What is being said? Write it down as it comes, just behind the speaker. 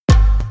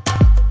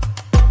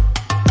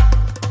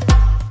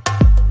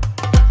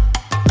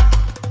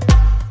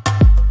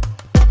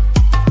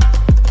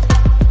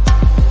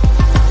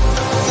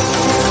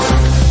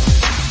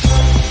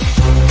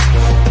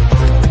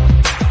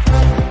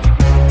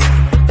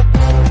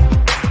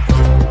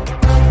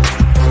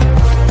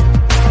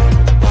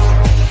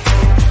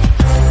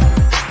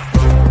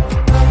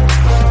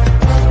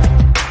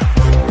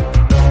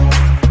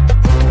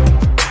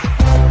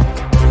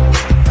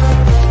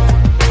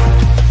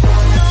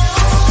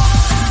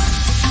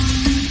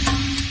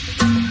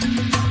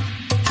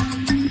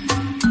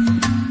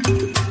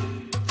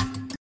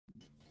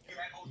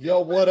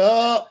up? What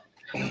up?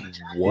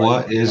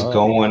 What is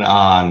going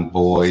on,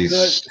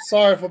 boys?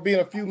 Sorry for being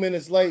a few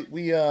minutes late.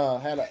 We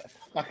had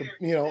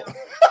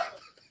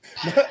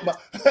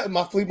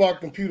my flea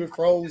market computer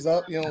froze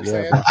up. You know what I'm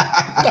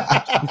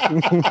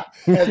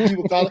saying? As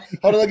people call it.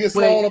 Hold on, get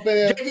Sloan up in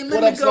there. JD,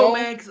 let me go,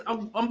 man, because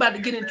I'm about to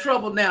get in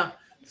trouble now.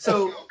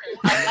 So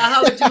I'll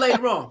holler at you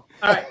later on. All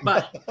right,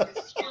 bye.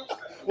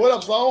 What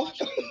up, Sloan?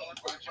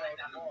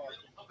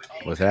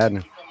 What's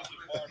happening?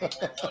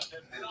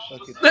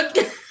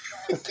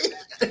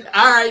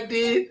 All right,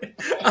 dude.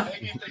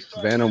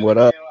 Venom, what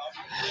up?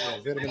 Yeah,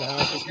 Venom in the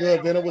house. What's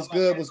good? Venom, what's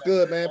good? What's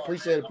good, man?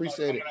 Appreciate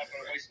it.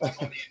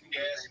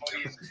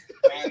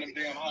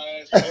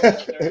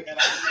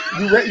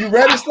 You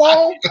ready,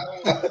 Sloan?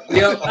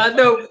 Yeah, I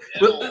know.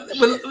 But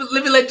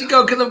let me let you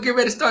go because I'm getting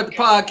ready to start the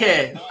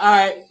podcast. All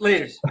right,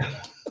 later.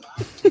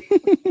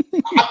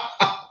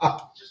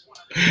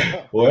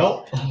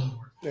 Well.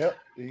 Yep,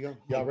 there you go.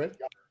 Y'all ready?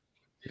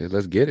 Yeah,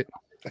 let's get it.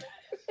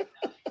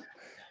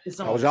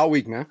 How was y'all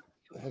week, man?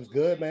 It was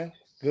good, man.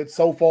 Good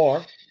so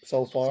far.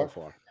 You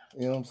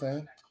know what I'm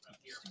saying?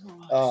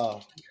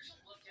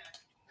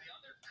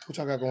 What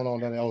y'all got going on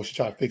down there? Oh, she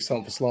trying to pick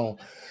something for Sloan.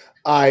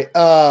 All right.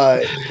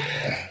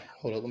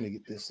 Hold on. Let me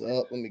get this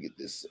up.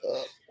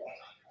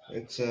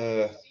 It's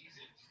a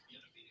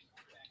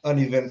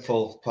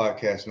uneventful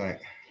podcast night.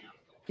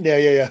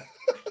 Yeah.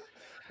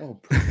 Oh,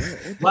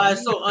 why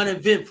it's so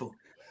uneventful?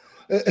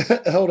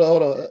 Hold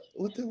on.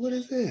 What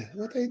is this?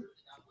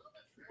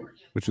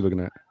 What you looking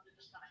at?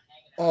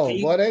 Oh,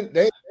 boy,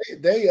 they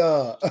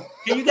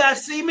Can you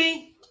guys see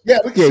me? Yeah,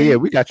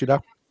 we got you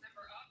though.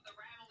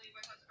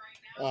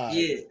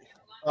 Yeah.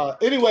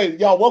 Anyway,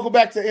 y'all, welcome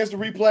back to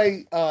Instant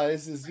Replay.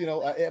 This is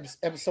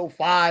episode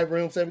 5. You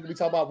know what I'm saying? We're gonna be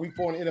talking about week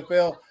 4 in the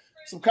NFL,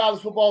 some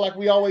college football like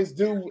we always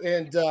do.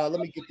 And let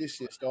me get this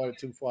shit started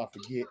too before I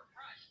forget.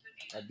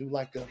 I do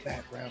like the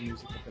background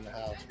music up in the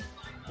house.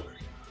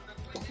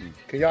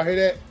 Can y'all hear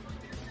that?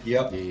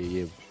 Yep.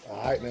 Yeah.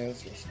 All right, man.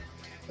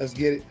 Let's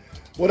get it.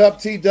 What up,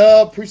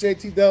 T-Dub? Appreciate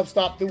T-Dub.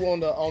 Stop through on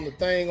the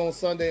thing on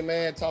Sunday,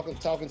 man. Talking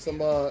some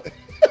the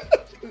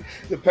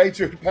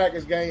Patriots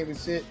Packers game and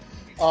shit.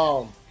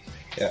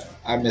 Yeah,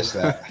 I missed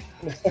that.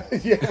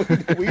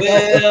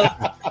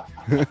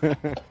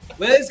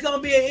 Well, it's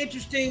gonna be an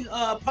interesting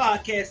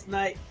podcast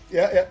tonight.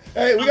 Yeah.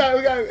 Hey, we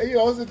got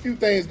there's a few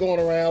things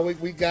going around.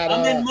 We got.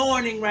 I'm in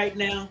mourning right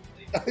now.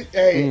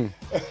 Hey,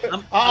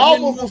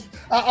 I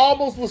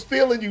almost was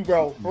feeling you,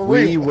 bro. For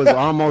real. We was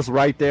almost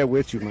right there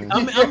with you, man.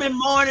 I'm in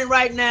mourning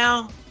right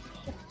now,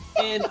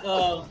 and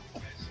I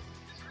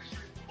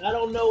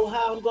don't know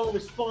how I'm going to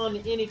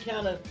respond to any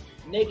kind of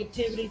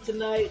negativity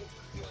tonight.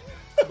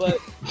 But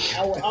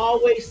I will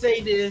always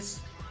say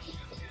this: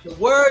 the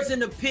words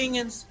and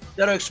opinions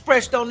that are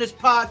expressed on this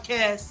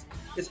podcast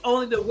is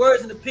only the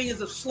words and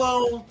opinions of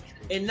Sloan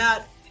and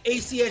not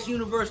ACS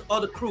Universe or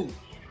the crew.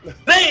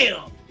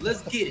 Bam!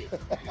 Let's get it.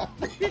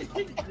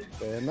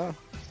 Fair enough.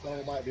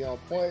 Sloan might be on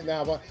point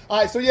now, but all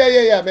right. So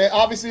yeah, man.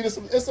 Obviously,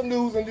 there's some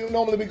news, and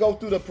normally we go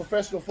through the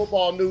professional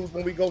football news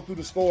when we go through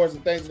the scores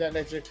and things of that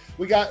nature.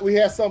 We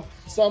had some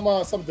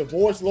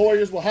divorce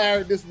lawyers were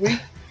hired this week.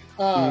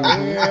 Wait a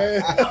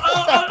minute.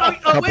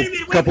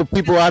 Couple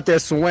people out there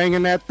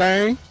swinging that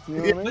thing. You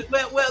know what I mean?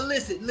 Well,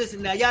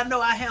 listen. Now, y'all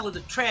know I handle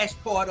the trash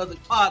part of the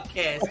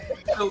podcast,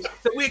 so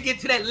we'll get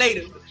to that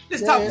later.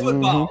 Let's talk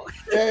football.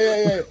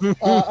 Yeah.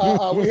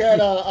 We had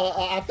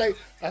I think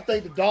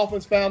the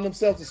Dolphins found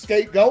themselves a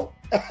scapegoat.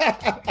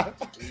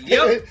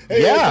 Yep.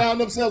 They found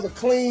themselves a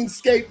clean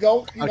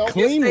scapegoat.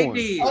 Clean one.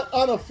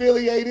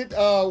 Unaffiliated,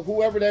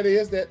 whoever that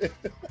is. That.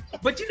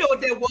 But you know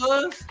what that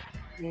was?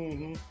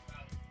 Mm-hmm.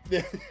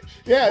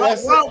 Yeah,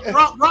 that's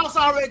Ross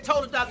already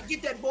told us to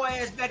get that boy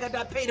ass back out there.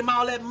 I paid him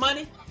all that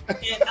money,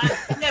 and I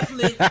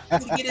definitely need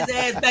to get his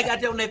ass back out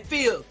there on that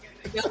field.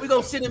 And we're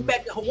gonna send him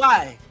back to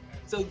Hawaii.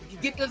 So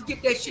let's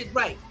get that shit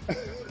right.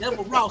 That's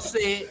what Ross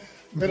said.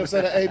 Venom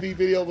said the AB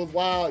video was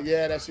wild.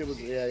 Yeah, that shit was.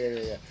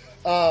 Yeah.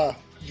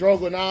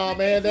 Drogo, nah,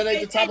 man, that ain't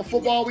the type of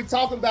football we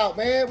talking about,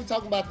 man. We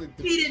talking about the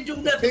he didn't do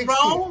nothing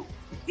wrong.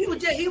 He was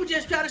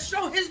just trying to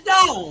show his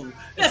dome.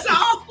 That's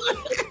all.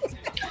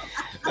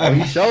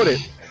 He showed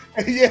it.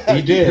 Yeah,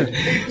 he did.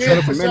 Showed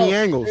it from many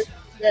angles.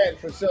 Yeah,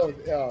 for sure.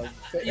 I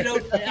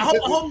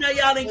hope now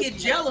y'all didn't get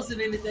jealous of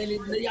anything.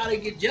 Y'all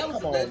didn't get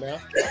jealous Come of on that. Now.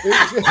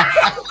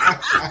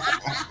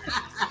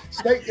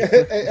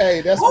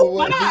 Hey, that's Oh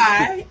what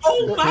my!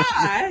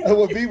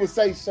 What V would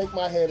say, shake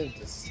my head in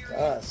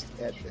disgust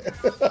at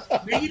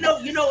that. Man, you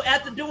know,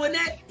 after doing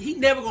that, he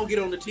never gonna get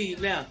on the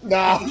team now.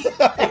 Nah.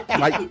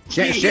 Like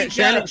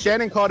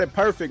Shannon called it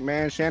perfect,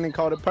 man. Shannon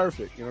called it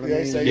perfect. You know what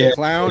I mean? Yeah, The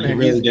clown and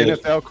really his did.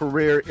 NFL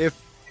career,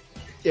 if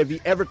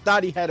he ever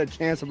thought he had a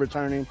chance of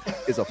returning,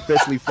 is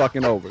officially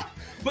fucking over.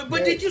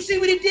 But did you see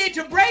what he did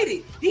to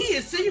Brady? He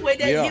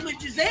insinuated that him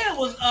and Giselle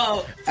was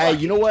Hey,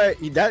 you know what?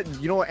 And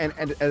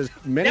as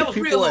many That was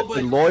people real,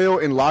 are loyal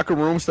in locker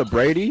rooms to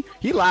Brady,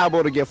 he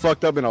liable to get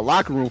fucked up in a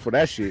locker room for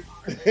that shit.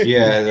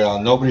 Yeah,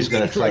 nobody's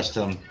gonna trust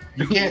him.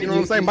 You can't. You know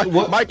what I'm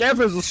saying? Mike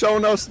Evans was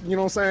showing us, you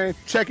know what I'm saying,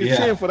 check his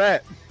chin for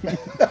that. he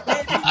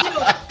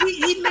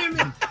literally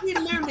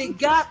somebody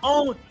got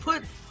on,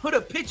 put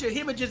a picture of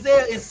him and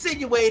Giselle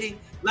insinuating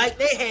like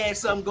they had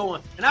something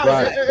going, and I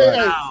was like,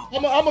 wow.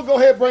 I'm gonna go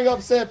ahead and bring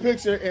up said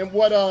picture and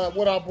what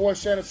our boy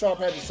Shannon Sharp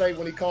had to say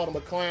when he called him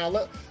a clown.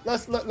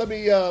 Let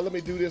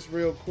me do this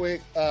real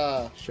quick.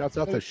 Shouts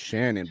out to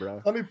Shannon,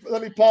 bro.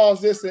 Let me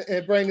pause this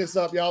and bring this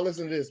up, y'all.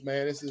 Listen to this,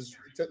 man.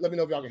 Let me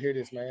know if y'all can hear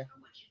this, man.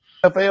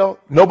 NFL,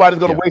 nobody's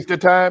gonna waste their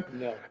time.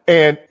 No.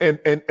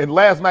 And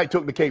last night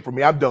took the cake for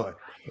me. I'm done.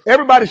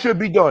 Everybody should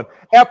be done.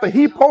 After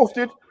he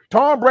posted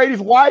Tom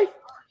Brady's wife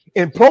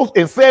and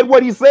said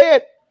what he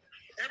said,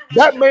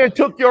 that man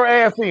took your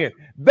ass in.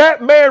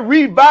 That man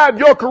revived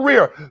your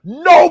career.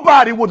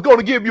 Nobody was going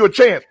to give you a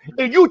chance.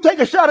 And you take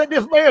a shot at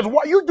this man's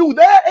wife. You do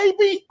that,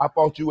 AB? I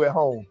fought you at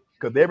home.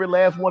 Because every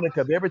last one,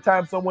 because every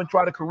time someone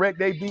try to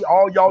correct AB,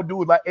 all y'all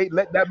do is like, hey,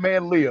 let that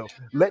man live.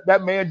 Let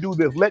that man do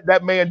this. Let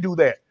that man do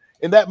that.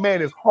 And that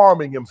man is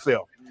harming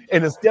himself.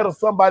 And instead of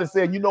somebody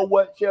saying, you know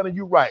what, Shannon,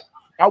 you're right.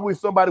 I wish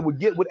somebody would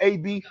get with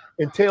AB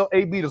and tell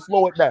AB to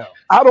slow it down.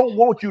 I don't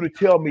want you to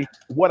tell me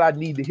what I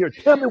need to hear.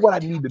 Tell me what I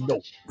need to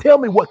know. Tell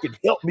me what can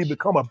help me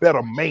become a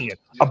better man,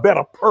 a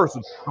better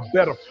person, a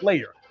better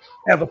player.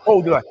 As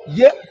opposed to like,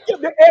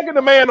 they're egging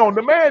the man on.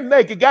 The man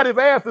naked, got his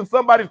ass in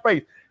somebody's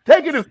face,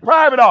 taking his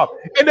private off.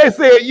 And they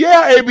said,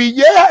 yeah, AB.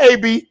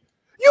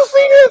 You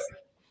see this?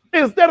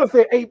 Instead of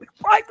saying, AB,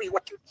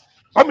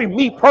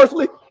 me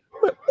personally,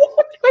 what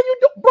you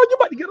do? Bro, you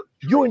about to get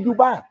you in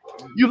Dubai.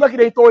 You lucky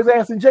they throw his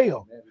ass in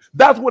jail.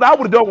 That's what I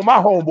would have done with my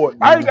homeboy.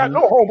 I ain't got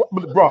no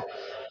homeboy, bro.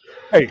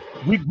 Hey,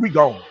 we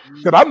gone.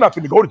 Because I'm not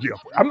going to go to jail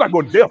for you. I'm not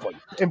going to jail for you.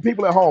 And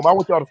people at home, I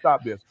want y'all to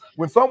stop this.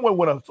 When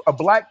a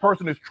black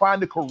person is trying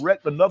to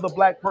correct another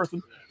black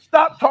person,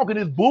 stop talking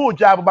this bull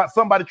jive about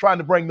somebody trying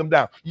to bring them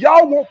down.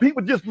 Y'all want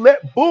people just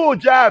let bull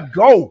jive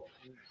go.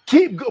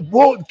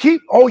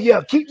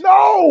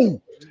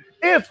 No.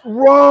 It's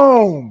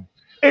wrong.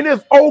 And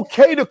it's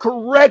okay to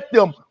correct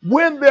them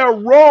when they're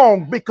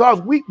wrong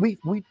because we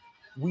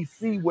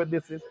see where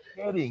this is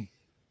heading.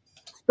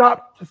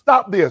 Stop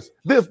this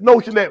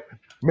notion that,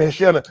 man,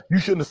 Shannon, you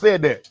shouldn't have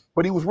said that,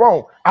 but he was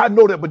wrong. I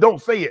know that, but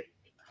don't say it.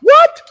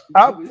 What?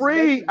 I'm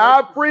free.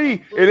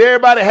 And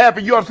everybody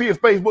happy. You ought to see his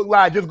Facebook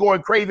Live just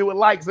going crazy with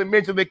likes and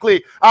mentions and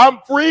click. I'm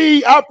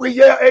free.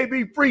 Yeah,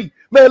 AB free.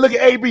 Man, look at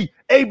AB.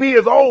 AB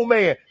is old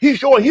man. He's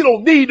showing he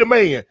don't need the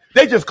man.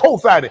 They just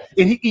co-signed it,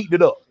 and he eating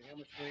it up.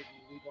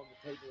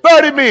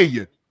 30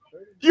 million.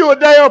 You a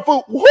damn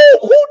fool. Who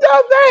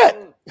does that?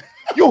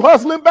 You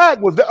hustling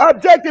backwards. The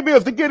objective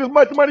is to get as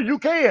much money as you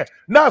can.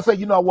 Not say,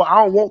 you know what,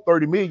 I don't want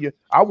 30 million.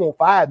 I want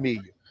 5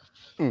 million.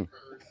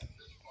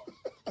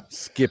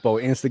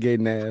 Skippo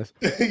instigating ass.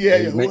 He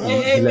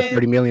left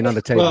 30 million on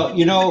the table. Well,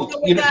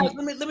 guys,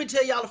 let me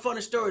tell y'all a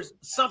funny story.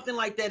 Something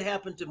like that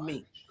happened to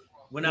me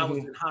when I was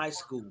in high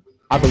school.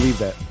 I believe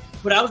that.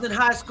 But I was in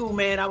high school,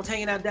 man. I was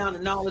hanging out down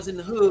in Nolens in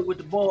the hood with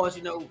the boys,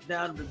 down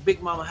at the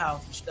Big Mama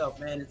house and stuff,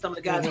 man. And some of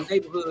the guys in the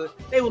neighborhood,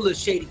 they were little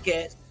shady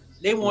cats.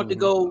 They wanted to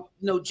go,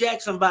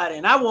 jack somebody,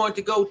 and I wanted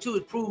to go too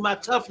and prove my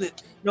toughness.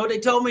 They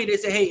told me, they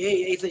said,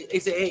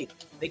 hey.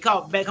 They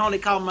called back home. They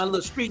called my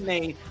little street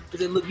name. They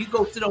said, look, you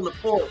go sit on the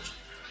porch.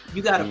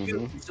 You got a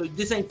beauty, so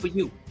this ain't for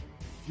you.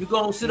 You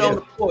go and sit on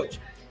the porch.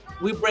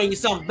 We bring you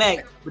something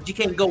back, but you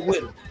can't go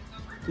with it.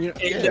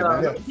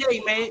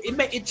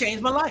 It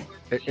changed my life.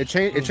 It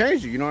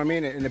changed you, you know what I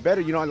mean? And the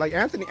better, like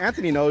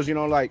Anthony knows,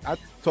 like I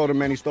told him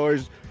many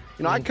stories.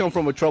 I come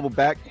from a troubled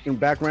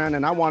background,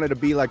 and I wanted to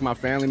be like my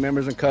family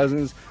members and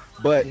cousins,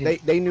 but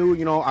they knew,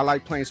 I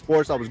like playing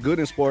sports. I was good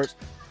in sports,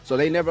 so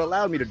they never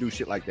allowed me to do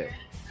shit like that.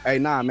 Hey,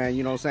 nah, man,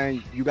 you know what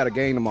I'm saying? You got a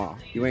game tomorrow.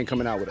 You ain't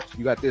coming out with us.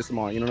 You got this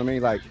tomorrow. You know what I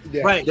mean? Like,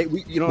 right.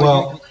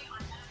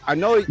 I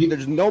know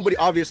there's nobody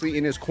obviously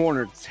in his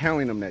corner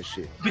telling him that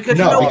shit. Because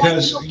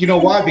you know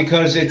why?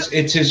 Because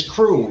it's his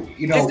crew.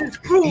 It's his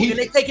crew, and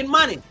they taking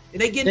money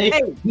and they getting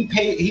paid.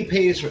 He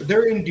pays.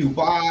 They're in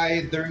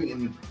Dubai.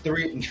 They're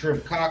eating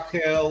shrimp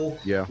cocktail,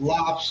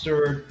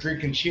 lobster,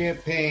 drinking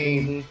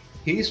champagne.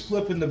 He's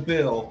flipping the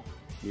bill.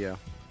 Yeah.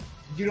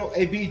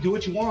 AB, do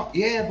what you want.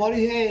 Yeah,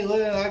 buddy. Hey,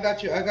 I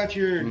got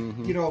your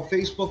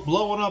Facebook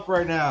blowing up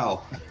right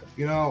now.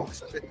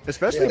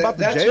 Especially about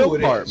the jail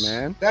part,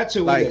 man. That's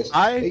who it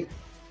is.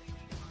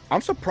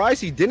 I'm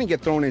surprised he didn't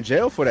get thrown in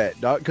jail for that,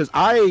 dog. Because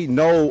I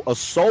know a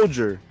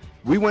soldier.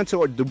 We went to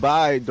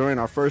Dubai during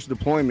our first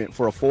deployment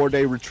for a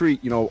 4-day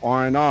retreat,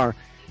 R&R,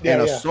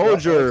 and a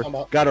soldier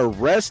got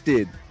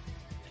arrested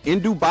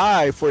in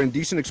Dubai for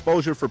indecent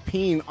exposure for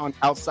peeing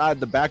outside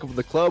the back of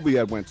the club we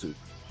had went to.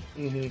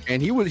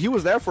 And he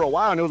was there for a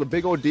while, and it was a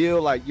big old deal.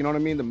 Like, you know what I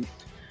mean?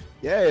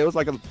 It was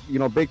like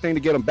a big thing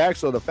to get him back.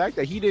 So the fact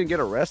that he didn't get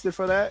arrested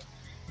for that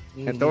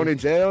and thrown in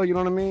jail, you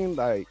know what I mean?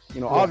 Like,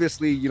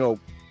 obviously,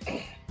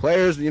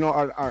 players,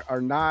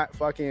 are not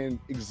fucking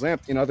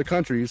exempt in other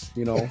countries,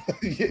 we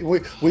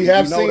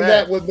have seen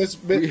that with Miss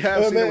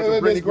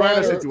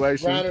Griner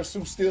situation.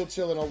 Griner still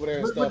chilling over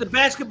there. With the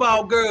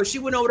basketball girl, she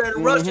went over there to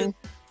Russia.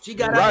 She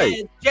got her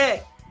hand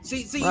jacked.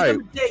 See, let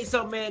me tell you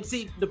something, man.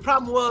 See, the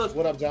problem was,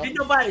 what up, John? Didn't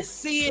nobody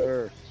see it.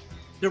 Sure.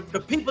 The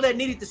people that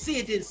needed to see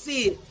it didn't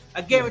see it.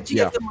 I guarantee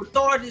you, if the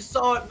authorities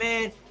saw it,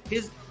 man,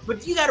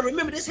 But you got to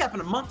remember, this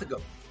happened a month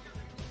ago.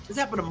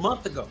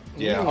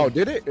 Yeah. Oh,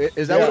 did it?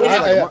 Is that what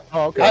it was?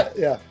 Oh,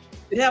 okay.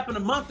 It happened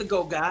a month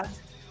ago, guys.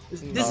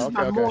 This is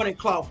my morning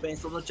cloth, man.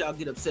 So don't y'all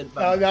get upset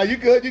about it. No, you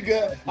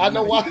good. I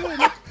know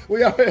why.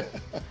 We are.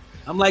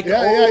 I'm like,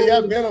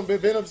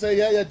 Venom say,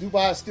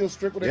 Dubai is still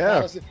strict with their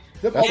policy.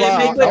 That's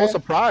why I was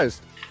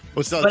surprised.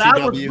 What's up, but TW?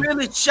 I was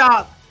really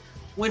shocked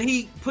when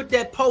he put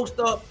that post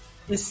up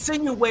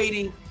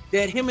insinuating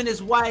that him and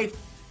his wife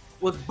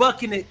was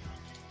bucking it,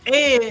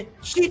 and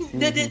she didn't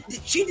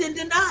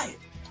deny it.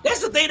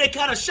 That's the thing that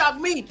kind of shocked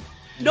me.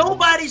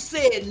 Nobody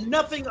said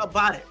nothing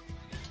about it.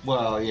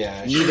 Well,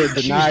 yeah. Neither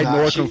denied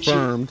nor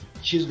confirmed.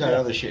 She's got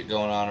other shit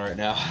going on right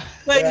now.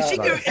 But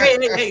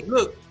hey,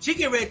 look, she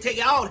get ready to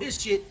take all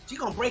his shit. She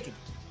gonna break him.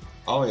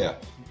 Oh yeah.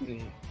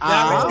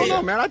 I don't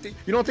know, man.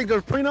 You don't think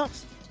there's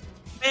prenups?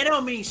 Man, that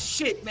don't mean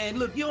shit, man.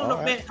 Look, you don't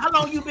know, man. How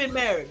long you been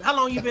married?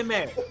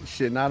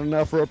 Shit, not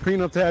enough for a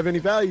prenup to have any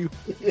value.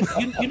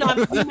 You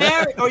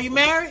married? Are you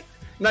married?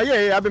 No,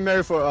 yeah. I've been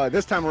married for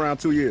this time around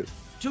 2 years.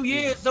 2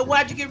 years? So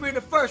why'd you get rid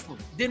of the first one?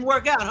 Didn't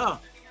work out, huh?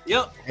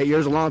 Yep. 8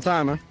 years is a long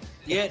time, man.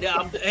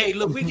 Yeah. Hey,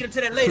 look, we get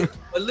into that later.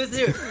 But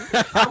listen here,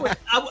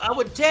 I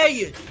would tell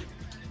you.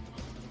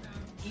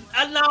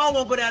 I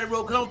won't go down the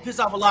road because I'm gonna piss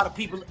off a lot of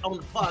people on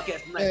the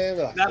podcast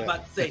tonight. Not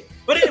about to say.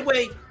 But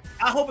anyway,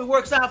 I hope it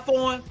works out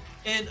for him,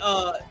 and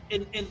I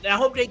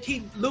hope they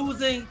keep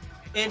losing.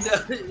 And so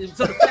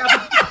the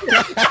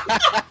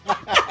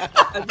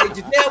I think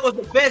Janelle was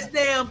the best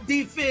damn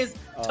defense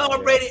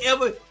Tom Brady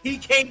ever. He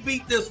can't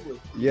beat this one.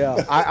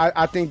 Yeah,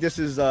 I think this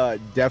is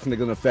definitely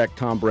going to affect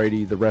Tom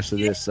Brady the rest of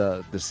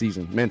this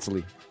season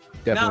mentally.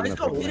 Definitely. Now it's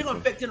going to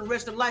affect him the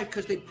rest of life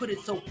because they put it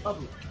so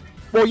public.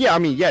 Well, yeah, I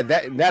mean,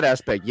 that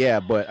aspect,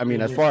 yeah, but I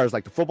mean, as far as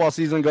like the football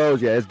season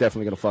goes, yeah, it's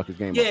definitely going to fuck his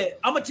game up. Yeah,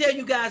 I'm going to tell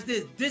you guys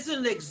this. This is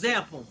an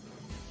example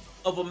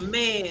of a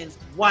man's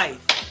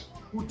wife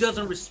who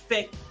doesn't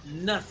respect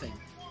nothing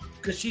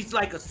because she's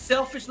like a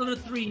selfish little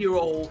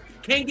 3-year-old,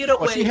 can't get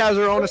away. Well, she has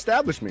her own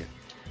establishment.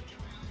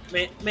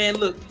 Man,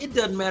 look, it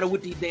doesn't matter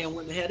what these damn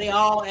women have. They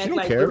all act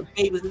like little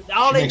babies.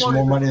 All they makes want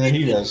more is money than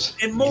he does.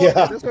 And more.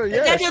 Yeah,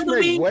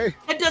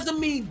 that doesn't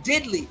mean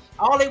diddly.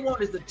 All they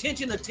want is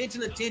attention.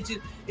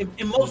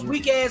 And most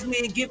weak ass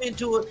men give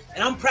into it.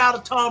 And I'm proud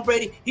of Tom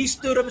Brady. He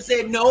stood up and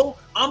said, "No,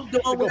 I'm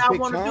doing what I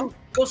want to do.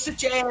 Go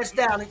sit your ass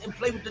down and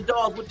play with the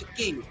dog with the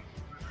kid.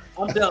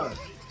 I'm done."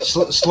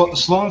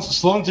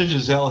 Sloan's a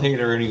Giselle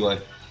hater anyway.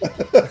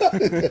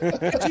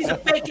 She's a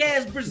fake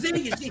ass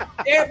Brazilian.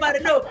 Everybody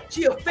know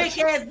she a fake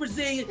ass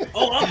Brazilian.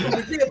 Oh, I'm from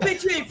Brazil.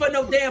 Bitch, you ain't from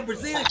no damn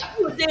Brazilian.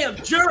 You a damn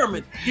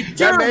German. You're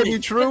German. That may be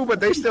true, but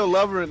they still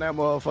love her in that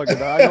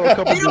motherfucker. I know a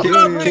couple they don't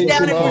love her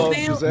down in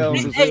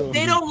Brazil.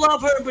 They don't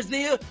love her in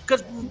Brazil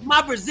because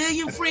my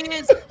Brazilian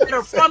friends that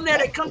are from there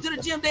that come to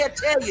the gym, they'll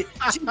tell you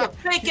she's a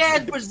fake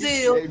ass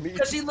Brazil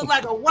because she look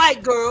like a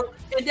white girl,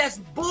 and that's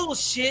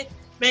bullshit.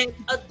 Man,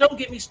 don't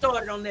get me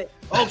started on that.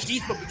 Oh,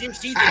 she's from Virginia.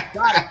 She's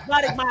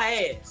exotic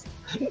my ass.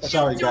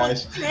 Sorry,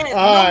 guys.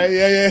 All right,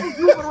 yeah.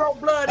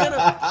 Blood in her.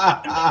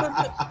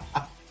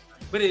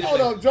 But anyway.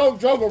 Hold on,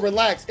 Drogo,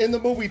 relax. In the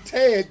movie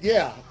Ted,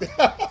 yeah.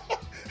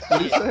 What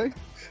did you say?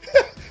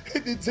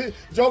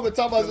 Joker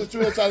talking about the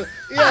true.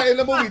 Yeah, in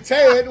the movie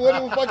Ted, what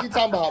the fuck you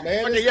talking about,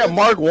 man? Okay, yeah,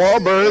 Mark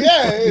Wahlberg.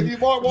 Yeah, if you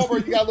Mark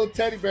Wahlberg, you got a little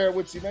teddy bear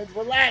with you, man.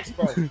 Relax,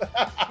 bro.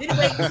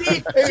 Anyway,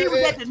 she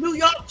was at the New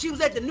York. She was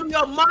at the New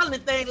York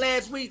modeling thing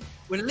last week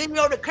when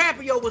Leo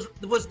DiCaprio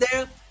was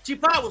there. She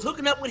probably was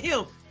hooking up with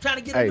him, trying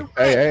to get a new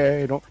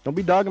Hey, don't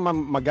be dogging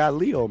my guy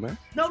Leo, man.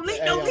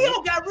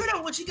 Leo got rid of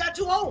her when she got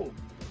too old.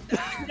 You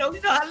know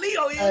how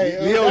Leo is.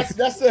 Hey,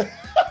 that's a.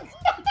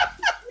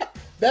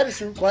 That is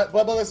true. But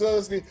let's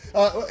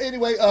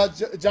anyway,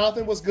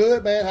 Jonathan, what's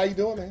good, man? How you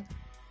doing, man?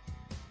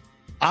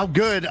 I'm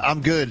good.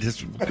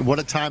 What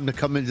a time to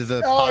come into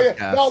the podcast.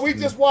 Yeah. No, we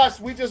just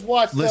watched.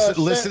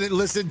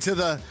 Listen to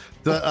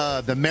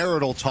the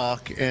marital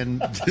talk and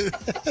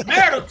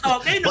marital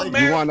talk. They know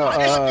marital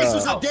talk. This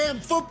is a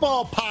damn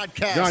football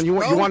podcast. John, you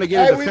want to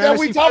get into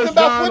fantasy? We talking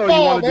about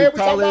football, man. We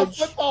talking about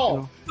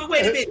football. But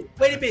wait a minute.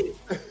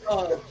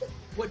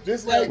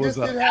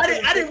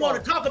 I didn't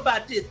want to talk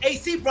about this.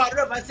 AC brought it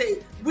up. I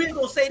said we're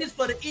gonna say this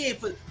for the end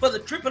for the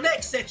Triple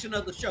X section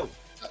of the show.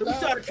 So we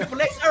started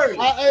Triple X early.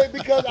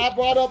 Because I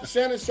brought up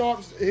Shannon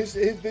Sharp's his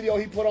video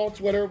he put on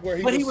Twitter where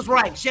he was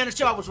right. Shannon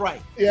Sharp was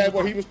right. Yeah,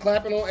 where he was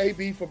clapping on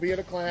AB for being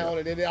a clown,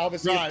 and then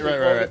obviously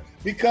right.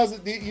 Because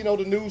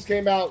the news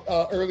came out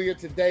earlier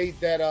today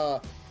that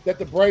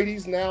the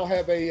Bradys now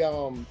have a I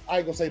ain't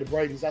gonna say the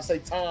Bradys. I say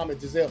Tom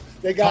and Giselle.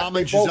 Tom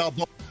and Giselle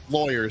both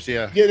lawyers,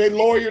 yeah. Yeah, they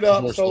lawyered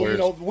up.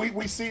 So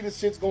we see the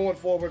shit's going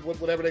forward with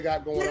whatever they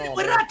got going on.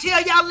 What did I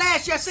tell y'all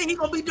last year? I said he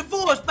gonna be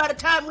divorced by the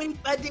time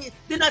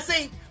didn't I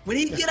say when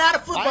he get out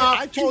of football?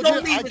 I told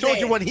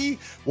you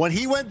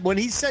when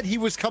he said he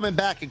was coming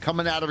back and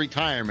coming out of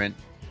retirement.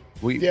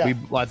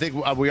 I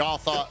think we all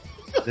thought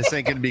this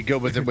ain't gonna be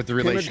good with the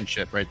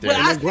relationship right there.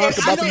 Well,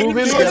 about to move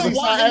in together.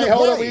 Hey,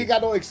 hold on, we ain't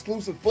got no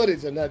exclusive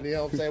footage or nothing. You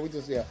know what I'm saying? We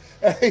just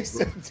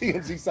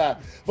TMZ side.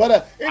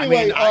 But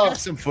anyway, I got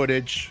some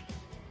footage.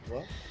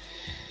 What?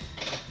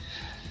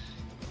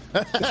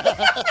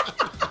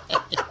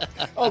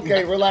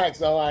 Okay,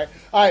 relax. All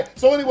right.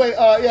 So anyway,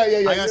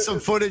 yeah. I got some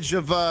footage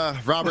of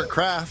Robert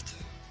Kraft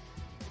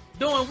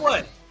doing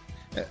what?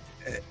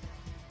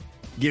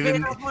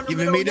 Giving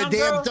me the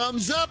damn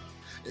thumbs up.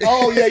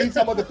 Oh yeah, you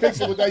talking about the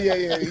picture with that? Yeah,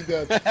 he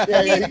does.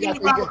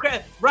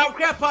 Yeah. Robert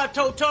Kraft probably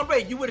told Tom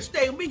Brady, "You would have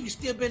stayed with me, you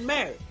still been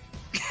married."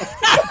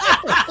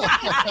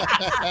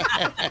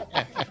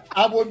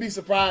 I wouldn't be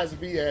surprised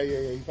if he,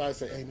 he probably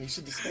said, "Hey man, you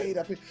should have stayed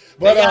up here."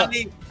 But I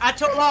mean, I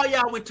told all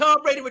y'all when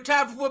Tom Brady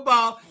retired from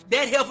football,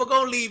 that heifer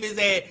gonna leave his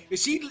ass.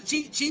 She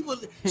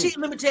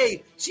let me tell you,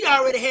 she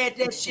already had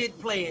that shit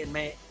playing,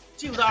 man.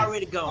 She was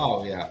already gone.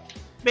 Oh yeah.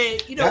 Man,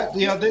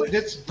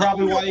 that's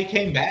probably why he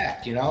came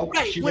back,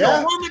 Right. When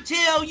a woman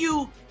tell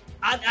you,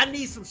 I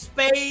need some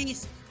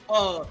space,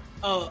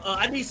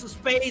 I need some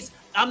space,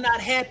 I'm not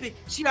happy,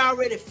 she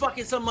already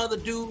fucking some other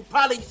dude,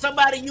 probably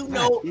somebody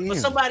or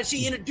somebody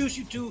she introduced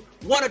you to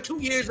 1 or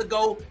 2 years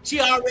ago, she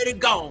already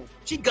gone.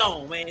 She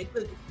gone, man.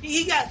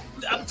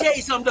 I'm tell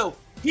you something though,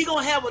 he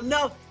gonna have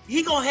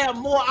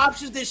more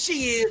options than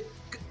she is.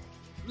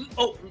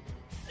 Oh,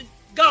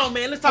 go on,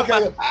 man. Let's talk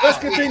about it. Let's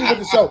continue with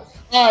the show.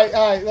 All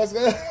right, let's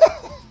go.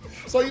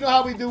 So you know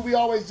how we do? We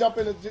always jump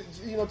in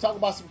and talk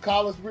about some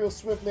college real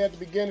swiftly at the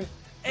beginning.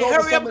 Hey,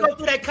 hurry up and go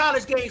through that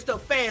college game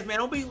stuff fast, man.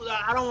 I don't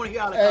want to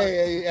hear all that.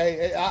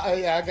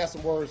 Hey, I got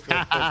some words for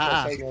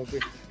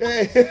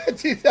hey,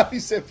 TW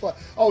said,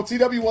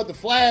 TW want the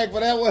flag, but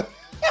that one.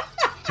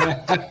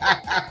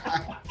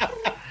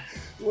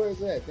 Where's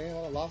that? Damn,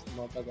 I lost the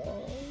motherfucker.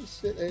 Oh,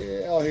 shit.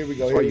 Here we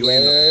go.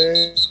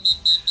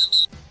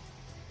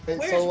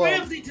 Where's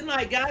Ramsey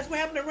tonight, guys? What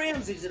happened to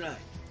Ramsey tonight?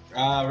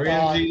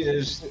 Ramsey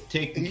is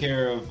taking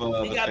care of the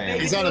family.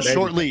 He's on a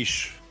short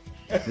leash.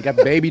 You got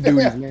baby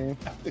duties, man.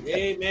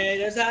 Hey, man,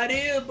 that's how it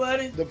is,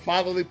 buddy. The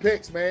fatherly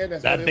picks, man.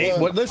 That's what it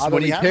was. Listen,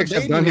 when he picks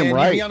have done him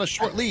right. He on a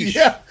short leash.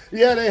 Yeah.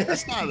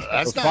 That's not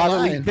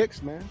fatherly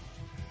picks, man.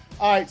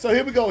 All right, so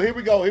here we go,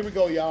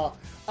 y'all.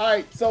 All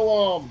right,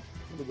 so let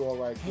me go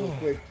right real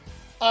quick.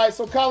 All right,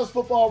 so college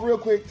football, real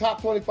quick.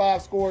 Top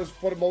 25 scores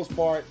for the most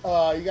part.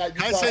 You got.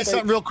 Can I say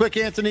something real quick,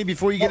 Anthony,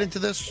 before you get into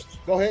this?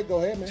 Go ahead,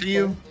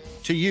 man.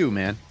 To you,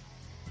 man.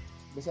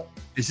 What's up?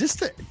 Is this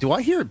do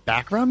I hear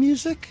background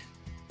music?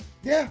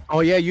 Yeah.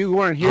 Oh yeah, you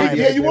weren't here.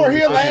 Yeah, you weren't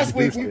here last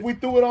week. We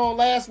threw it on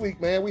last week,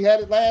 man. We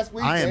had it last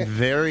week. I am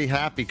very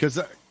happy because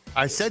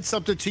I said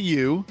something to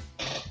you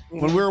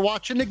when we were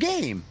watching the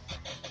game.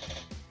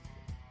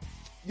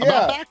 Yeah.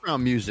 About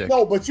background music.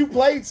 No, but you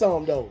played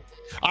some though.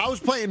 I was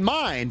playing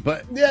mine,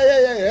 but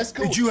yeah, that's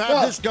cool. Did you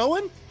have this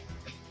going?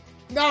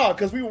 No,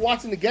 because we were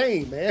watching the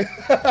game, man.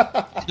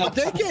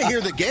 They can't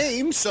hear the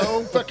game,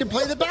 so fucking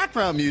play the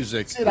background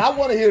music. Shit, I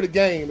want to hear the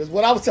game. Is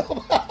what I was talking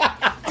about.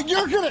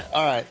 You're gonna.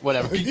 All right,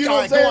 whatever. You know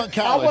what I'm saying? Go on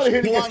college. I want to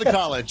hear Go on to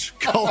college.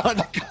 Go on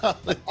to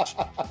college.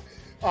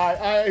 All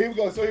right, here we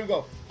go. So here we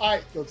go. All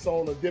right, so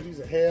on the dip, he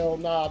said, "Hell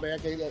nah, man,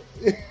 I can't."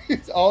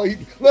 It's all he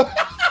look.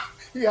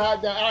 He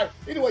hide down. All right.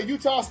 Anyway,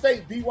 Utah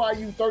State,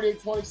 BYU,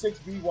 38-26,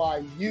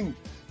 BYU.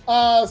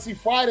 See,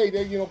 Friday,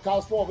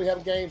 college football, we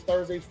having games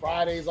Thursdays,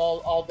 Fridays,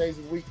 all days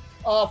of the week.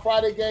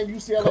 Friday game,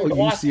 UCLA.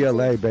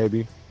 UCLA,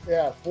 baby.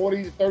 Yeah,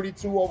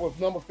 40-32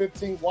 over number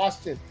 15,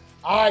 Washington.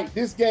 All right,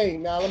 this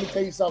game. Now, let me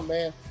tell you something,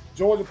 man.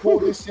 Georgia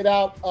pulled this shit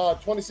out,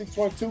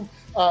 26-22.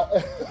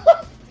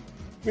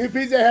 Me and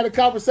PJ had a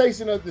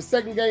conversation of the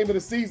second game of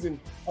the season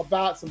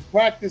about some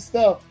practice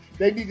stuff.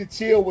 They need to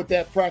chill with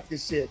that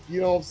practice shit.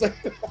 You know what I'm saying?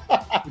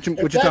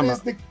 What you talking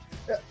about?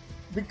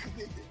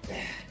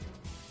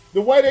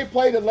 The way they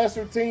play the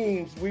lesser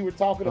teams, we were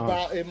talking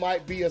about it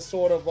might be a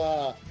sort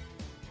of,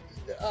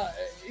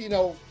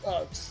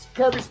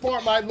 Kirby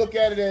Smart might look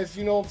at it as,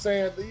 you know what I'm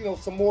saying,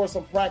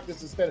 some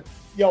practice instead of,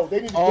 they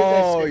need to get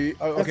that shit.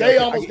 Because they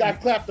almost got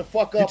clapped the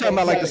fuck up. You talking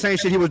about like the same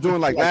shit he was doing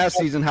like last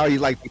season, how he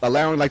like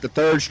allowing like the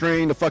third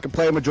string to fucking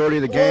play a majority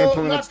of the game,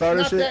 pulling up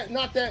starter shit?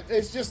 Not that.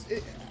 It's just,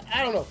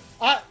 I don't know.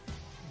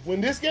 When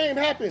this game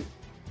happened,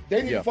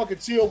 they need to fucking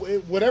chill.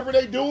 Whatever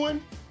they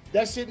doing,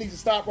 that shit needs to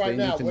stop right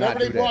now. Whatever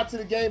they brought to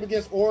the game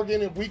against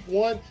Oregon in week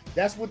 1,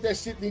 that's what that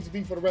shit needs to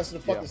be for the rest of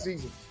the fucking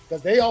season.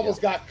 Because they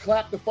almost got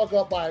clapped the fuck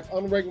up by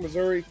unranked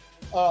Missouri.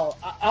 I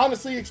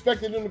honestly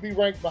expected them to be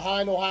ranked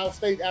behind Ohio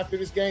State after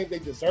this game. They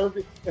deserved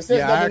it. It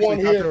says number 1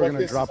 here, but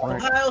this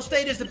Ohio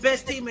State is the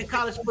best team in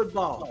college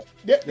football.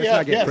 Let's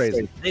not get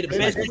crazy. They're the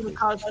best team in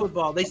college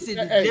football. They sit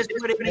just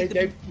where they need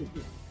to be.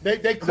 They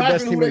the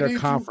best team in their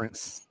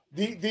conference.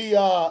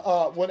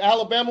 When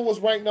Alabama was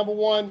ranked number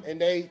 1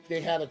 and they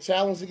had a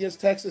challenge against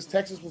Texas,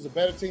 Texas was a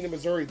better team than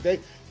Missouri.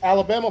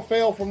 Alabama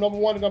fell from number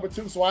 1 to number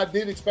 2, so I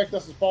did expect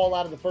us to fall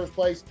out of the first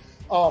place.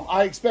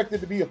 I expected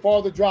to be a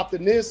farther drop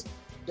than this.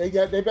 They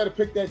better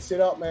pick that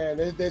shit up, man.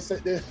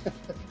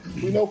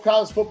 We know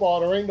college football.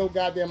 There ain't no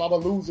goddamn I'm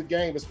gonna lose a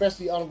game,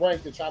 especially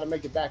unranked, to try to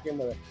make it back in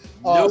there.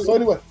 So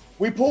anyway,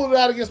 we pulled it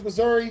out against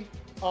Missouri.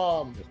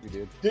 Yes, we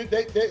did.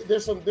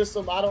 There's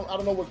some. I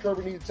don't know what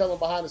Kirby needs to tell them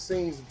behind the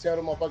scenes and tell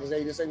them motherfuckers,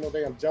 hey, this ain't no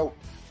damn joke.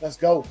 Let's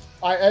go.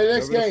 All right,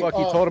 next game. Fuck,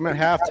 he told him at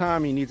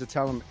halftime. He needs to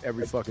tell him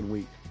every fucking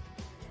week.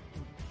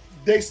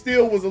 they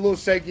still was a little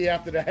shaky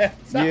after that.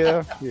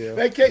 Yeah.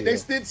 They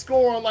did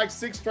score on like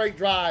 6 straight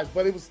drives,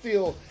 but it was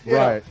still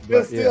right. It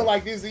was still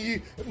like this.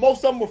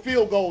 Most of them were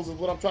field goals, is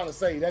what I'm trying to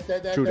say. That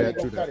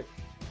cut it.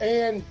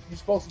 And you're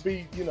supposed to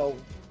be, you're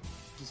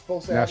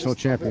supposed to national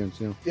champions.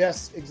 Yeah.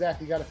 Yes,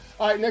 exactly. Got it.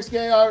 All right, next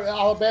game,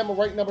 Alabama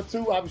ranked number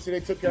 2. Obviously, they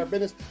took care of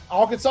business.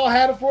 Arkansas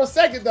had them for a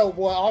second, though,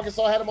 boy.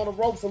 Arkansas had them on the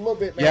ropes a little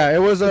bit, man. Yeah, it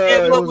was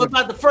what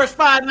about the first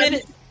 5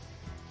 minutes?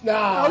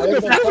 Nah, it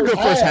was a good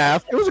first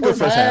half. It was a good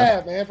first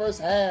half, man.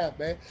 First half,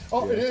 man.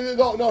 Oh,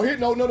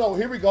 no.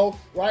 Here we go.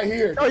 Right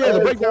here. Oh, yeah, the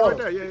breakdown right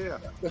there. Yeah.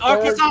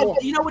 Arkansas,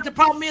 you know what the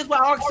problem is? Why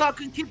Arkansas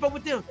couldn't keep up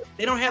with them?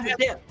 They don't have the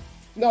depth.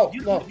 No.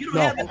 You don't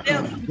have the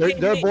depth.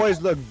 Their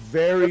boys look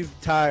very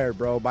tired,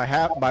 bro.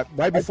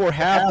 Right before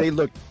half, they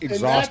look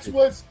exhausted.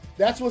 And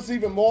that's what's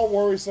even more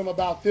worrisome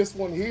about this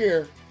one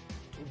here.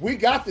 We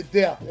got the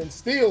depth and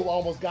still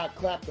almost got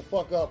clapped the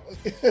fuck up.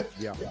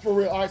 Yeah. For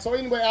real. All right. So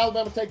anyway,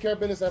 Alabama take care of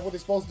business. That's what they're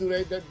supposed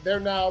to do. They're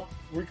now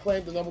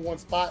reclaimed the number 1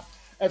 spot.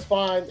 That's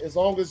fine. As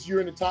long as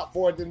you're in the top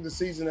 4 at the end of the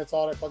season, that's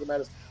all that fucking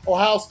matters.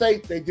 Ohio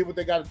State, they did what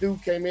they got to do.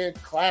 Came in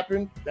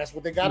clapping. That's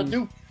what they got to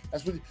do.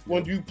 That's what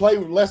when you play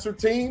with lesser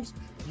teams,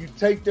 you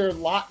take their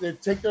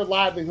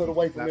livelihood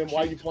away from them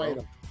while you're playing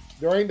them.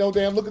 There ain't no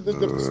damn. Look at the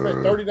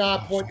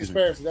 39-point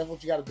disparity. That's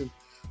what you got to do.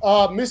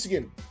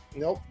 Michigan.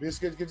 Nope,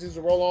 Michigan gets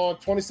to roll on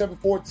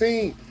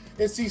 27-14.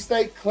 NC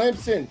State,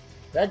 Clemson.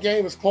 That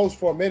game was close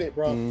for a minute,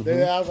 bro.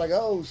 I was like,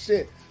 oh,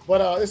 shit. But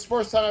it's the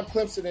first time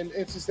Clemson and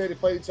NC State have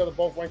played each other,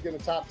 both ranked in the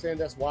top 10.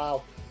 That's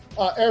wild.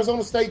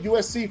 Arizona State,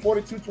 USC,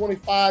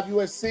 42-25.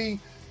 USC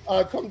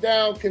come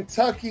down.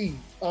 Kentucky,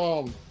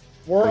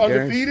 we're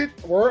undefeated.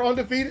 We're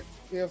undefeated.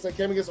 You know what I'm saying?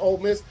 Came against Ole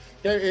Miss.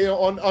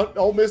 On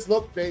Ole Miss,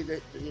 look, they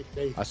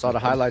I saw the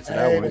highlights of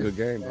that one. A good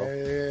game, bro.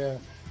 Yeah.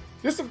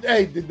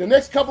 The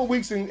next couple of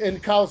weeks in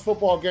college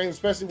football games,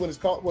 especially when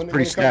it comes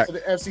to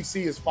the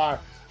FCC, is fire.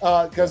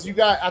 Because you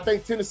got, I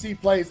think Tennessee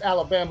plays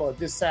Alabama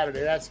this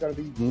Saturday. That's going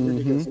to be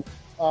ridiculous.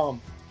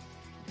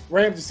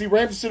 Ramsey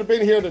should have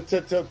been here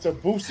to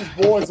boost his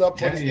boys up.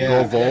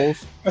 Go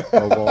Vols.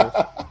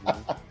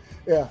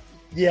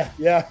 Yeah.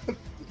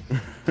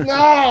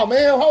 No,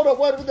 man, hold up.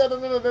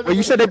 Well,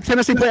 you said that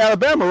Tennessee play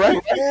Alabama,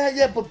 right?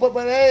 Yeah, but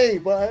hey,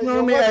 man, you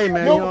know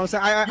what I'm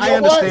saying? I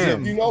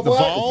understand.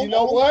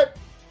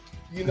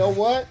 You know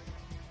what?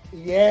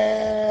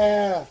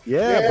 Yeah,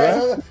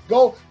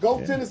 bro.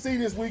 Go Tennessee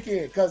this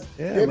weekend because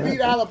they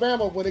beat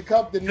Alabama when it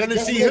comes to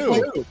Tennessee.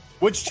 Who?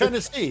 Which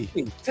Tennessee?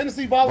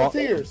 Tennessee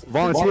Volunteers.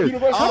 Volunteers.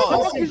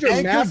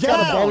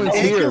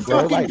 Volunteer,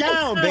 bro.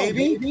 Down,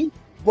 baby.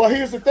 Well,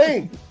 here's the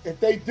thing: if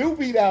they do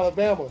beat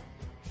Alabama,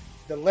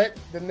 the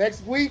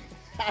next week.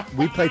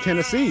 We play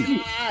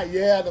Tennessee.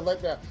 Yeah, all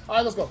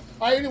right, let's go.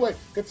 All right, anyway,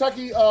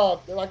 Kentucky,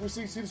 like we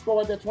see the score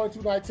right there,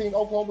 22-19.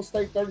 Oklahoma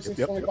State,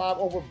 36-25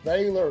 over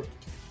Baylor.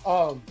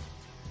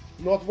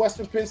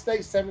 Northwestern Penn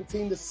State,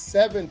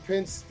 17-7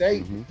 Penn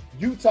State.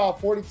 Utah,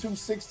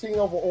 42-16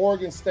 over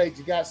Oregon State.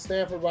 You got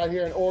Stanford right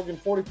here in Oregon,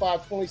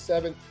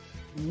 45-27.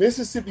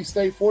 Mississippi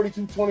State,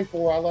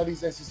 42-24. I love these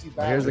SEC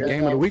battles. Here's the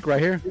game of the week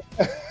right here.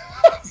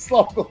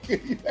 Slow go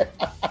get you that.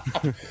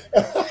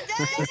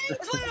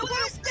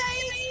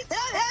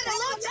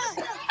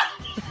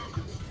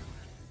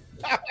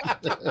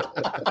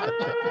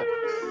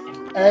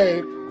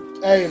 Hey,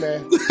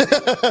 man.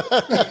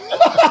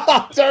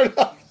 Turn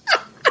up.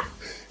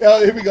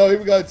 Here we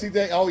go.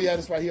 TJ. Oh, yeah,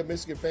 this right here.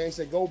 Michigan fans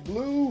say, go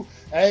blue.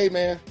 Hey,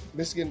 man.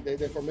 Michigan, they're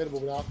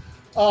formidable now.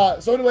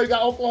 So anyway, you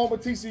got Oklahoma,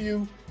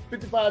 TCU,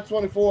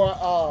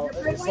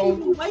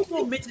 55-24. Why you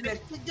gonna mention that?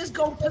 Just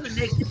go to the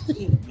next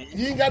team, man.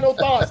 You ain't got no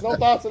thoughts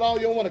at all.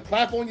 You don't want to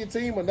clap on your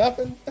team or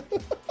nothing.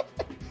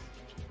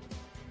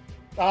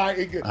 All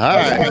right, good. All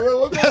right.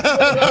 We'll go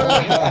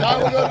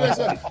next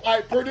one. All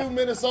right, Purdue,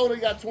 Minnesota,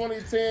 you got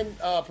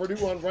 20-10. Purdue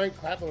unranked,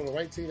 clapping on the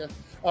ranked team.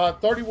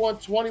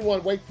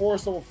 31-21, Wake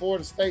Forest over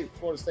Florida State.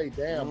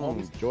 Damn,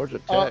 homies. Georgia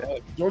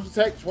Tech. Georgia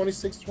Tech,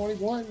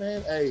 26-21,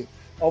 man. Hey,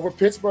 over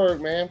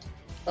Pittsburgh, man.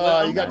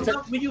 You got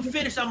when you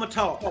finish, I'm gonna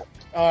talk. All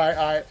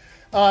right.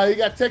 You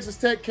got Texas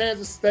Tech,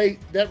 Kansas State.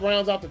 That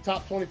rounds out the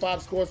top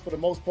 25 scores for the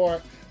most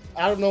part.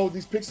 I don't know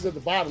these pictures at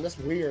the bottom. That's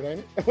weird,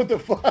 ain't it? What the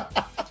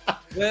fuck?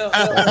 Well,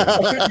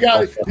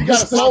 you got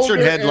sponsored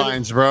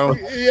headlines, bro.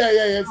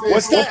 Yeah.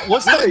 What's that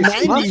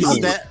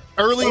 90s? That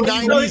early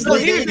 90s,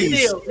 late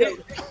 80s.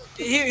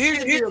 Here's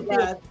the deal,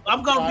 guys.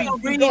 I'm gonna be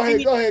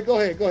greedy. Go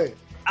ahead.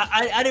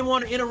 I didn't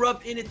want to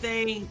interrupt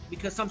anything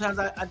because sometimes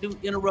I do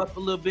interrupt a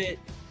little bit.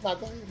 No,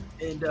 go ahead.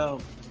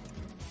 And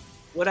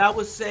what I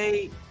would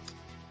say,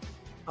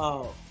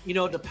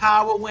 the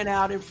power went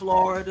out in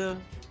Florida,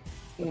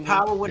 the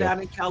power went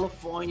out in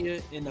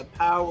California, and the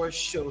power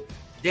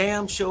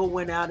damn show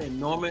went out in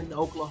Norman,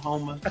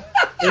 Oklahoma.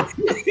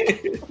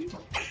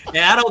 And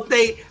I don't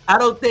think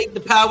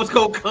the power's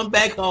gonna come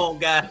back home,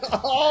 guys.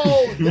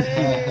 Oh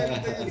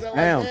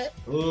damn!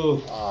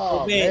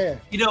 Oh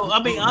man.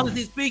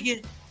 Honestly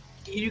speaking,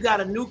 you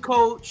got a new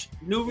coach,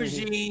 new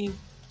regime,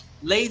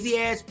 lazy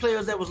ass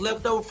players that was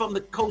left over from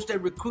the coach that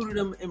recruited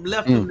them and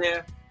left them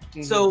there.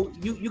 Mm-hmm. So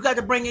you got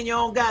to bring in your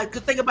own guys.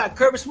 Because think about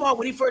Kirby Smart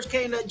when he first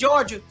came to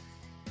Georgia,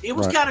 it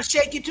was kind of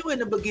shaky too in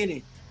the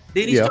beginning.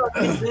 Then he started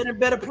getting better and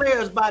better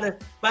players. By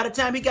the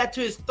time he got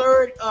to his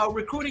third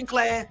recruiting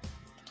class,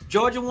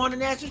 Georgia won the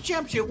national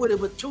championship. What it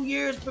was 2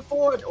 years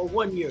before or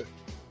 1 year?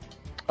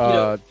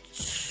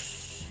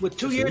 With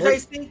 2 years,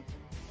 AC?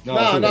 No.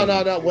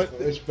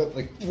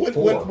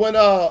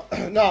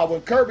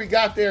 When Kirby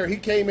got there, he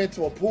came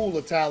into a pool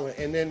of talent,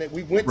 and then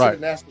we went to the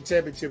national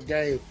championship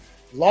game,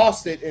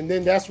 lost it, and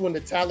then that's when the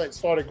talent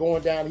started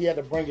going down. He had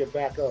to bring it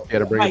back up.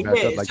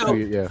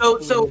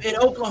 So in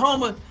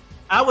Oklahoma,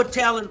 our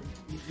talent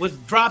was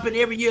dropping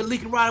every year.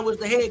 Lincoln Riley was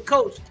the head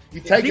coach. You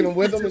taking them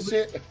with him and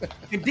shit?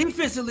 And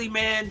defensively,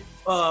 man,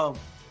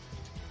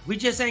 we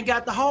just ain't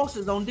got the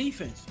horses on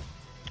defense.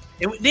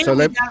 And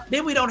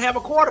then we don't have a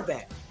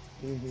quarterback.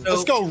 Mm-hmm. So,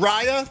 let's go,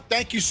 Raya.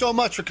 Thank you so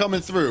much for coming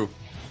through.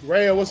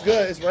 Raya, what's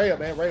good? It's Raya,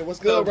 man. Raya, what's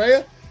good,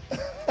 Raya?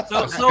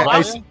 I'm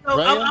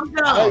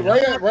done.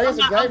 Hey, Raya's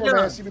a gamer,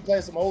 man. She be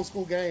playing some old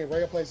school game.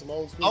 Raya plays some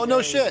old school. Oh,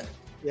 no shit.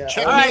 Yeah.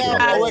 Check me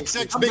out,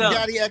 OXX Big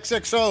Daddy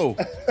XXO.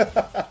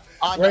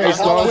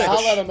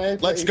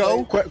 Let's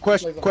go.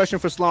 Question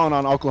for Sloan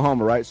on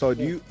Oklahoma, right? So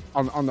do you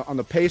on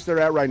the pace they're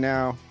at right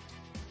now?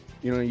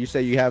 You know, you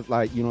say you have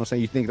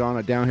you think they're on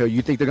a downhill.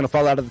 You think they're gonna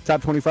fall out of the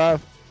top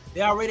 25?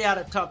 They're already out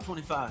of the top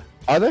 25.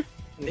 Are they?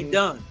 They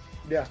done.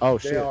 Yeah. Oh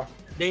shit.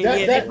 They are.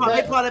 They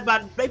probably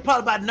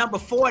about number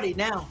 40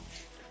 now.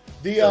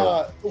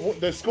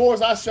 The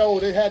scores I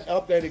showed, it had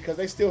updated because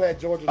they still had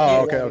Georgia.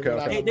 Oh,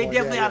 okay. They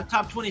definitely out of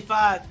top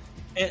 25,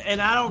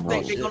 and I don't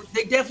think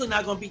they definitely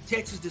not gonna beat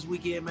Texas this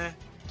weekend, man.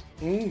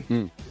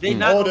 They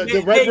not.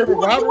 The Red River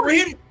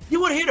rivalry.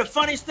 You want to hear the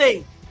funniest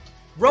thing?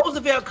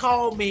 Roosevelt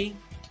called me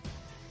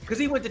because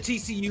he went to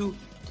TCU.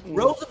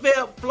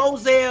 Roosevelt,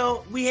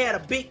 Flozell, we had a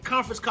big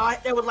conference call.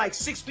 There was like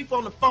 6 people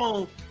on the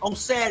phone on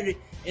Saturday,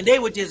 and they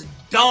were just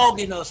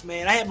dogging us,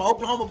 man. I had my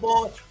Oklahoma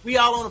boys. We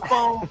all on the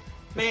phone,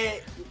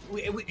 man.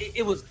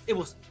 It was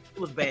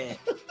bad.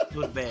 It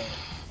was bad.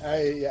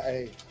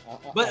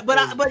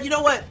 But you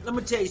know what? Let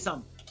me tell you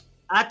something.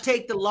 I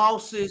take the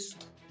losses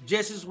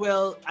just as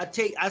well.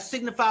 I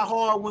signify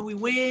hard when we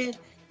win,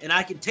 and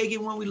I can take it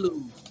when we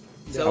lose.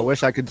 So I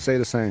wish I could say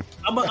the same.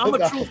 I'm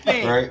a true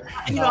fan. Right.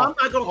 I'm not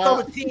gonna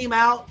throw the team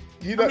out.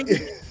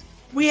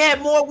 We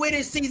had more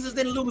winning seasons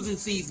than losing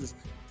seasons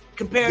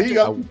compared to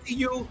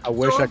TCU. I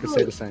wish I could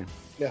say the same.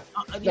 Yeah.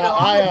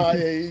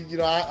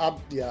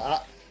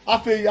 I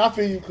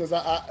feel you because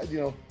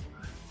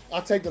I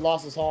take the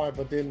losses hard,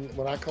 but then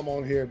when I come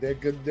on here, the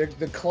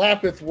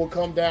clappeth will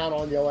come down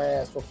on your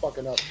ass for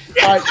fucking up.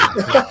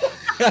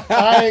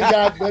 I ain't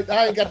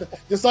got the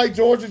just like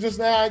Georgia just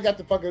now. I ain't got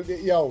the fucking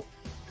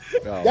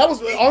That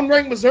was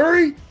unranked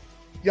Missouri.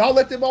 Y'all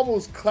let them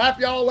almost clap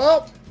y'all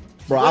up.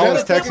 Bro, I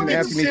was texting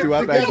Anthony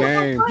throughout that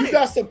game.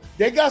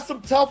 They got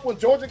some tough ones.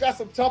 Georgia got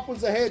some tough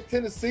ones ahead.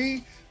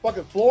 Tennessee,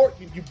 fucking Florida.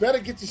 You better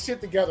get your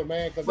shit together,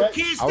 man. But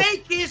Kent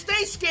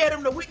State scared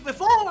them the week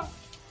before.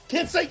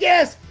 Kent State,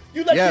 yes.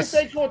 You let Kent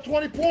State score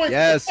 20 points.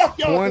 Yes,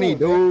 20,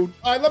 dude.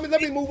 All right,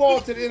 let me move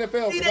on to the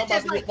NFL.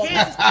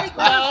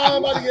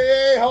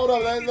 Hold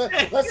on.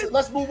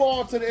 Let's move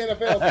on to the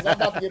NFL because I'm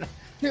about to get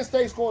Kent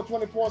State scored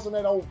 20 points on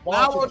that old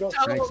I will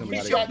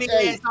piss your big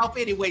ass off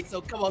anyway,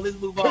 so come on, let's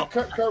move on.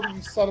 Kirby,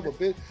 you son of a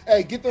bitch.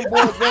 Hey, get them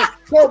boys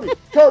ready.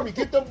 Kirby,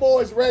 get them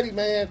boys ready,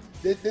 man.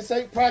 This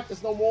ain't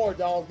practice no more,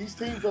 dog. These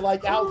teams are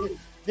like out here.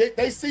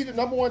 They see the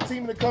number 1 team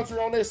in the country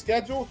on their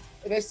schedule,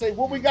 and they say,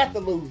 what we got to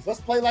lose?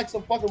 Let's play like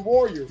some fucking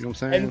Warriors. You know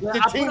what I'm saying? And the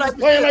team is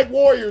playing like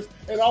Warriors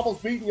and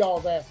almost beating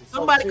y'all's asses.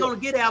 Somebody's going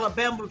to get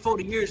Alabama before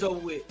the year's over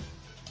with.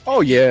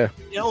 Oh, yeah.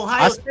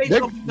 Ohio State's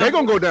they're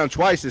going to go down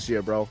twice this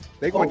year, bro.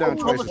 They're going down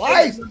twice.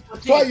 I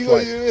don't think they're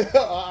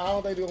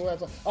going to go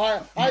down.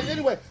 All right.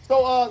 Anyway,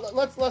 so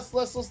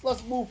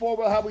let's move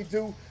forward how we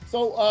do.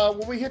 So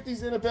when we hit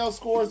these NFL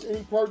scores,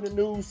 any pertinent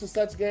news to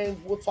such games,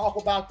 we'll talk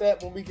about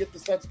that when we get to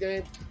such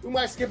games. We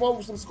might skip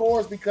over some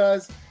scores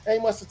because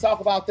ain't much to talk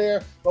about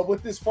there. But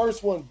with this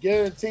first one,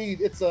 guaranteed,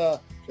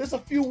 there's a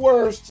few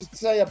words to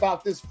say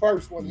about this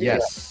first one here.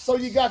 Yes. So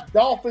you got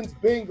Dolphins,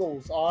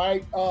 Bengals, all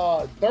right?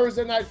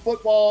 Thursday night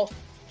football.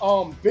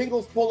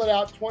 Bengals pull it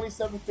out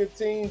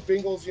 27-15.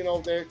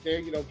 Bengals, they're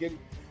getting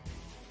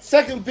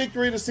second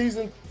victory of the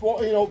season,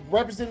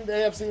 representing the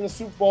AFC in the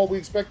Super Bowl. We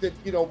expected,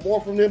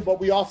 more from them, but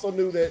we also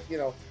knew that,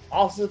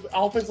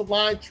 offensive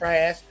line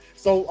trash.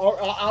 So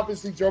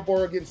obviously Joe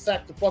Burrow getting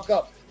sacked the fuck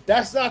up.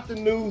 That's not the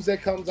news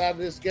that comes out of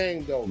this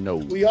game, though. No.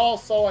 We all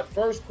saw it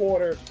first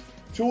quarter.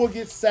 Tua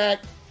gets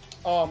sacked,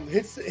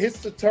 hits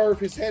the turf.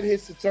 His head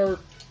hits the turf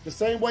the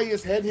same way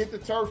his head hit the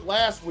turf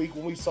last week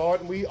when we saw it,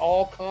 and we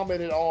all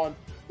commented on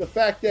the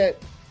fact that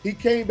he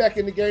came back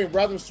in the game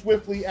rather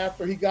swiftly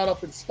after he got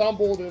up and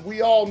stumbled, and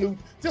we all knew,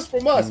 just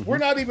from us, we're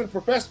not even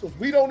professionals.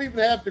 We don't even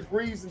have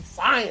degrees in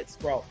science,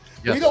 bro.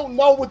 Yes. We don't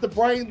know what the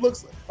brain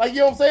looks like. You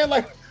know what I'm saying?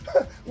 Like,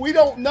 we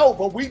don't know,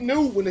 but we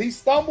knew when he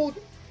stumbled,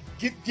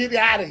 get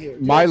out of here.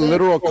 My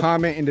literal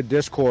comment in the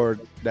Discord,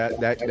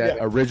 that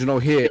original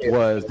hit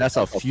was, that's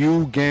a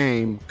few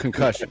game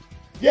concussion.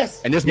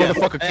 Yes. And this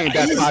motherfucker came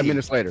back 5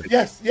 minutes later.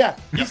 Yes, yeah.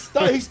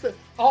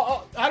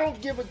 I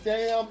don't give a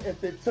damn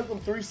if it took him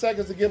 3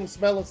 seconds to give him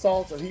smelling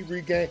salts and he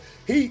regained.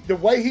 The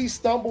way he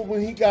stumbled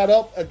when he got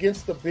up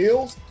against the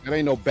Bills. That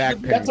ain't no back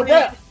pain. That's a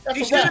wrap.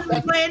 He should have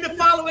been playing the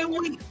following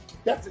week.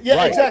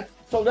 Exactly.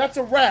 So that's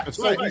a wrap. That's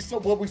right.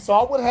 We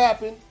saw what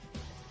happened.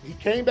 He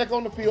came back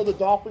on the field. The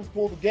Dolphins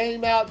pulled the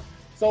game out.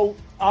 So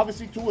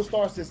obviously Tua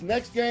starts this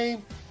next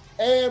game.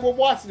 And we're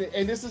watching it,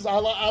 and this is I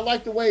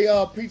like the way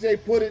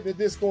PJ put it in the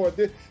Discord.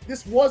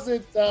 This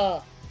wasn't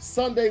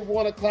Sunday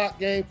 1 o'clock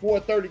game,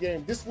 4:30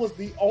 game. This was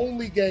the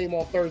only game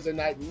on Thursday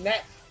night, and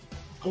that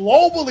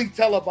globally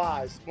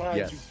televised,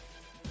 mind you.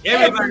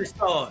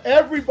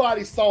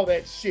 Everybody saw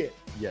that shit.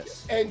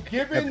 Yes. And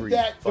given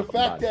the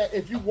fact that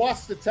if you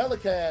watch the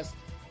telecast,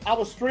 I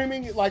was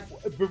streaming like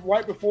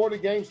right before the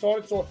game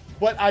started.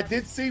 But I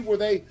did see where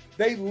they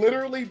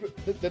literally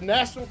the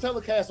national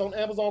telecast on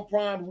Amazon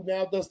Prime, who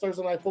now does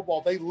Thursday Night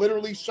Football, they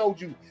literally showed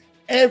you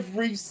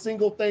every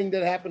single thing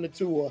that happened to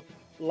Tua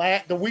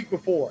the week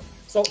before.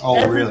 So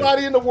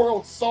everybody in the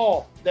world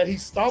saw that he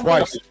stumbled.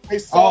 Twice. They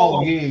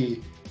saw.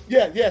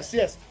 Yes.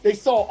 They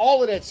saw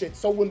all of that shit.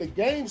 So when the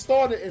game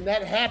started and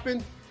that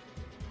happened,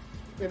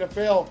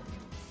 NFL,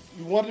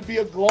 you wanted to be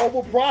a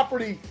global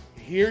property.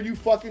 Here you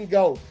fucking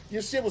go.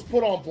 Your shit was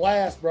put on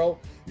blast, bro.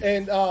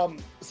 And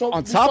so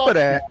on top of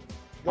that,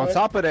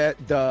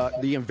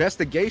 the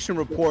investigation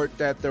report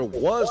that there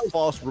was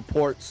false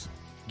reports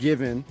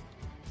given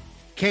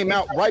came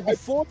out right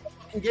before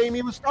the game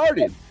even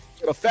started.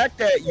 So the fact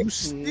that you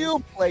still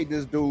played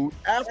this dude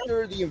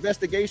after the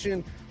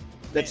investigation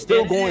that's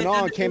still going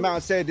on came out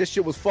and said this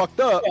shit was fucked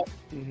up,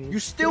 you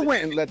still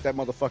went and let that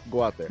motherfucker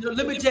go out there.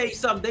 Let me tell you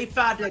something. They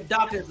found that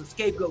doctor as a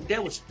scapegoat.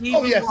 That was Steve.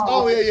 Oh, yes.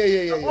 Oh,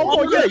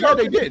 yeah.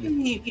 They did.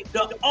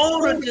 The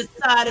owner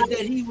decided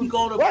that he was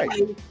going to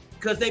play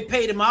because they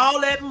paid him all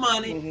that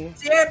money.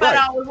 See, everybody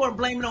always want to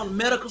blame it on the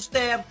medical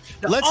staff.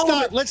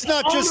 Let's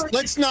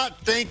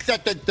not think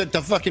that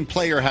the fucking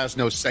player has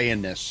no say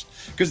in this.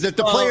 Because if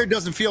the player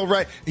doesn't feel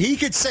right, he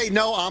could say,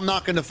 no, I'm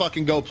not going to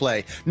fucking go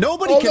play.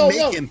 Nobody can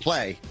make him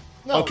play.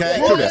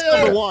 Okay, that's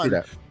number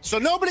one. So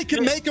nobody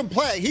can make him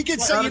play. He can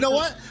say, you know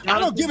what? I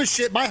don't give a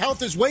shit. My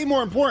health is way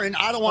more important.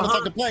 I don't want to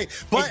fucking play.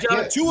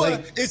 But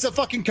Tua is a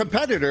fucking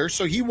competitor,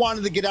 so he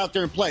wanted to get out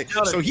there and play.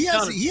 So he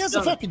has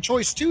a fucking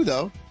choice too,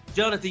 though.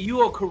 Jonathan, you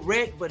are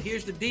correct, but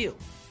here's the deal.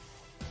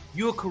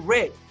 You are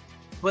correct,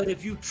 but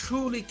if you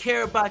truly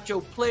care about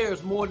your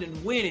players more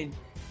than winning,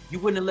 you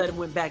wouldn't have let him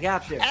win back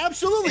out there.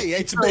 Absolutely,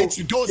 it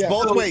goes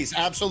both ways.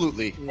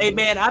 Absolutely. Hey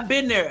man, I've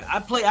been there. I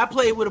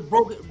played with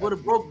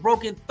a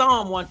broken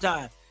thumb one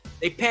time.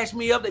 They patched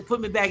me up. They put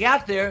me back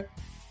out there.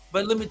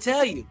 But let me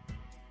tell you,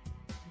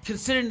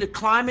 considering the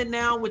climate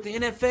now with the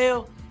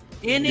NFL,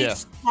 any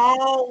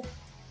small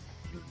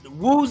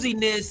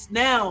wooziness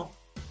now,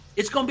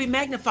 it's going to be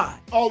magnified.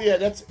 Oh yeah,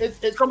 it's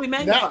going to be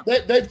magnified. Now,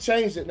 they've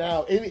changed it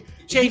now.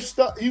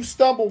 You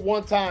stumble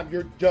one time,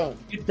 you're done.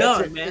 You're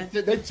done, man.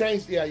 They've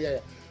changed. Yeah.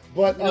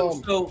 But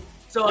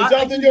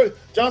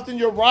Jonathan,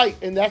 you're right,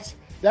 and that's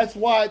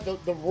why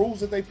the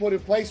rules that they put in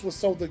place was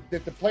so that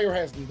the player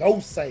has no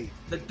say.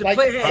 The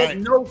player has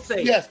no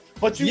say. Yes,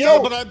 but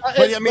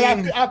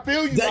I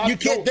feel you.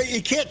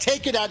 You can't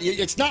take it out.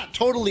 It's not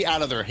totally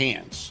out of their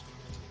hands.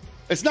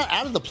 It's not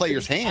out of the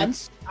player's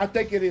hands. I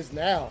think it is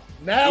now.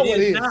 Now it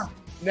is.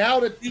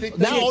 Now it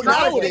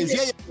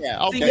is.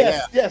 Yeah.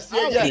 Okay. Yes.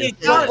 They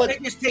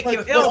just take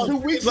your health. 2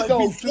 weeks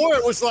ago, before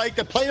it was like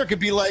the player could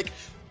be like,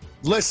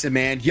 listen,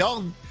 man,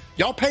 y'all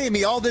paying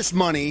me all this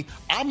money.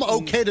 I'm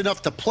okay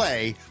enough to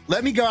play.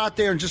 Let me go out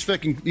there and just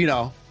fucking, there you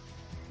go.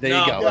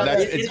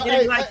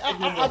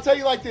 I'll tell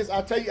you like this.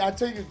 I'll tell you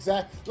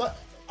exactly.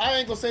 I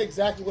ain't gonna say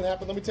exactly what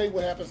happened. Let me tell you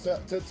what happened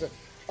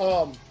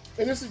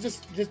and this is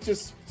just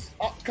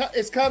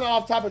it's kind of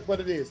off topic, but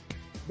it is.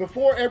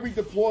 Before every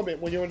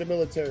deployment, when you're in the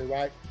military,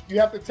 right, you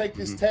have to take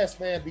this test,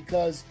 man,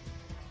 because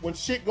when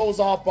shit goes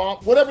off,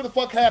 whatever the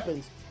fuck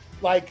happens,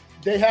 like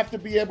they have to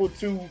be able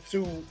to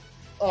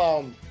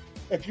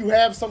if you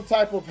have some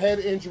type of head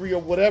injury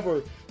or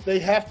whatever, they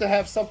have to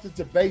have something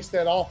to base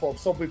that off of.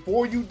 So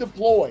before you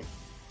deploy,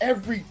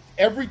 every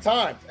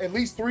time, at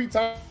least 3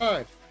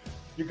 times,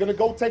 you're gonna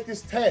go take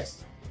this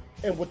test.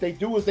 And what they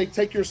do is they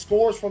take your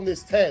scores from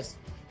this test.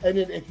 And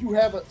then if you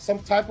have some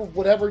type of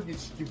whatever, your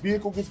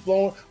vehicle gets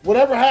blown,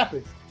 whatever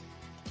happens,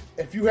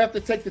 if you have to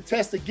take the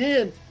test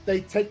again,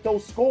 they take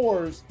those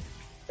scores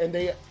and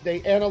they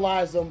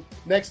analyze them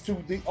next to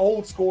the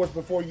old scores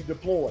before you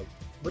deploy.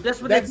 But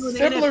that's what that's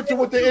similar to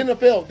what the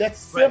NFL. That's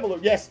similar.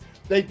 Right. Yes,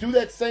 they do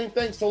that same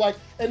thing. So like,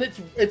 and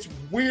it's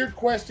weird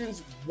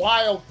questions,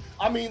 wild.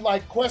 I mean,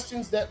 like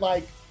questions that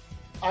like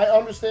I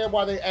understand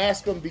why they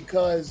ask them,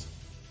 because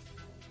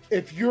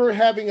if you're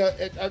having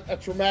a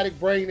traumatic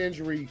brain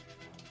injury,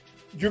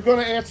 you're going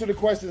to answer the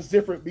questions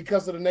different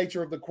because of the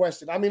nature of the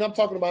question. I mean, I'm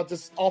talking about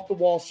just off the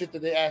wall shit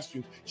that they ask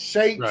you,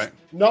 shapes,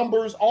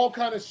 numbers, all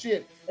kind of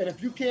shit. And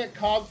if you can't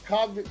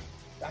cognitively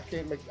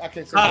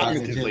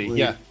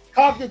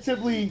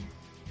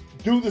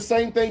do the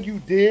same thing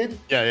you did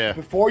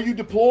before you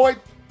deployed,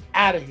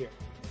 out of here.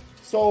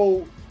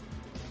 So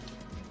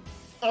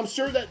I'm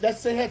sure that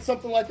they had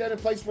something like that in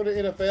place for the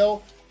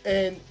NFL,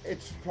 and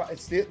it's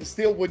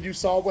still when you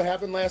saw what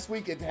happened last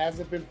week, it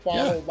hasn't been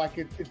followed like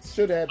it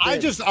should have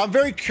been. I'm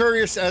very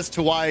curious as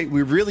to why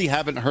we really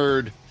haven't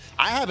heard.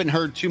 I haven't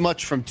heard too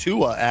much from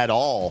Tua at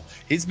all.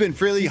 He's been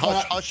fairly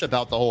hush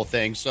about the whole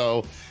thing.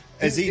 So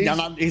is he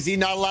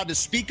not allowed to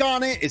speak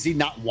on it? Is he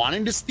not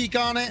wanting to speak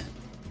on it?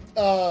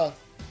 I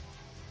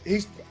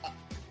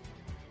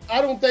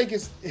don't think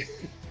it's.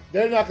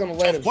 They're not going to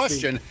let him.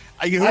 Question.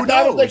 Speak. Who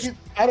knows?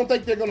 I don't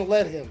think they're going to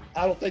let him.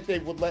 I don't think they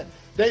would let.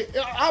 They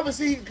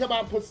obviously he can come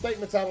out and put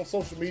statements out on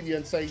social media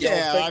and say,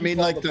 "Yeah, I mean,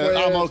 like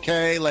I'm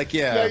okay." Like,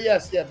 yeah,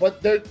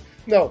 but they're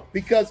no,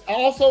 because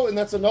also, and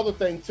that's another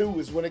thing too,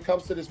 is when it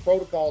comes to this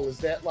protocol, is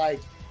that like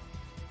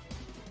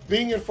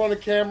being in front of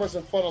cameras,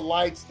 in front of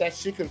lights, that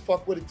shit can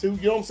fuck with it too.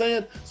 You know what I'm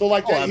saying? So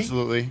like that,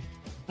 absolutely.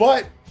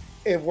 But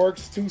it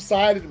works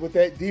two-sided with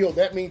that deal.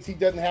 That means he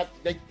doesn't have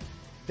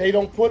they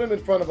don't put him in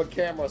front of a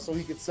camera so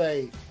he could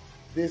say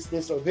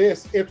this, or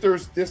this, if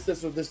there's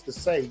this, or this to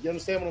say. You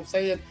understand what I'm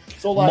saying?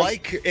 So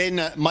like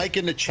Mike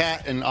in the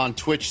chat and on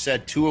Twitch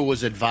said Tua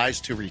was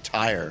advised to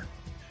retire.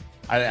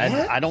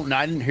 I don't know.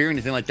 I didn't hear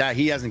anything like that.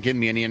 He hasn't given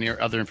me any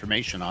other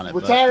information on it.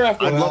 Retire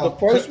after the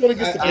first one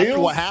against the Bills?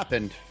 What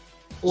happened?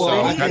 Well,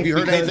 so, have you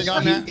heard anything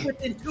on that?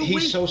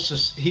 He's so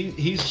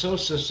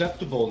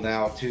susceptible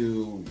now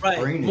to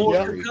brain more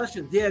injury.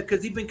 concussions. Yeah,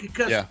 because he's been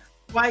concussed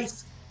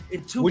twice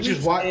in 2 weeks.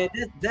 Is why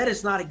that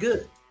is not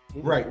good.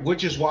 Right,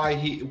 which is why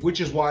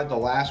the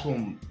last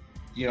one,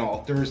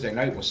 Thursday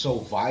night was so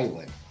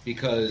violent,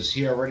 because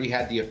he already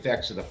had the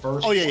effects of the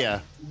first. Oh yeah.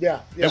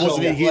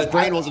 His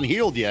brain wasn't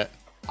healed yet.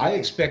 I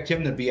expect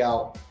him to be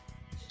out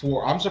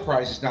for. I'm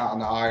surprised he's not on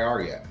the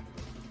IR yet.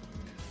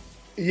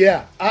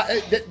 Yeah,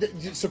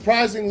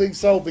 surprisingly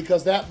so,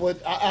 because that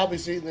would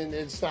obviously, then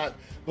it's not,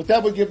 but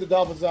that would give the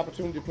Dolphins the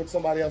opportunity to put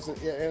somebody else in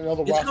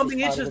another. It's going to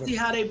be interesting to see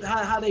how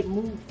they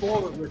move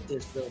forward with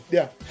this, though.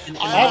 Yeah, and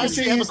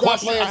obviously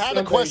I had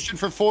a question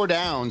for 4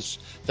 downs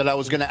that I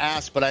was going to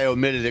ask, but I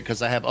omitted it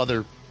because I have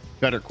other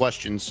better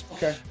questions.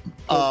 Okay.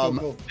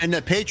 Cool. In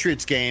the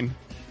Patriots game,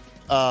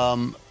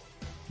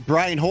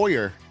 Brian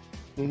Hoyer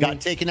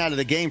got taken out of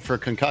the game for a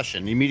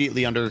concussion,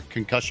 immediately under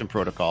concussion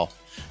protocol.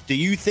 Do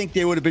you think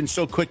they would have been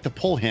so quick to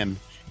pull him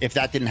if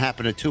that didn't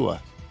happen to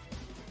Tua?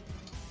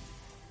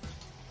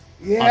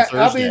 Yeah, on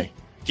Thursday. I mean,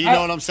 do you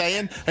know what I'm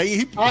saying?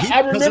 I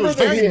remember it was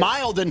very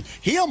mild, and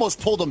he almost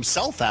pulled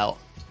himself out.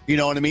 You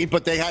know what I mean?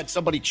 But they had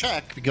somebody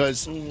check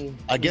because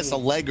I guess a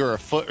leg or a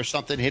foot or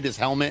something hit his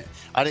helmet.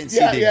 I didn't see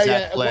the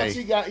exact play. Once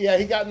he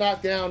got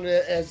knocked down.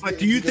 But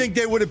do you think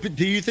they would have?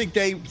 Do you think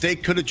they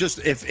could have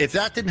just if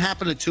that didn't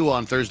happen to Tua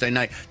on Thursday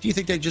night? Do you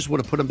think they just would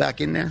have put him back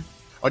in there?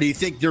 Or do you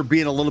think they're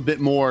being a little bit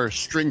more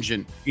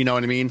stringent? You know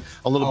what I mean?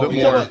 A little bit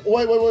more.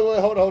 Wait,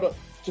 hold up.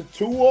 To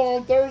Tua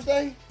on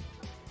Thursday?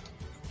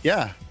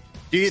 Yeah.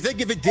 Do you think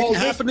if it didn't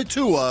happen to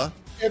Tua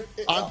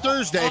on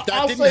Thursday, if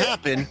that didn't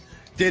happen,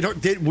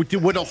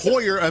 would a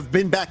Hoyer have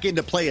been back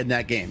into play in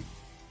that game?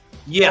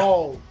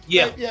 Yeah.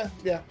 Yeah.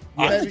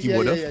 I think he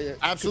would have. Yeah.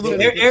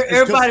 Absolutely.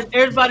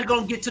 Everybody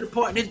gonna get to the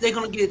point. They're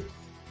gonna get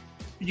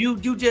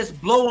you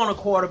just blow on a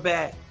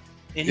quarterback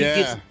and he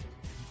gets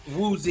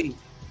woozy.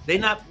 They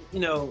not,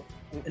 and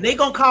they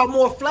gonna call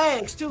more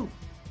flags too.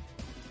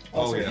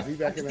 Okay,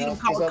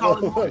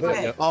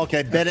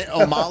 Bennett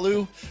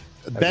Omalu.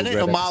 Bennett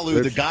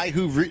Omalu, the guy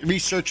who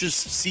researches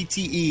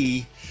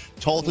CTE,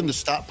 told him to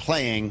stop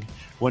playing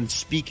when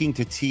speaking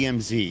to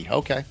TMZ.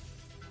 Okay.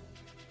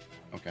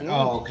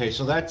 Oh, okay.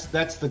 So that's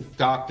the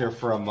doctor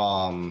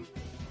from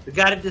the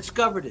guy that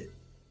discovered it.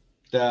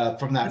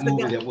 From that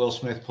movie that Will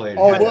Smith played.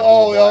 Tell them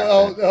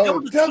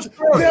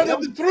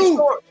the truth.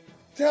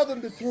 Tell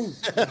them the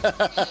truth.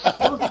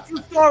 That was a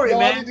true story,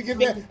 man. I need to get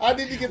that.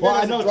 Well,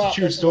 I know it's a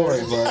true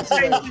story, but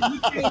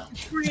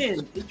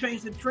he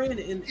changed the trend.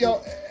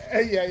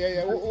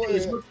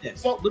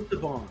 Looked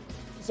upon.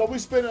 So we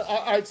spent.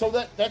 All right. So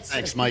that's.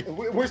 Thanks, Mike.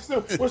 We're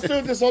still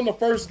just on the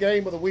first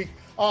game of the week.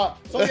 So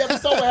we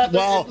saw what happened.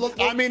 Well,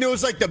 it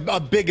was like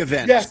a big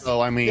event. Yes.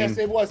 So yes,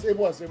 it was.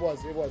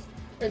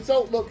 And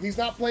so, look, he's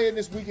not playing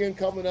this weekend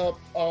coming up.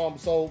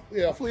 So,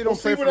 hopefully we'll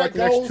see where that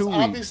goes.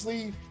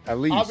 Obviously,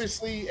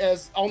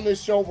 as on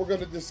this show, we're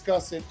going to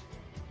discuss it.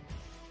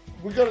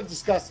 We're going to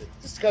discuss it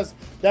because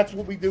that's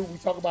what we do. We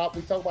talk about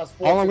sports.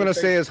 All I'm going to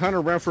say is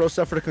Hunter Renfrow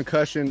suffered a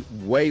concussion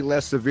way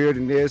less severe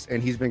than this,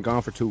 and he's been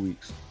gone for 2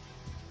 weeks.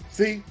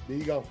 See, there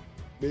you go.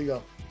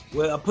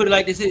 Well, I'll put it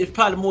like this: it's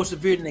probably more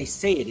severe than they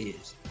say it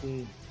is.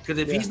 Because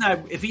if he's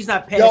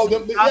not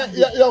passing, I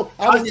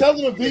was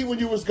telling him, B, when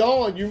you was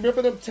gone, you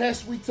remember them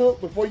tests we took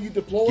before you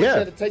deployed? You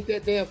had to take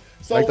that damn.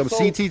 So, like them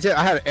CT tests,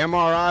 I had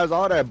MRIs,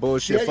 all that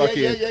bullshit. Like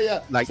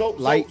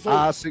light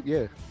eyes,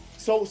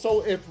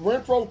 So if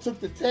Renfrow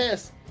took the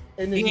test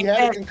and then he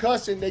had a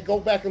concussion, they go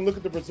back and look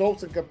at the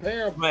results and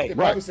compare them. They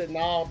probably said,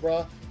 "Nah,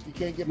 bro, you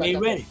can't get back." He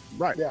ain't ready.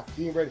 Right? Yeah,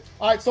 he ain't ready.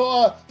 All right,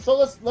 so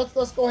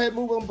let's go ahead and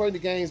move on and bring the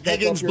games back.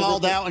 Higgins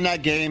balled out in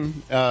that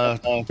game.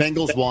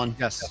 Bengals won.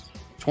 Yes.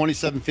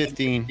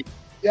 27-15.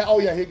 Yeah. Oh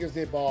yeah, Higgins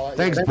did ball.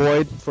 Thanks,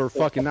 Boyd, for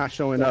fucking not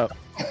showing up.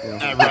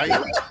 Right.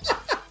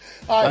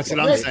 All right, that's what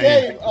I'm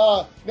saying.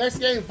 Next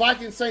game,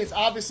 Vikings Saints.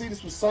 Obviously,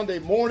 this was Sunday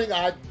morning.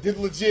 I did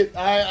legit.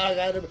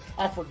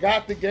 I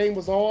forgot the game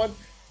was on.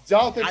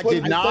 Jonathan I put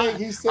did in not. Thing.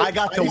 He said, I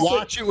got to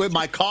watch it with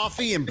my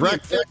coffee and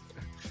breakfast.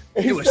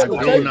 It was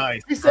real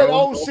nice. He said,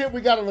 bro. "Oh shit, we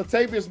got a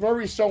Latavius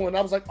Murray showing."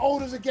 I was like, "Oh,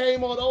 there's a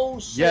game on." Oh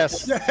shit!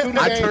 Yes, I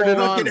turned it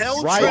on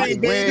right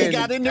when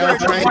got in there.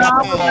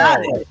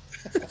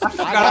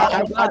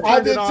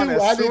 I did too.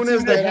 As soon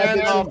as the man.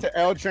 handoff to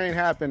L Train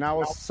happened, I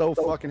was so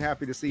fucking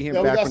happy to see him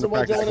we back got on the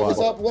someone practice joining.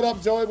 squad. What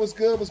up, Joey? What's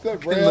good? What's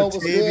good? Rail was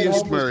good.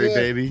 Latavius Murray,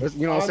 baby.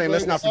 You know what I'm saying?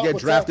 Let's not Andre,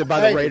 forget drafted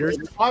by the Raiders.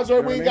 Andre,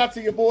 we ain't got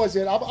to your boys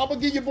yet. I'm gonna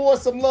give your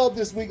boys some love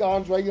this week,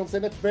 Andre. You know what I'm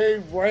saying? That's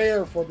very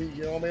rare for me.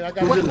 You know what I mean? I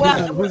got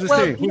who's his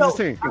team? Who's his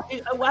team?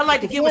 I'd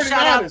like to give a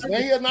shout out.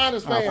 Man, you're a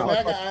Niners fan, man.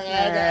 I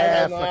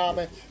got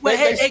man. Well,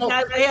 hey,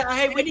 guys,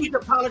 hey, we need to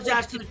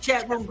apologize to the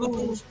chat room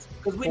goons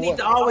because we need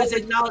to always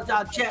acknowledge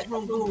our chat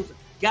room goons.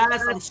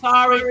 Guys, I'm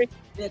sorry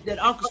that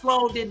Uncle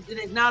Sloan didn't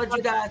acknowledge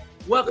you guys.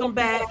 Welcome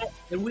back,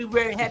 and we're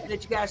very happy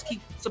that you guys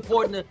keep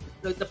supporting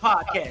the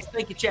podcast.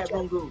 Thank you, chat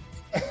room goons.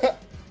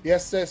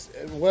 Yes,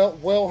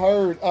 well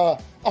heard.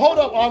 Hold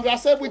up, Andre. I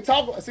said we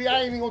talk. See,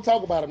 I ain't even gonna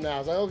talk about him now. I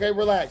was like, okay,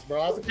 relax, bro.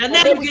 I was like,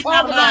 now you're getting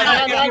out of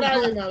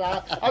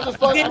line. I'm just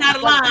fucking getting out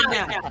of line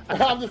now.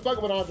 I'm just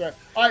fucking with Andre.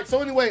 All right, so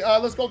anyway,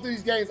 let's go through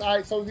these games. All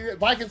right, so the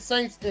Vikings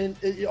Saints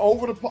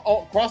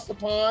across the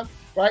pond,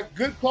 right?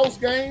 Good close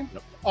game.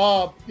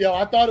 I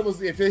thought it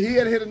was if he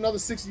had hit another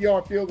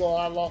 60-yard field goal,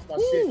 I lost my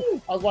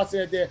shit. I was watching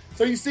that there.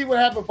 So you see what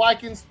happened,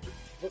 Vikings.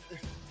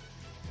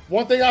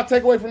 One thing I'll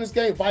take away from this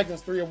game,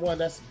 Vikings 3-1.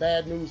 That's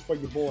bad news for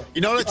your boy.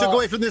 You know what I took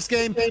away from this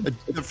game? The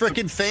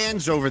freaking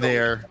fans over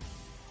there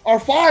are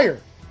fire.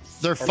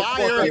 They're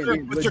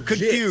fire, but they're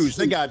confused.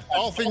 They got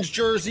Dolphins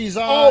jerseys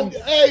on.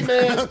 Oh, hey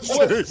man,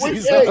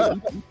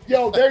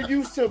 they're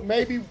used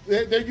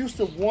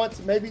to once,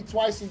 maybe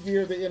twice a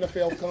year the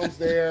NFL comes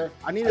there.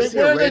 I need to see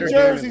wear a Raider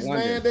their jerseys, game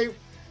man.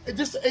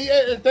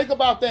 Think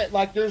about that.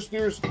 Like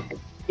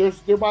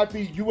there might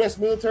be U.S.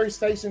 military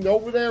stationed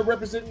over there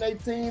representing their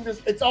team.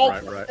 It's all.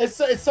 Right. It's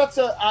such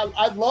a.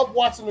 I love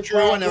watching the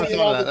crowd. I never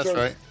thought of that. That's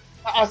right.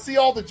 I see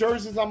all the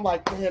jerseys. I'm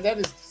like, man, that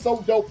is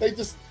so dope. They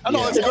just. I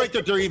know it's great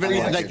that they're even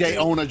like they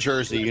own a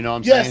jersey. You know what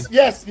I'm saying?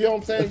 Yes. You know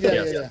what I'm saying?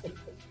 Yeah.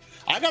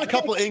 I got a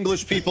couple of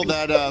English people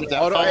that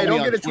follow me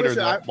on Twitter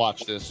that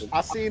watch this.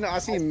 I seen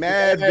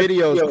mad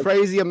videos,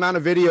 crazy amount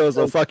of videos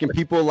of fucking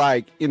people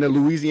like in the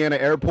Louisiana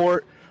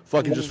airport,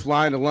 fucking just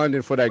flying to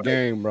London for that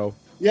game, bro.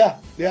 Yeah.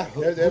 There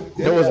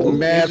was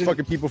mad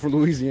fucking people from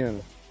Louisiana.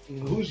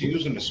 Who's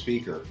using the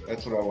speaker?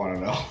 That's what I want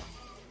to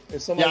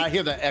know. I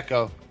hear the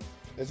echo.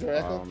 Is there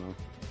echo? I don't know.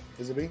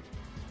 Is it me?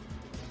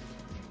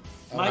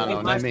 I don't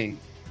know, not me.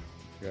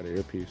 I got an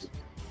earpiece.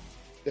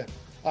 Yeah.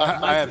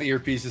 I have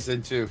earpieces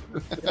in too.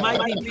 It might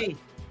be me.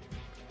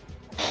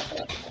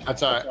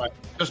 That's all right.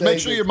 Just make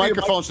sure your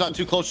microphone's not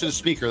too close to the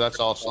speaker. That's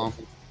all, Sloan.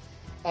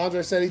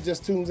 Andre said he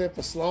just tunes in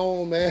for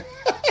Sloan, man.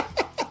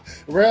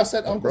 Rail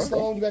said Uncle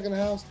Sloan back in the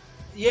house.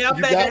 Yeah,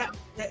 I'm back.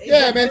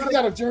 Yeah, man. If you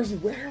got a jersey,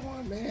 wear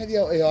one, man.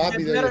 Yo, I'll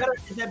be there.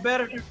 Is that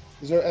better?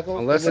 Is there echo?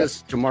 Unless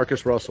it's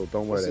Jamarcus Russell.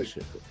 Don't wear that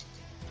shit.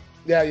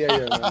 Yeah.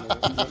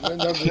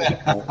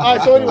 All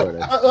right, so anyway,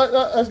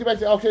 let's get back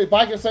to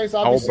Vikings Saints.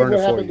 Obviously, what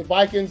happened? The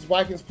Vikings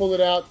pull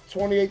it out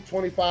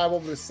 28-25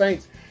 over the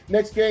Saints.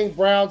 Next game,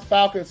 Browns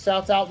Falcons.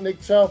 Shouts out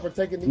Nick Chubb for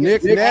taking the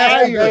Nick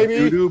Nasty,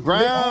 baby.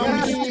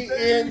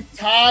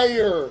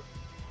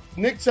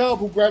 Nick Chubb,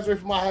 who graduated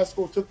from my high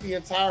school, took the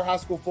entire high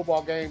school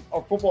football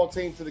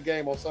team to the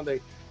game on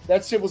Sunday.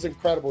 That shit was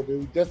incredible,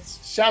 dude.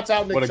 Shouts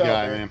out Nick Chubb. What a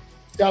guy, man.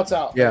 Shouts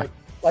out. Yeah.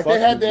 Like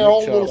they had their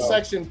own little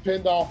section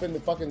pinned off in the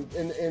fucking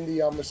in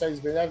the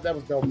Mercedes-Benz. That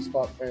was dope as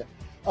fuck, man.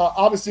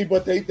 Obviously,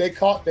 but they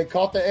caught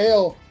the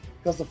L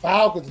because the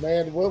Falcons,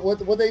 man.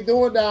 What they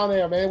doing down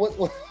there, man?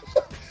 What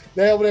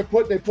they over there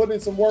put in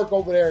some work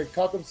over there and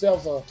caught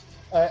themselves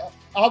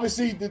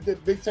obviously the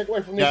big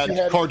takeaway from this.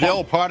 Yeah,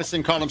 Cordell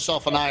Patterson called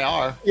himself an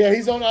IR. Yeah,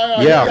 he's on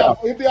IR. Yeah,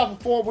 he'll be out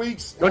for 4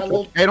 weeks.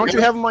 Don't you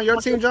have him on your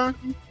team, John?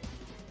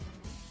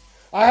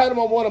 I had him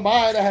on one of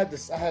mine. I had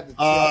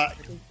the.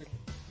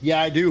 Yeah,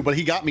 I do, but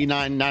he got me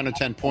 9 or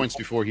 10 points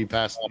before he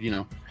passed.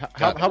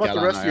 How about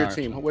the rest of your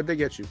team? What'd they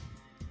get you?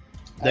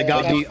 They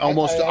got me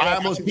almost. I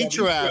almost beat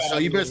your ass, so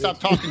you better stop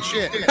talking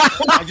shit.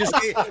 I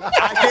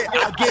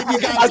gave you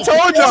guys. I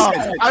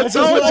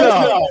told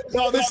y'all.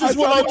 No, this is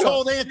what I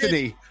told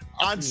Anthony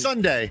on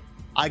Sunday.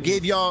 I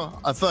gave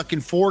y'all a fucking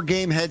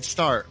 4-game head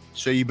start,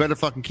 so you better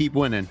fucking keep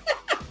winning.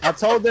 I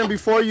told them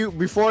before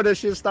this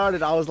shit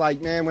started. I was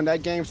like, man, when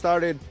that game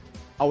started,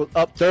 I was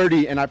up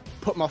 30, and I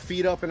put my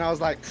feet up, and I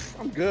was like,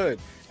 I'm good.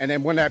 And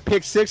then when that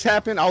pick 6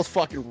 happened, I was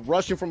fucking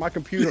rushing from my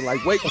computer,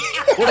 like, wait,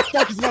 where the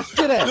fuck is my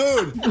shit at?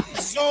 Dude,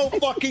 so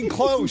fucking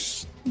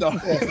close. No.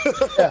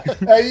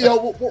 Hey,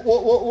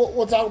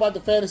 we'll talk about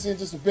the fantasy in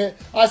just a bit.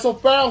 All right, so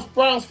Browns,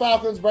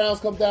 Falcons. Browns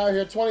come down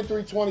here,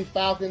 23-20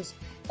 Falcons.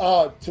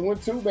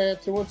 2-2, man,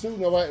 2-2.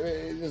 Nobody,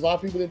 there's a lot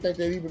of people that think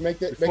they'd even make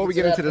that. Before we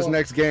get into this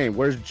next game,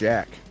 where's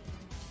Jack?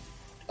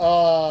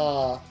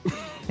 No,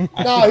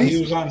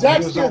 he was on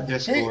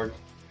Discord.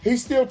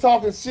 He's still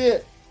talking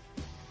shit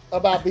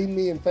about beating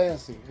me in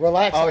fantasy.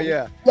 Relax. Oh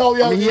yeah. Yo,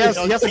 I mean, he has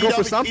to go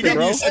for something,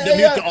 bro. You said to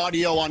mute the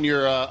audio on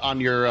your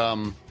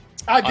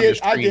I did.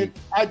 I did.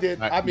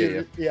 I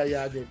did.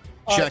 Yeah, I did.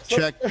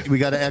 Check. We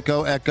got to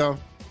echo.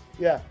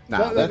 Yeah.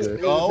 Nah, that's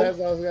it. No.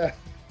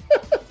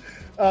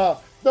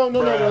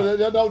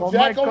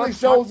 Jack only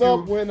shows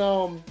up when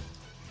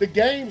the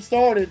game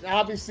started.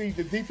 Obviously,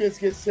 the defense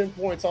gets 10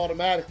 points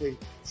automatically.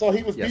 So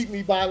he was beating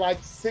me by like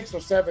 6 or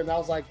 7. I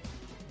was like,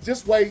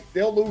 just wait.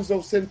 They'll lose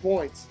those 10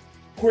 points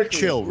quickly.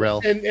 Chill,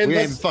 Rel. And we didn't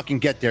even fucking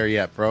get there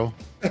yet, bro.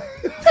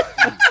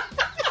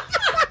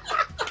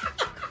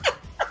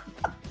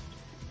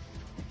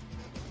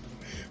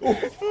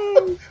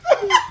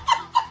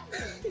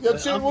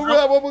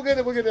 We're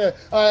gonna.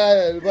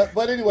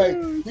 But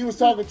anyway, he was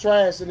talking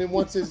trash, and then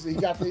once he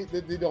got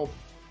the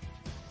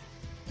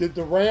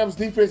Rams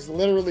defense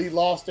literally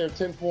lost their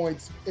 10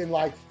 points in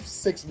like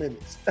 6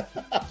 minutes.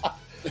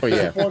 Oh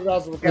yeah,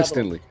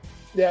 instantly.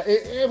 Yeah,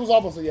 it was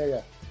almost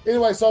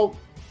Anyway, so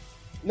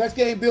next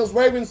game, Bills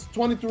Ravens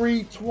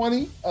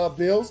 23-20.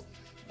 Bills,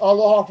 a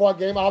little hard fought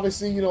game.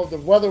 Obviously,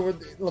 the weather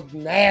looked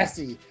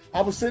nasty. I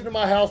was sitting in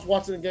my house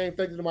watching the game,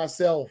 thinking to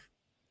myself,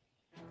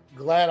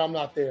 glad I'm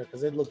not there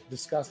because it looked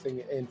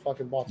disgusting in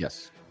fucking Baltimore.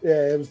 Yes.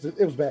 Yeah, it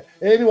was bad.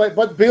 Anyway,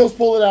 but Bills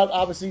pull it out.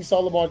 Obviously, you saw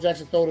Lamar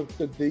Jackson throw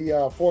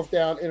the fourth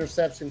down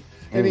interception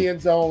in the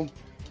end zone.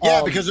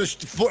 Yeah, because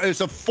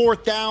it's a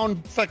fourth down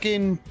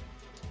fucking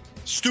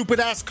stupid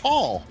ass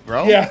call,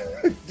 bro. Yeah,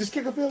 just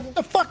kick a field goal.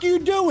 The fuck are you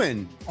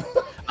doing?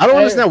 I don't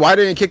understand why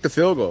they didn't kick the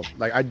field goal.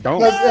 Like I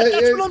don't.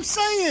 That's what I'm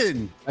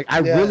saying. Like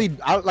I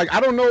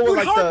don't know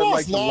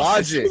what the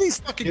logic. These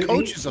fucking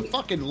coaches are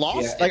fucking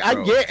lost. Like I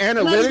get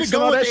analytics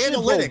and all that shit.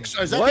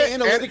 Analytics. Is that the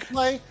analytic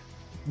play?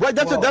 What?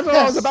 That's what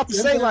I was about to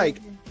say. Like,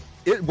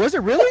 was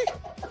it really?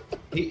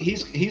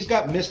 He's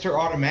got Mr.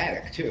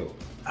 Automatic too.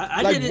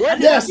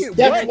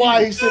 That's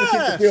why he should have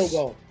kicked the field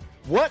goal.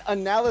 What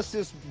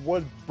analysis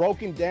was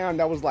broken down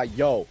that was like,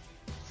 yo,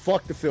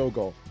 fuck the field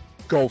goal,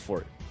 go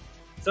for it?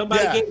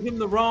 Somebody gave him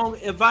the wrong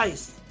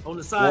advice on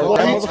the side.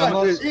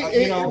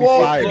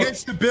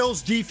 Against the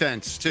Bills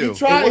defense too.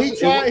 He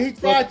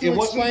tried to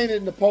explain it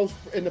in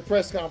the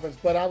press conference,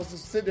 but I was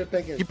just sitting there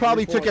thinking he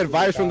probably took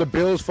advice from the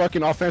Bills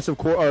fucking offensive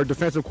or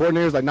defensive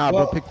coordinators. Like, nah,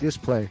 bro, pick this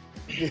play.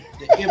 It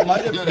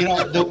might have,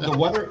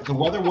 the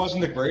weather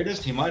wasn't the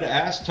greatest. He might have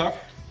asked Tuck,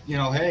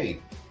 hey,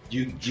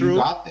 you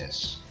got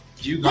this.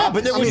 But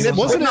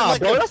wasn't it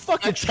like that's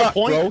fucking extra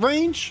point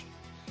range?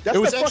 It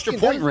was extra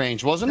point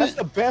range, wasn't it? That's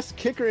the best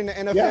kicker in the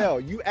NFL. Yeah.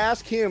 You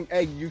ask him,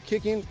 hey, you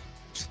kicking?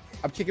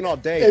 I'm kicking all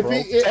day,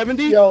 bro.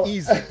 70?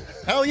 Easy.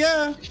 Hell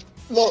yeah.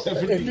 Look, you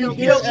know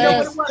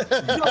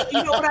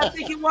what I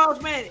think it was,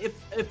 man?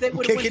 If they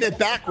would have kicking it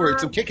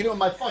backwards, I'm kicking it with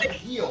my fucking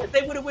heel. If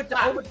they would have went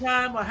to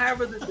overtime or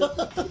however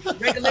the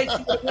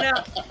regulations went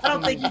out, I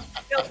don't think he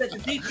felt that the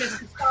defense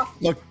could stop him.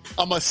 Look,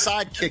 I'm a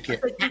side kick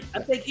it. I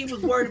think he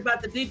was worried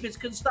about the defense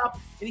couldn't stop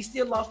him, and he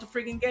still lost the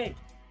friggin' game.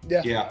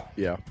 Yeah.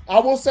 I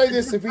will say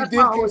this: if he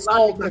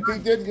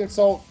did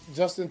consult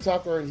Justin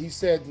Tucker and he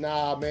said,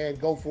 "Nah, man,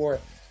 go for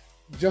it,"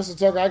 Justin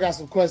Tucker, I got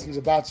some questions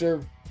about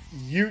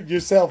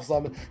yourself,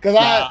 something because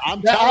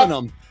I'm telling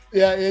him,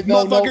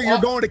 motherfucker, you're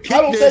going to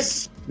kick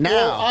this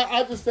now.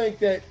 I just think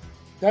that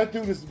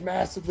dude is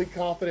massively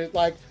confident.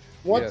 Like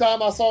one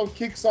time, I saw him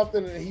kick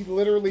something and he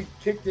literally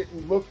kicked it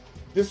and looked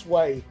this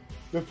way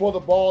before the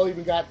ball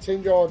even got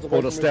 10 yards away.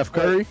 From Steph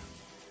Curry.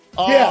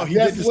 Oh, he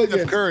did the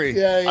Steph Curry.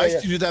 Yeah, I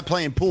used to do that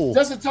playing pool.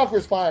 Justin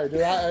Tucker's fired,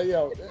 dude.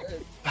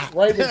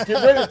 Ravens,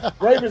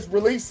 Ravens,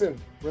 release him.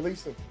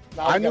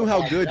 No, I knew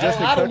how good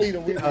Justin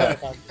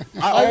Tucker.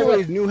 I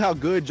always knew how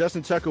good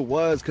Justin Tucker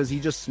was because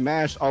he just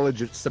smashed all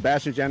of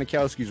Sebastian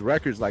Janikowski's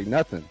records like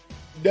nothing.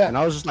 Yeah. And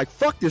I was just like,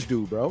 "Fuck this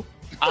dude, bro."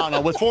 I don't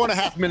know. With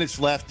 4.5 minutes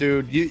left,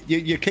 dude,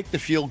 you kick the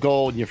field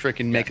goal and you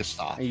freaking make a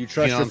stop. And you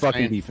trust your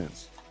fucking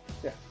defense.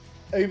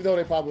 Even though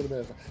they probably would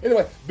have been.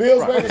 Anyway,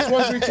 Bills Ravens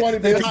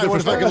 23-20. They probably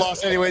would have fucking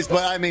lost anyways,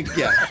 but I mean,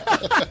 yeah.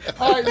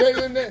 All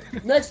right,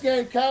 next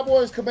game,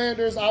 Cowboys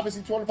Commanders.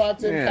 Obviously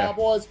 25-10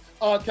 Cowboys.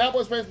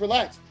 Cowboys fans,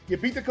 relax. You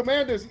beat the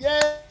Commanders,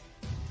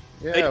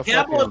 The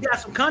Cowboys got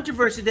some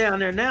controversy down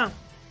there now.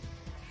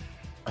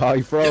 Oh,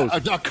 he froze.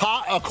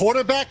 A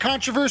quarterback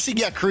controversy,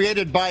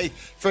 created by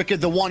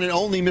freaking the one and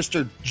only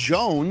Mr.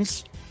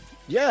 Jones.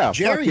 Yeah,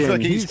 Jerry.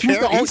 He's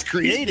creating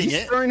it.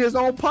 He's stirring his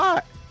own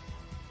pot.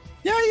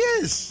 Yeah, he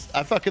is.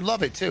 I fucking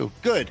love it too.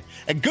 Good.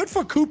 And good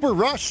for Cooper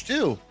Rush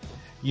too.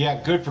 Yeah,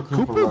 good for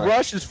Cooper Rush.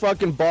 Rush is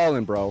fucking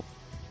balling, bro.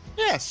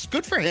 Yes,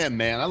 good for him,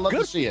 man. I love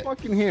to see it.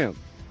 Fucking him.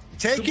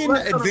 Taking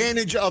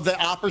advantage of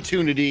the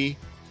opportunity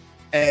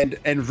and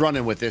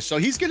running with this. So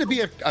he's going to be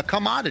a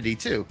commodity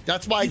too.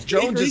 That's why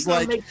Jones is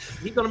like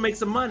he's going to make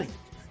some money.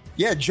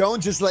 Yeah,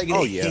 Jones is like,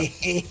 oh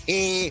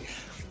yeah.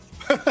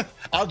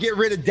 I'll get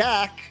rid of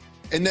Dak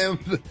and then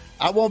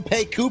I won't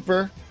pay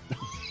Cooper.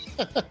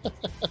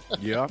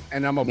 Yeah,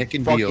 and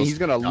he's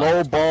gonna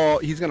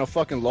lowball. He's gonna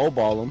fucking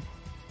lowball him.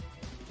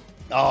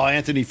 Oh,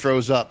 Anthony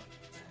froze up.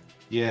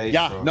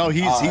 Yeah. No,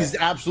 he's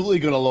absolutely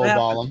going to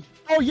lowball him.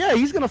 Oh yeah,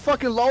 he's gonna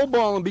fucking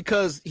lowball him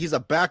because he's a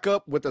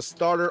backup with a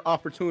starter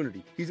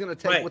opportunity. He's gonna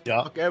take what the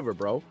fuck ever,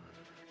 bro.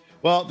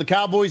 Well, the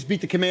Cowboys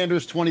beat the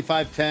Commanders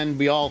 25-10.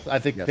 We all, I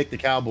think, picked the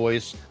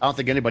Cowboys. I don't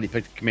think anybody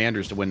picked the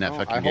Commanders to win that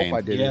fucking game. I hope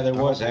I did. Yeah, there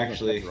was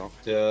actually.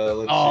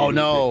 Oh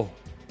no.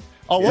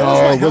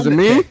 Oh, was it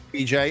me?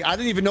 BJ, I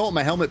didn't even know what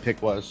my helmet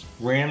pick was.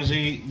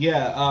 Ramsey.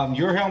 Yeah,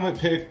 your helmet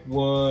pick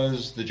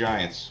was the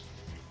Giants.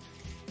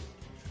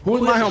 Who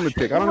was my helmet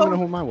pick? I don't even know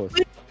who mine was.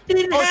 He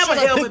didn't have a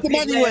helmet pick.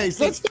 Anyways,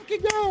 let's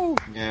fucking go.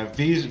 Yeah,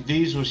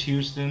 V's was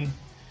Houston.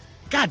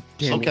 God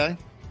damn it. Okay.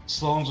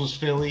 Sloan's was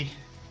Philly.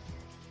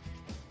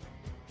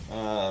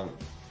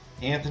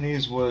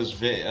 Anthony's was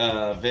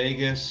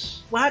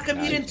Vegas. Well, how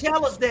come you didn't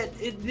tell us that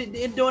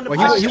during the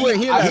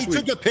podcast? He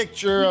took a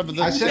picture of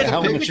the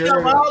helmet.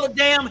 Of all the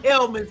damn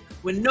helmets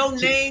with no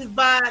names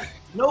by,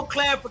 no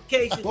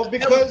clarification. Well,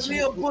 because we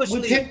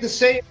picked the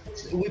same.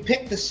 We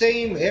picked the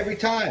same every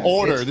time.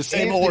 The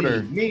same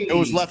order. Me, it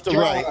was left to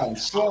right.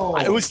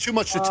 Sloan. It was too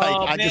much to type.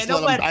 I just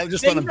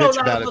let him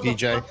bitch about it,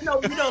 PJ.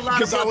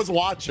 Because I was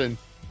watching.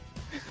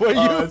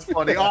 It's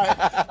funny. All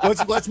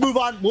right, let's move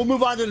on. We'll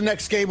move on to the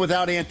next game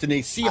without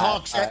Anthony.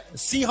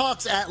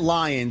 Seahawks at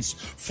Lions,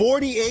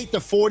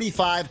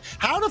 48-45.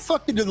 How the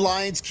fuck did the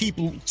Lions keep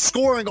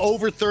scoring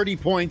over 30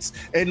 points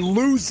and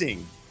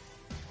losing?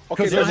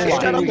 Okay, shut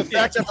up the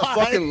fact that the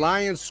fucking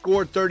Lions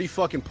scored 30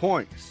 fucking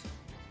points.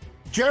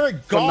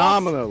 Jared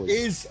Goff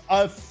is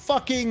a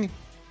fucking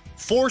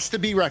force to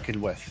be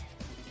reckoned with.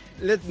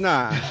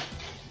 Nah.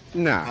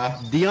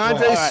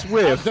 DeAndre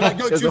Swift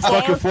is a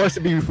fucking force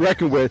to be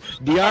reckoned with.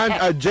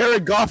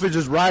 Jared Goff is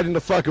just riding the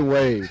fucking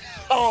wave.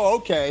 Oh,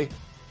 okay.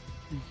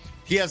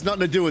 He has nothing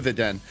to do with it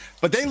then.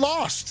 But they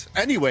lost.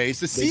 Anyways,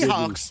 the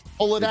Seahawks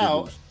pull it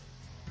out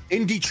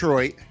in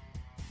Detroit.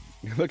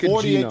 Look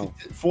at Geno.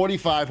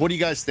 45. What do you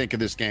guys think of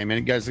this game?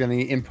 Any guys got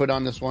any input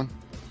on this one?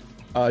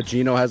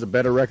 Geno has a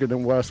better record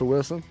than Russell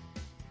Wilson.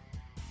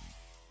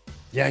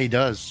 Yeah, he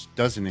does,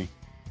 doesn't he?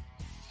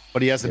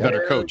 But he has a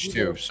better coach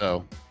too,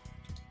 so.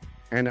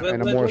 And a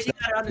more. You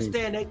gotta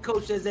understand that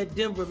coach that's at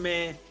Denver,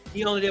 man.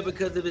 He only there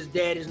because of his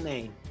daddy's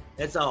name.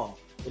 That's all.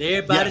 And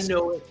everybody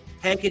know it.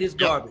 Hackett is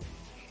garbage.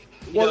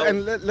 Well,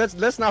 and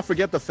let's not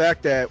forget the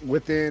fact that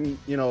within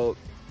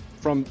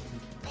from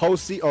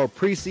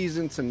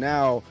preseason to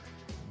now,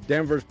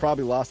 Denver's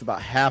probably lost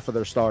about half of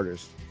their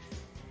starters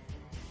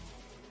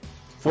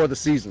for the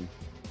season.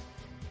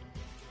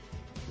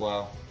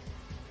 Wow.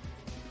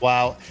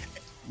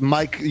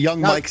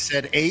 Mike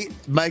said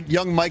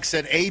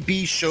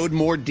AB showed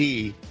more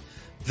D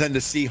than the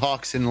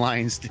Seahawks and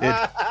Lions did.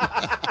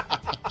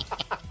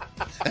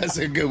 That's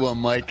a good one,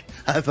 Mike.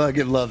 I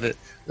fucking love it.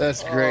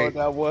 That's great.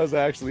 That was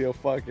actually a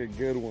fucking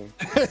good one.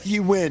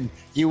 You win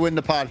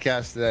the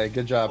podcast today.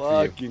 Good job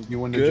for you. You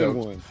win the joke.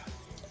 One.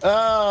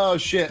 Oh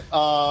shit.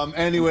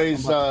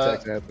 Anyways,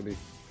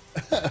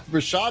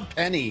 Rashad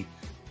Penny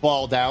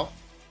balled out.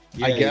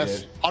 Yeah, I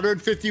guess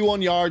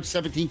 151 yards,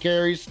 17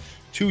 carries,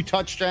 2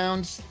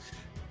 touchdowns.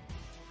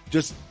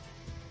 Just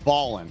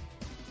balling.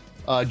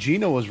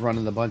 Geno was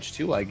running the bunch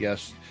too, I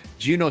guess.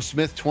 Geno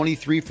Smith,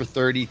 23 for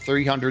 30,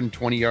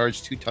 320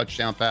 yards, 2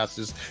 touchdown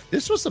passes.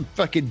 This was a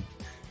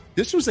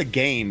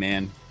game,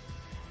 man.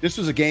 This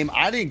was a game.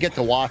 I didn't get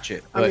to watch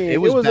it, but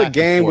it was a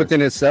game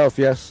within itself.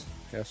 Yes.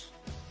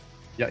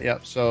 Yeah.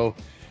 So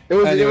it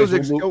was.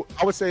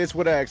 I would say it's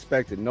what I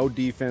expected. No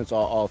defense,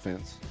 all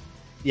offense.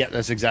 Yeah,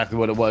 that's exactly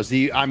what it was.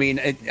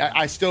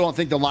 I still don't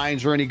think the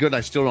Lions are any good.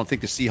 I still don't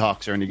think the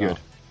Seahawks are any good.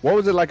 What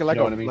was it like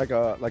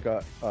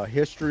a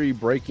history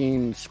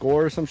breaking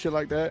score or some shit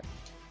like that?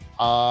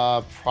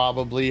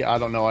 Probably. I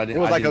don't know. I think it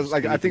was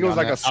like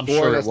a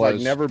score that's like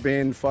never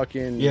been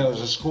fucking. Yeah, it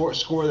was a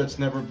score that's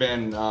never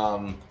been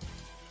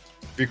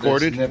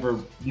recorded.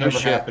 Never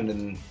happened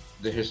in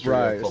the history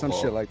of football. Some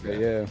shit like that.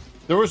 Yeah.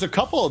 There was a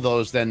couple of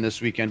those then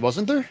this weekend,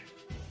 wasn't there?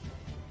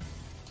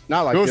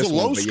 Not like there was a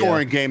low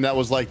scoring game that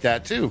was like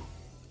that too.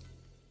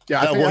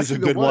 Yeah, that was a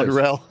good one,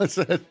 Rel.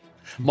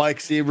 Mike,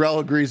 see, Rel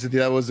agrees with you.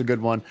 That was a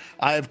good one.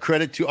 I have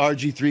credit to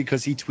RG3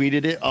 because he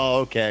tweeted it. Oh,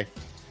 okay.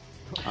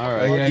 All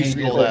right. That's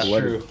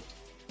true.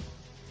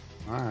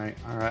 All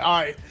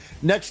right.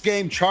 Next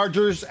game,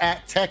 Chargers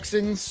at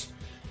Texans.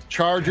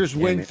 Chargers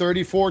win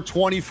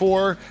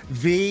 34-24.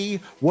 V,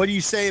 what do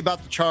you say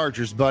about the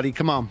Chargers, buddy?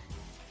 Come on.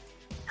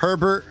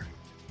 Herbert.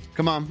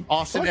 Come on,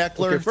 Austin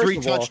Eckler, 3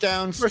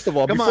 touchdowns. First of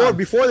all,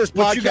 before this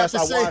podcast,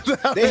 I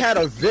watched. They had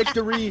a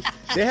victory.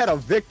 They had a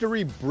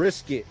victory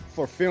brisket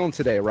for film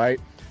today,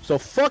 right? So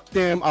fuck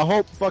them. I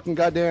hope fucking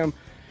goddamn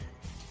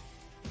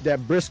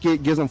that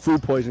brisket gives them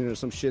food poisoning or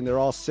some shit, and they're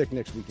all sick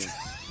next weekend.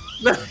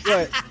 But,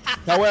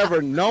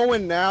 however,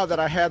 knowing now that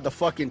I had the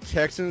fucking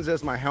Texans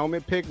as my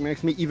helmet pick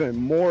makes me even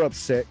more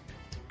upset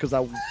because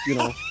you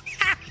know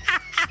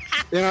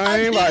what I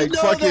mean? Like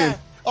fucking. That.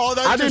 Oh,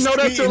 I didn't know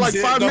that till like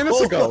 5 minutes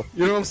ago.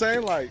 You know what I'm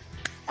saying? Like,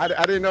 I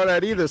didn't know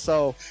that either.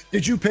 So,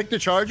 did you pick the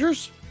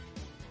Chargers?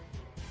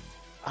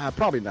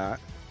 Probably not.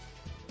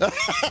 I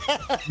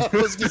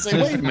was gonna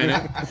say, wait a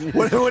minute.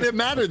 What would it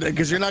matter then?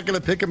 Because you're not gonna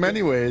pick them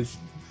anyways.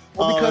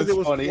 Well, because it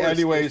was funny. forced.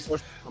 Anyways,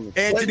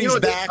 Anthony's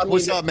back.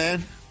 What's up,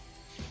 man?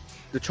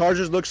 The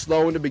Chargers looked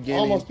slow in the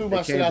beginning. Almost threw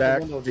my shit out the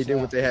window. They did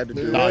what they had to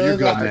do. No, you're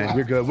good, man.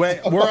 You're good.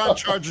 We're on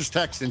Chargers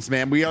Texans,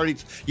 man. We already.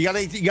 You got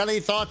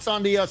any thoughts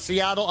on the the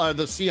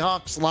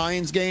Seahawks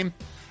Lions game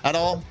at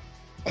all?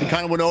 We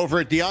kind of went over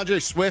it.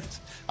 DeAndre Swift,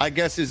 I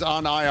guess, is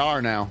on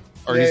IR now,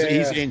 or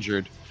he's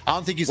injured. I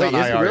don't think he's on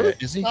IR. Really?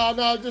 Is he?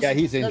 No, just,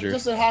 he's injured.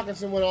 Just that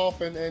Hawkinson went off,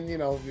 and we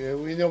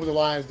know what the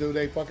Lions do.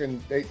 They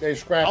they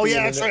scrap. Oh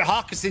yeah, that's right.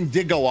 Hawkinson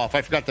did go off.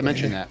 I forgot to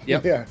mention that.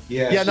 Yep.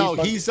 Yeah. No,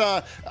 he's.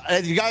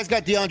 You guys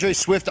got DeAndre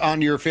Swift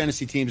on your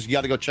fantasy teams. You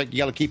got to go check. You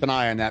got to keep an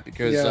eye on that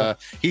because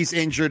he's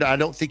injured. I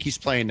don't think he's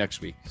playing next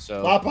week.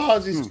 So my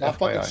apologies. My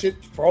fucking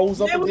shit froze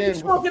up again. What you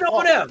smoking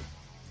over there?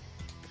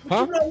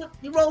 Huh?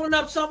 You rolling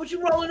up something? What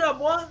you rolling up,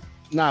 boy?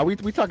 Nah, we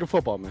talking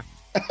football, man.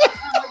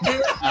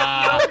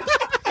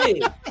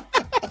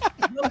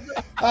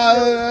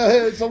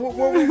 So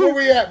where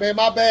we at, man?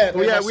 My bad.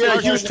 We had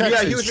Houston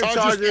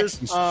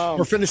Chargers.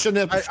 We're finishing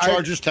up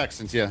Chargers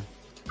Texans. Yeah.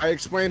 I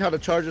explained how the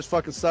Chargers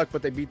fucking suck,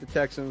 but they beat the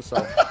Texans.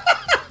 So,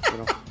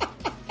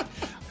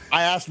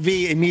 I asked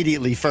V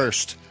immediately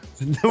first.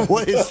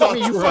 What is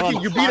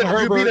you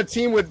beat a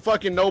team with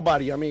fucking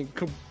nobody. I mean,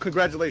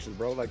 congratulations,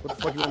 bro. Like, what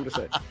the fuck you want me to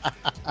say? You know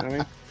what I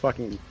mean,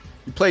 fucking.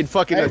 You played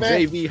fucking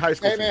JV high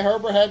school. Hey, man,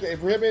 Herbert had a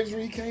rib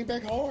injury. He came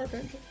back hard,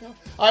 man.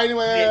 All right,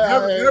 anyway.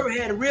 Herbert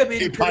had a rib injury.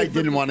 He probably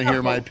didn't want to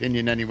hear my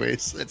opinion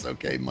anyways. It's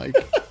okay, Mike.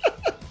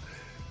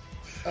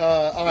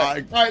 All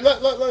right.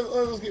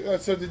 Let's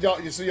get, so did y'all?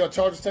 So y'all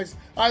Chargers Texans?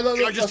 All right,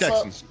 Chargers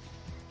Texans.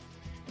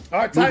 All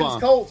right,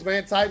 Titans Colts,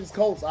 man. Titans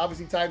Colts.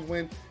 Obviously, Titans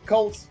win.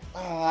 Colts.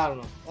 I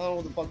don't know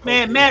what the fuck.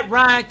 Man, Matt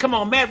Ryan. Come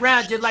on, Matt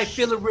Ryan just like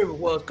Phillip Rivers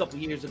was a couple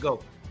years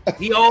ago.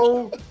 He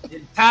old.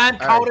 Time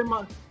caught him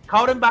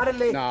by the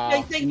leg.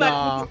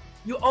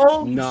 You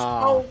old.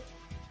 You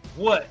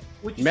what?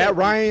 Matt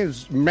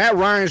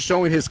Ryan's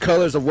showing his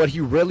colors of what he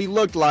really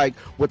looked like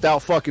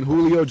without fucking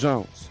Julio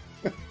Jones.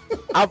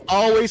 I've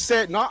always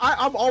said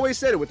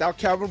it without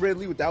Calvin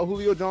Ridley, without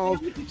Julio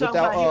Jones,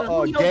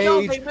 without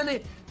Gage.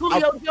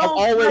 I've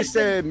always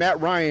said Matt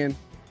Ryan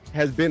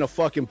has been a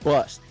fucking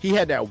bust. He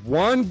had that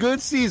one good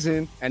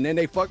season, and then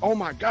oh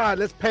my God,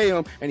 let's pay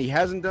him, and he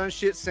hasn't done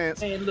shit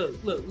since. And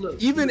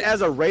look. Even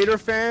as a Raider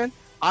fan,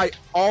 I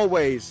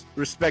always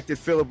respected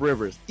Phillip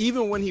Rivers,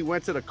 even when he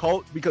went to the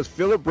Colts, because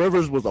Phillip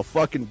Rivers was a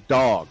fucking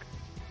dog.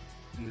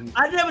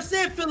 I never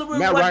said Phillip Rivers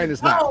Matt Ryan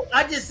is not.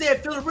 I just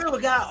said Phillip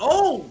Rivers got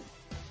old.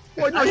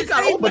 Well, no, he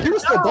got old, but he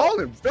was still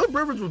balling. Phillip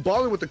Rivers was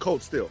balling with the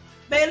Colts still.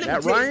 Man,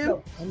 Matt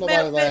Ryan? I'm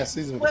about last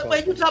season.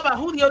 Wait, you talk about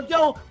Julio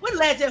Jones? When the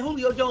last time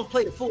Julio Jones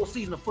played a full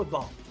season of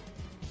football?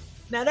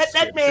 Now that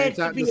man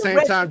should be the same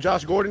time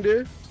Josh Gordon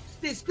did.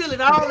 Stealing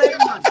all that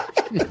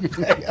money.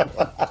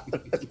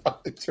 That's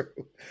probably true.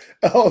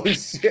 Oh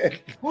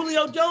shit!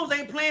 Julio Jones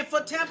ain't playing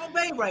for Tampa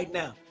Bay right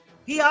now.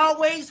 He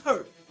always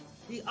hurt.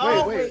 He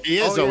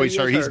is always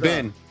hurt. He's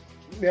been.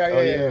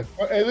 Yeah.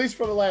 At least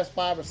for the last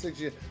 5 or 6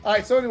 years. All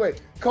right. So anyway,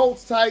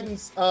 Colts,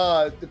 Titans.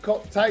 The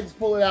Titans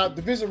pull it out.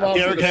 Division round.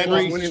 Derrick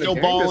Henry still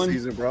balling,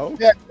 season, bro.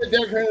 Yeah,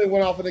 Derrick Henry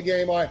went off in the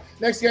game. All right.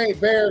 Next game,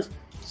 Bears,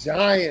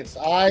 Giants.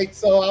 All right.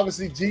 So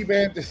obviously,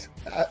 G-Man is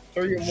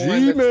 3-1.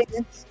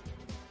 G-Man.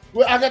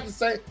 Well, I got to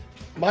say,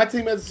 my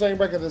team has the same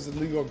record as the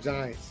New York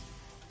Giants.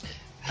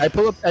 I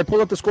pull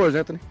up the scores,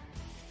 Anthony.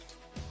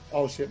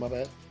 Oh shit, my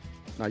bad.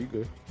 Nah, you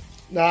good.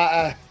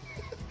 Nah,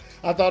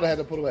 I thought I had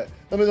to put it back.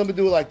 Let me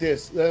do it like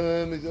this.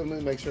 Let me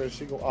make sure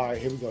she go. All right,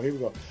 here we go.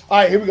 All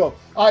right, here we go.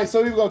 All right,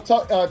 so here we go.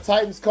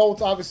 Titans,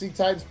 Colts. Obviously,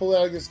 Titans pull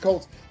out against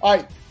Colts. All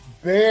right,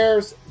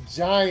 Bears,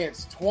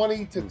 Giants,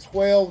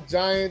 20-12.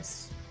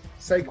 Giants.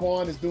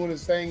 Saquon is doing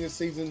his thing this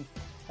season.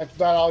 That's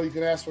about all you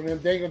can ask from him.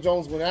 Daniel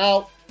Jones went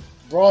out.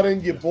 Brought in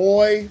your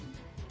boy.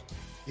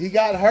 He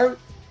got hurt.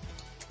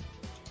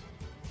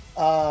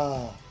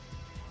 I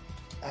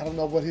don't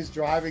know what his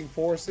driving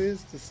force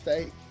is to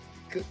stay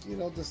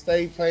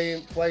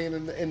playing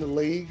in the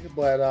league,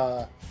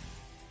 but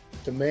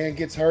the man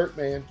gets hurt,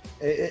 man.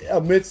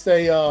 Amidst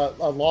a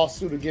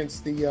lawsuit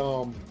against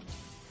the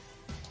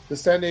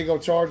San Diego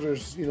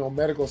Chargers,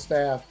 medical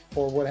staff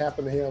for what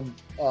happened to him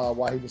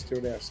while he was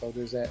still there. So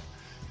there's that.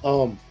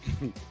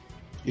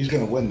 He's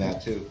going to win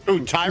that too. Ooh,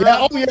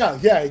 Tyrod?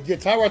 Yeah.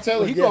 Tyrod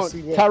Taylor. He will.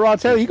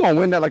 Tyrod Taylor, he's going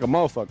to win that like a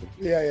motherfucker.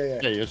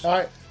 Yeah. He is. All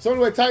right. So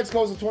anyway, Titans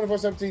goes to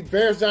 24-17.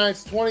 Bears,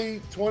 Giants,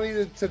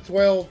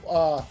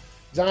 20-12.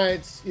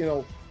 Giants,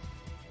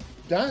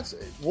 Giants.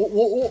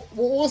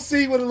 We'll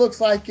see what it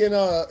looks like in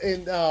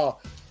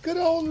good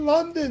old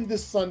London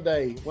this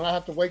Sunday when I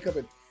have to wake up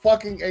at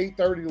fucking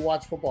 8:30 to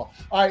watch football.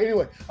 All right.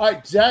 Anyway. All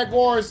right.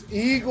 Jaguars,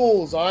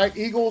 Eagles. All right.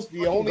 Eagles,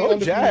 the only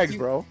undefeated Jags,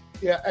 bro.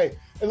 Yeah. Hey,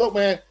 and look,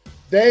 man.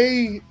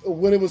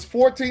 When it was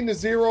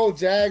 14-0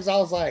 Jags, I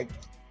was like,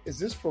 is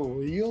this for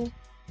real?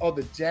 Are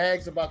the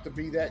Jags about to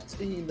be that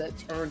team that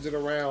turns it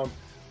around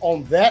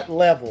on that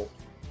level?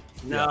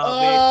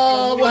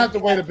 No, we'll have to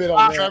wait a bit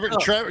on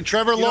that.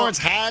 Trevor Lawrence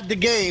had the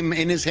game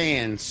in his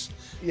hands.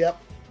 Yep.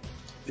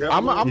 He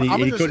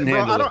couldn't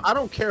handle it. I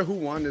don't care who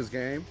won this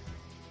game.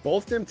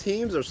 Both them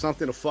teams are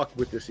something to fuck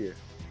with this year.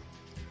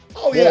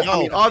 Oh yeah, I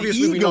mean,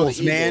 obviously Eagles, we know the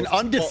Eagles, man,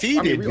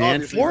 undefeated,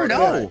 man,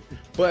 4-0.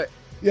 But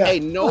hey,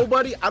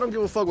 nobody. I don't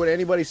give a fuck what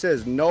anybody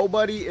says.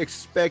 Nobody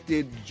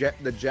expected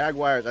the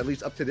Jaguars, at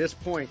least up to this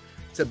point,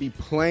 to be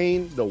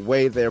playing the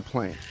way they're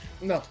playing.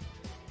 No.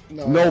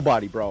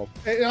 Nobody, bro.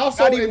 And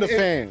also, not even the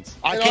fans.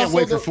 I can't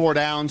wait for 4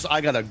 downs. I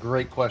got a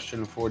great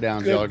question of 4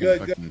 downs.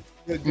 Good.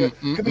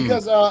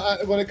 Because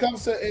when it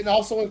comes to, and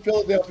also in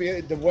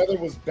Philadelphia, the weather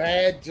was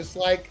bad, just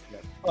like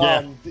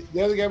the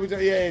other game.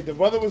 The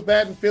weather was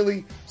bad in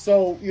Philly.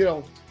 So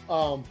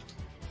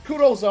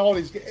kudos to all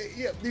these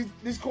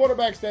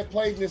quarterbacks that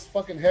played in this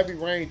fucking heavy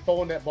rain,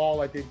 throwing that ball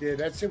like they did.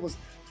 That shit was,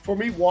 for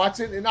me,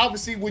 watching. And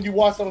obviously, when you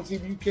watch it on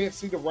TV, you can't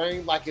see the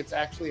rain like it's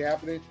actually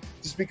happening,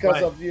 just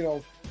because of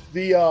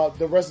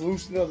the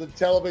resolution of the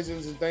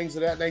televisions and things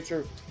of that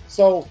nature.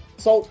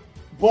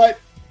 But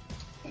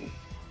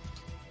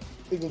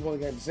Eagles won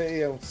the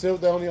game. Still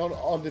the only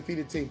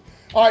undefeated team.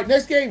 All right,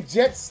 next game,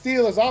 Jets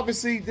Steelers.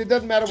 Obviously, it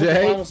doesn't matter what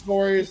the final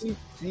score is.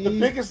 The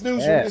biggest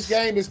news from this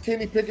game is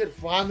Kenny Pickett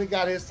finally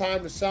got his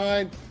time to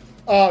shine.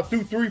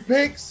 Threw 3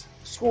 picks,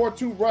 scored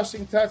 2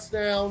 rushing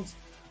touchdowns.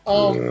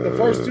 The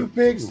first 2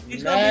 picks.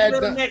 He's gonna be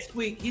better next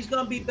week. He's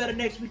gonna be better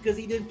next week because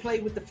he didn't play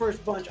with the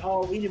first bunch.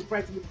 He didn't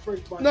practice with the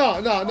first bunch.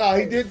 No,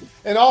 he didn't.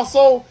 And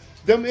also,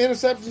 them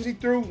interceptions he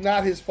threw,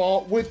 not his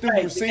fault. Went through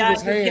the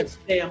receiver's hands.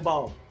 The damn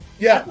ball.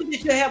 Yeah, I think they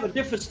should have a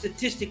different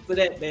statistic for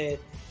that, man.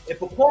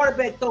 If a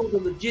quarterback throws a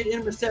legit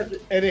interception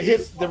and it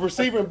hits the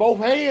receiver in both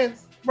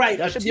hands, right?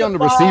 That should be on the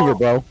receiver,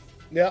 bro.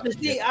 Yeah.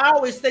 See, I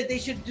always think they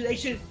should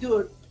do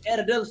it at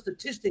another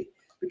statistic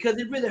because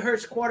it really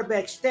hurts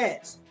quarterback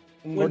stats.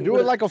 Or do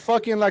it like a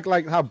fucking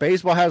like how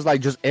baseball has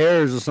like just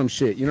errors or some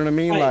shit. You know what I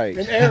mean? Right.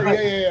 Like an error,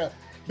 yeah.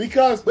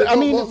 Because I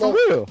mean, for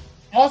real.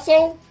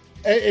 Also,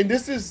 and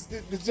this is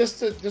just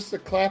to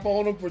clap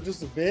on him for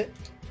just a bit.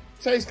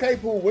 Chase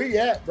Claypool, where you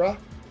at, bro?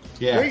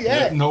 Yeah, where you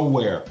at?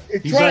 Nowhere.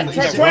 He's on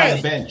the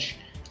bench.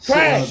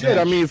 Trash. Shit,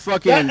 I mean,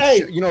 fucking,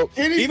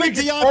 even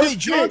Deontay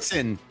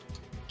Johnson.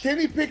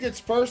 Kenny Pickett's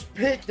first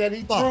pick that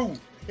he threw,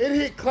 it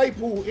hit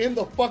Claypool in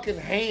the fucking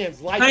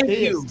hands like this.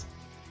 You.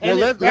 And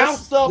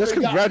let's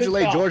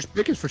congratulate George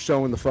Pickens for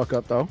showing the fuck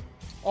up, though.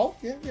 Oh,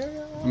 yeah.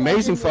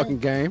 Amazing fucking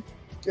game.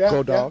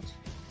 Go Dogs.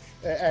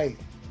 Hey,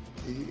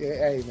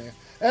 man.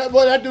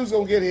 Well, that dude's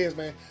gonna get his,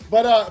 man.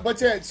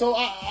 But yeah. So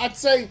I'd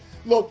say,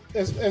 look,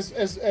 as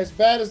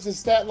bad as the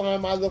stat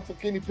line might look for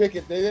Kenny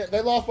Pickett,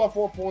 they lost by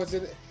 4 points,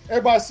 and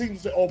everybody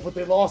seems to but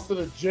they lost to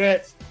the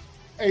Jets.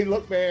 Hey,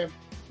 look, man.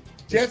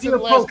 Jets in the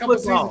last couple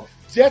of seasons.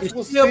 Jets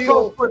will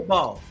steal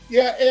football.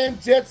 Yeah,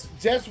 and Jets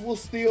will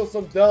steal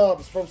some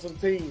dubs from some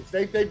teams.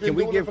 They've been. Can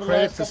we give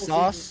credit to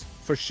Sauce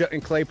for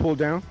shutting Claypool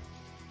down?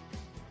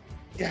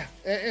 Yeah,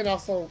 and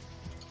also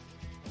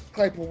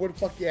Claypool, where the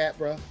fuck you at,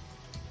 bro?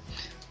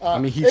 I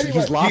mean,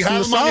 he's lost in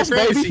the sauce,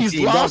 baby. He's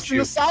lost in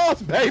the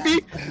sauce, baby.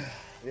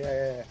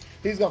 Yeah.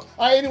 He's gone.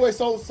 All right, anyway,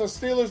 so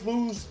Steelers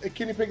lose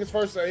Kenny Pickett's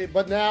first,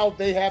 but now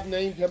they have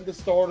named him the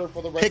starter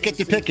for the rest of the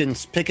season.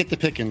 Pickett the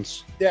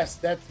Pickens. Yes,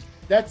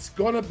 that's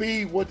gonna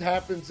be what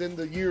happens in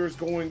the years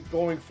going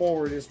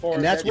forward as far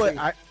and as that's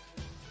what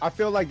I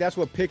feel like that's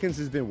what Pickens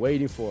has been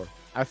waiting for.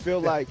 I feel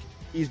like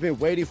he's been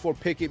waiting for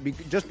Pickett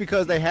just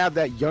because they have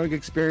that young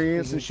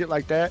experience and shit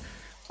like that.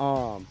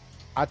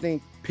 I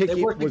think Pickett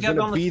was going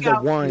to be the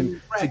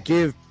one to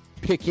give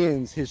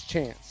Pickens his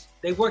chance.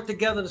 They work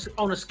together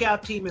on a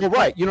scout team. Well,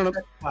 right, you know what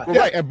I'm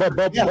saying?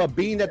 Right, but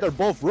being that they're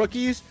both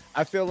rookies,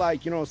 I feel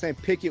like, you know what I'm saying,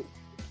 Pickett,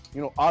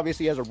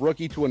 obviously as a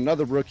rookie to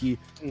another rookie,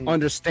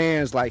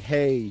 understands like,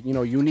 hey,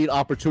 you need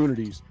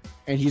opportunities,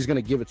 and he's going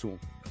to give it to him.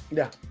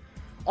 Yeah.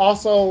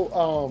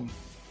 Also,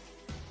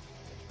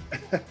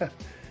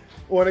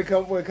 when it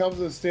comes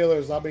to the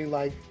Steelers, I mean,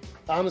 like,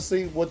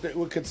 honestly,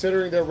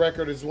 considering their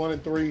record is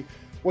 1-3,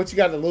 what you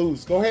got to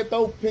lose? Go ahead,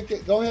 throw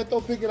Pickett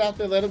out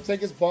there. Let him take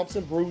his bumps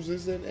and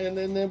bruises, and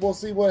then we'll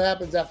see what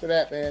happens after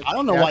that, man. I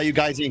don't know why you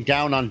guys ain't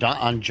down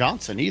on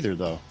Johnson either,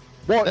 though.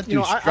 Well, that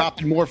dude's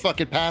dropping more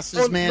fucking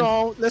passes, man.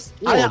 No,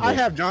 I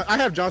have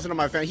Johnson on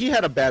my fan. He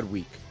had a bad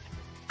week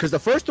because the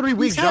first 3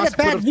 weeks he's had a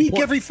bad week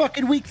every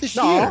fucking week this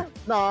year.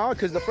 No,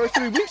 because the first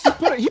 3 weeks he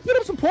put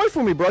up some points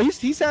for me, bro.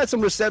 He's had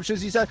some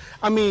receptions.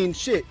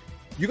 Shit.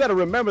 You got to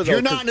remember, though.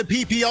 You're not in the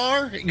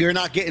PPR, you're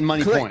not getting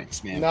money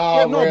points, man.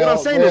 No, what I'm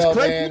saying is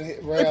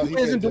Claypool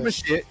isn't doing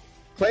shit.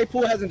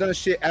 Claypool hasn't done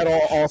shit at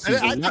all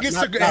season. I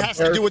think it has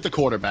to do with the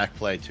quarterback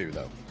play, too,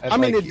 though. I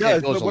mean, it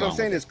does, but what I'm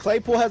saying is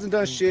Claypool hasn't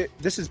done shit.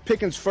 This is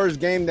Pickens' first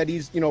game that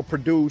he's,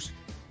 produced.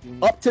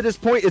 Up to this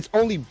point, it's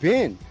only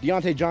been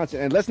Deontay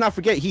Johnson. And let's not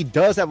forget, he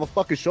does have a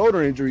fucking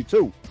shoulder injury,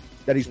 too,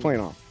 that he's playing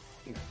on.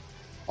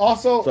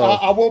 Also,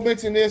 I will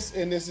mention this,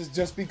 and this is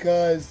just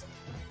because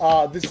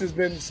this has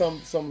been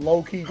some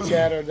low-key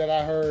chatter that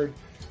I heard.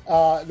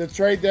 The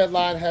trade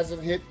deadline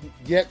hasn't hit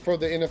yet for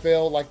the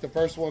NFL, like the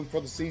first one for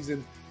the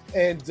season.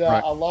 And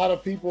a lot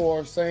of people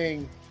are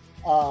saying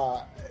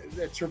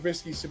that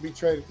Trubisky should be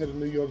traded to the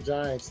New York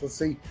Giants. Let's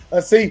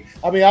see.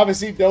 I mean,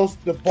 obviously,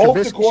 both the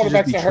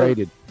quarterbacks are hurt.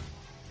 Traded.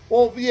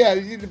 Well,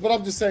 yeah, but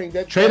I'm just saying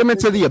that trade him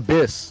into the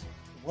abyss.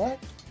 What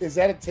is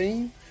that a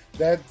team?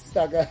 That's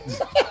not good.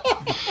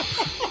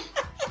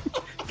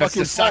 That's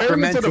the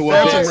Sacramento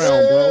round,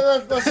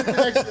 bro. Let's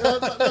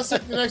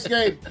hit the next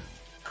game.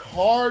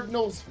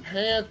 Cardinals,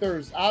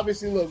 Panthers.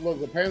 Obviously, look.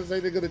 The Panthers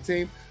ain't a good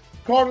team.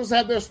 Cardinals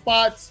have their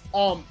spots.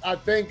 I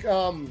think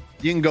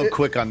you can go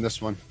quick on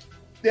this one.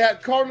 Yeah,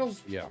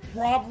 Cardinals. Yeah,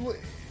 probably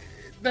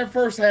their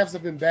first halves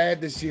have been bad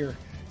this year.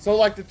 So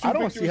like the two. I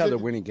don't see how they're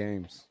winning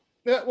games.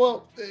 Yeah,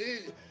 well,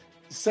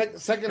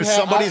 second half.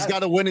 Somebody's got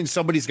to win and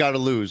somebody's got to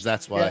lose.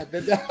 That's why.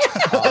 Yeah,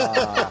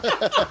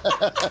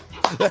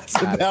 that's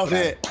about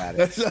it.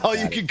 That's all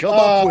you can come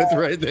up with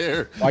right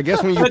there. I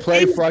guess when you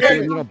play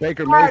fucking,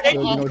 Baker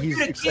Mayfield,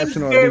 he's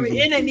exceptional. And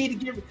they need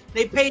to give.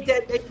 They paid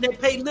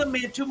Little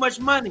Man too much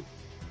money.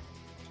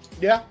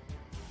 Yeah,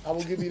 I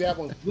will give you that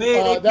one.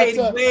 They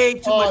paid way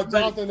too much money.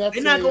 Jonathan,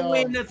 they're not gonna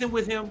win nothing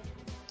with him.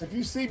 If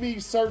you see me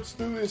search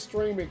through this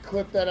stream and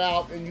clip that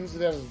out and use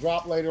it as a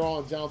drop later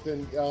on,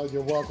 Jonathan,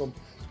 you're welcome.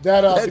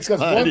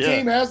 Because one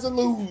team has to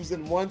lose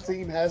and one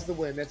team has to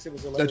win. That shit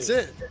was hilarious.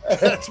 That's it.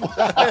 That's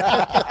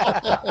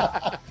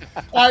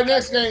All right,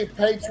 next game,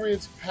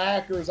 Patriots,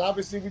 Packers.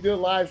 Obviously, we did a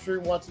live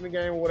stream watching the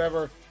game or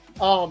whatever.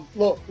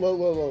 Look.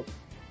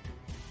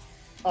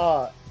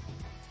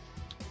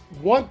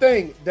 One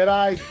thing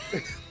that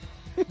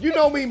you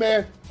know me,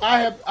 man.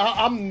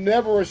 I'm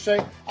never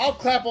ashamed. I'll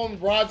clap on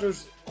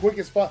Rodgers quick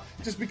as fuck,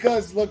 just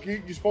because look,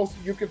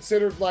 you're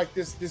considered like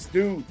this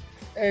dude,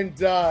 and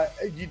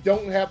you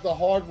don't have the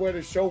hardware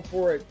to show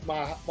for it,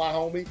 my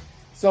homie.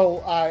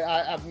 So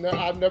I've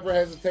never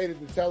hesitated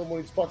to tell him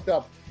when he's fucked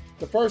up.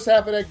 The first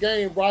half of that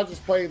game, Rodgers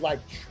played like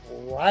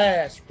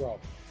trash, bro.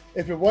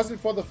 If it wasn't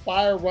for the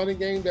fire running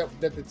game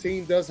that the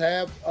team does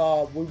have,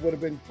 we would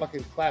have been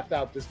fucking clapped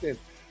out just then.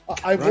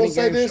 I will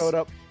say this. Showed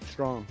up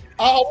strong.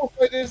 I will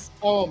say this.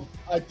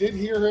 I did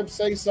hear him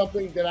say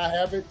something that I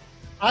haven't.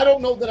 I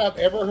don't know that I've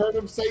ever heard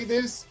him say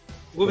this.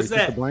 What was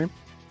that? The blame?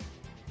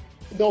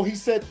 No, he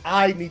said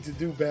I need to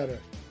do better.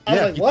 I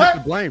was like, he what?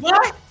 took the blame.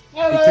 What?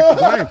 He took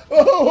the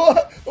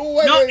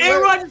blame.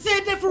 Aaron Rodgers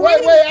said that for real.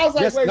 Wait. I was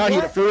like,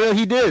 what? For real,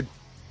 he did.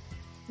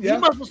 Yeah. He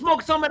must have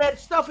smoked some of that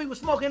stuff he was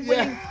smoking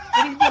when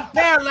he's been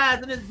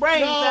paralyzed in his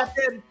brain. I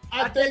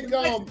think.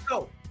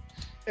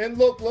 And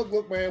look,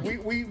 man.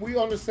 We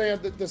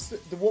understand that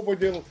what we're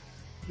dealing with.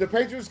 The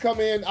Patriots come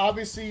in.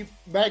 Obviously,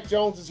 Mac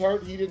Jones is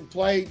hurt. He didn't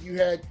play. You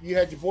had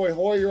your boy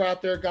Hoyer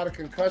out there, got a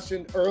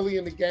concussion early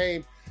in the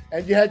game,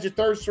 and you had your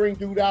third string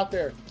dude out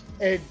there.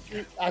 And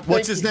I think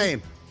what's his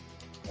name?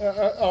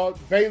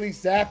 Bailey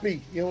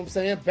Zappi. You know what I'm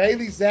saying?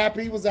 Bailey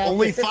Zappi was out.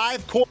 Only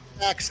 5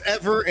 quarterbacks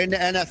ever in the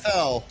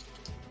NFL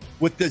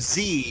with the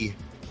Z.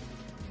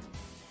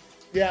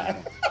 Yeah.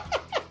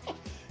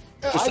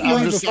 I didn't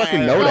even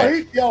fucking know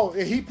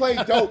that. He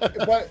played dope,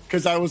 but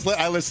because I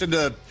listened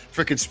to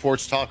freaking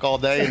sports talk all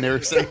day, and they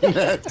were saying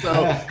that.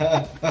 So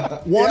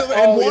one of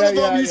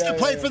them used to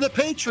play for the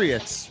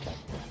Patriots.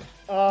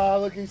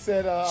 Look, he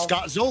said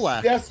Scott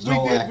Zolak. Yes, we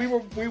did.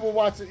 We were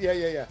watching.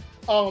 Yeah.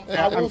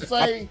 I will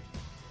say,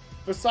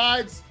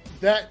 besides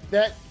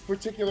that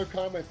particular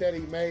comment that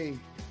he made,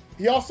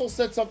 he also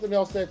said something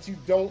else that you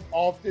don't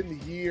often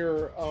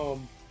hear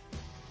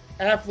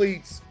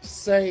athletes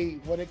say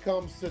when it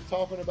comes to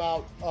talking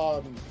about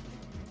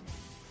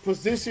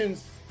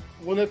positions.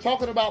 When they're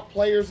talking about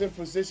players in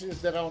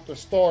positions that aren't the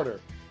starter,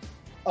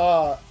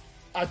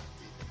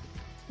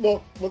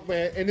 look,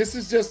 man, and this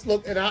is just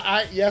and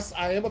I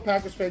am a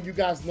Packers fan. You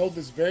guys know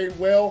this very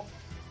well.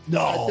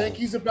 No, I think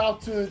he's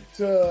about to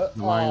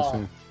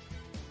Lions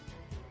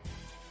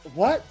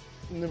what?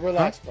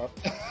 Relax, bro.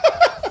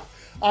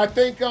 I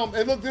think and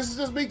look, this is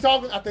just me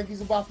talking. I think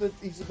he's about to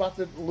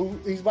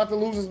lose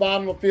his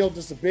mind on the field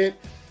just a bit.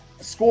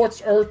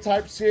 Scorched earth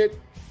type shit.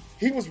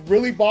 He was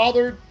really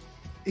bothered.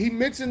 He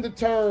mentioned the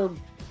term,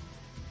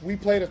 we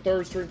played a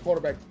third string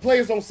quarterback.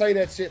 Players don't say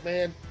that shit,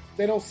 man.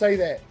 They don't say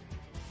that.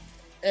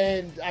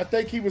 And I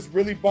think he was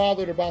really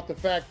bothered about the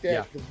fact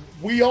that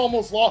we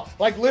almost lost.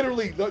 Like,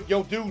 literally,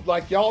 dude,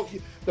 like, y'all,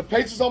 the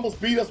Patriots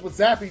almost beat us with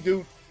Zappi,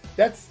 dude.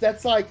 That's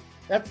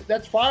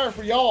fire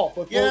for y'all.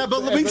 But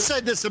we've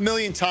said this a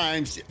million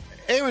times.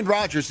 Aaron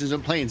Rodgers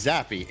isn't playing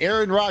Zappi.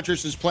 Aaron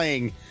Rodgers is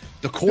playing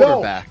the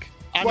quarterback.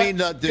 I mean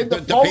the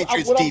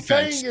Patriots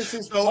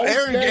defense. So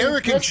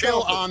Eric can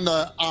chill on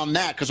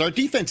that because our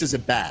defense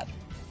isn't bad.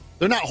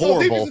 They're not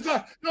horrible.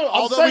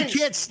 Although we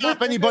can't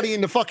stop anybody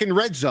in the fucking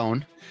red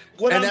zone.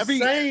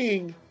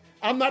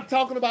 I'm not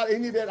talking about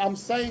any of that. I'm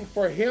saying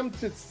for him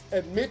to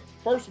admit,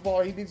 first of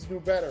all, he needs to do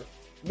better.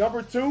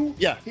 Number 2,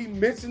 he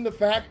mentioned the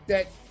fact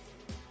that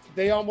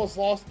they almost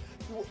lost.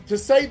 To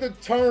say the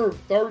term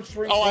third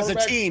string. Oh, as a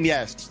team,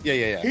 yes.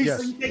 Yeah. You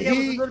think that was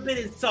a little bit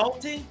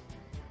insulting?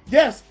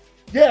 Yes.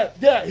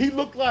 Yeah. He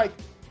looked like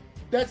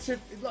that shit.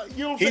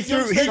 You know, he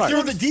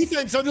threw the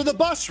defense under the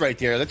bus right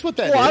there. That's what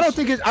that is. I don't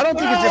think it's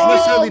just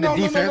necessarily the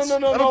defense. I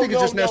don't think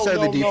it's just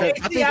necessarily the defense.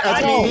 I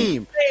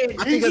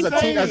think as a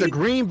team, as a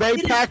Green Bay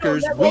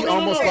Packers, we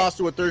almost lost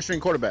to a third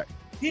string quarterback.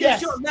 He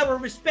didn't show level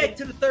of respect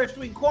to the third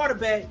string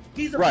quarterback.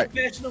 He's a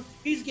professional.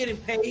 He's getting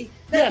paid.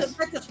 Let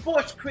the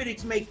sports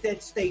critics make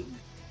that statement.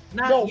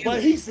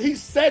 But he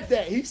said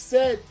that. He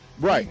said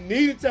Right. He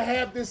needed to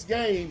have this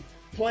game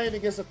playing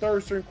against a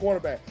third-string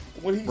quarterback.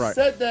 When he Right.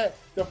 said that,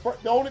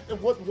 one of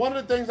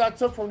the things I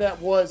took from that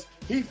was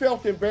he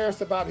felt embarrassed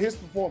about his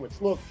performance.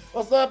 Look,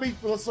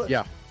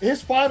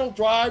 his final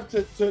drive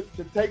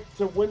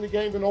to win the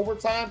game in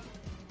overtime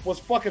was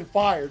fucking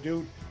fire,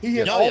 dude. He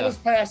hit all his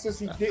passes.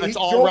 He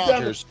all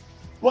Rodgers.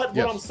 But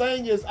what I'm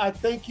saying is, I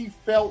think he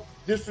felt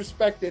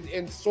disrespected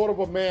in sort of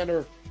a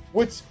manner,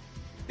 which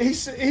he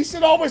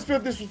should always feel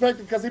disrespected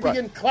because he be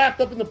getting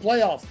clapped up in the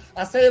playoffs.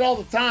 I say it all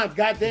the time.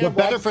 Goddamn, but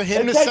better for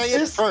him to say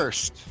it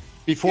first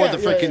before the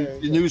freaking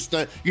news.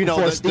 The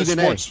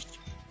sports.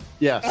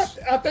 Yes,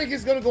 I think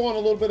he's going to go on a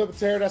little bit of a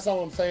tear. That's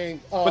all I'm saying.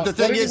 But the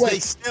thing is, they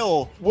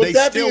still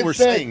were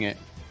saying it.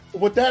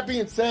 With that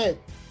being said,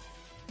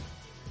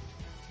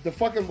 the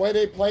fucking way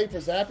they played for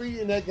Zappe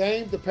in that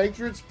game, the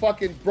Patriots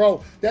fucking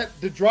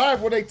the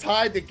drive where they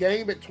tied the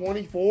game at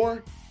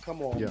 24.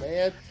 Come on,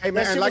 man. Hey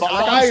man,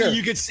 obviously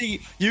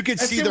you could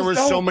see there were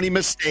so many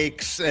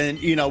mistakes, and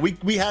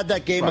we had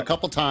that game a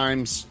couple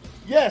times.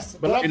 Yes,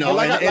 but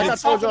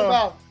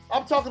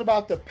I'm talking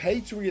about the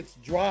Patriots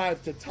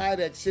drive to tie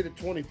that shit at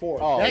 24.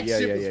 Oh, that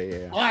shit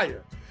was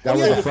fire. That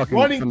was a fucking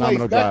running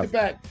phenomenal plays drive.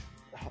 back to back.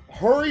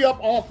 Hurry up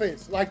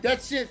offense. Like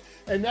that shit.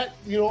 And that,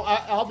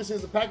 I obviously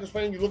as a Packers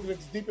fan, you're looking at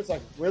this defense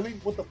like, really?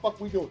 What the fuck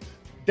we doing?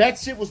 That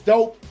shit was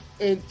dope.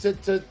 And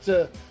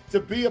to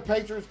be a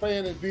Patriots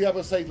fan and be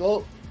able to say,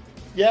 look,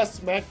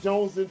 yes, Mac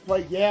Jones didn't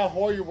play. Yeah,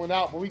 Hoyer went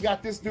out. But we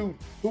got this dude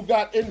who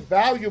got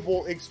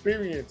invaluable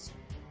experience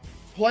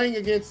playing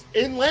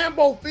in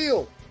Lambeau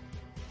Field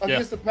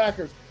against the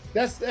Packers.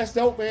 That's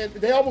dope, man.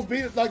 They almost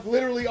beat it, like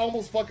literally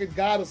almost fucking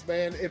got us,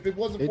 man. If it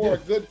wasn't for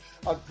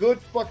a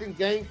good fucking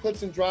game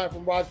clinching drive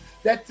from Rodgers,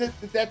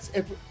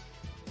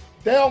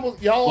 they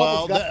almost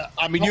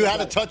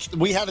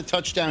we had a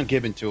touchdown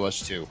given to us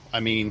too. I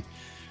mean,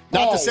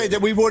 not to say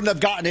that we wouldn't have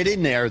gotten it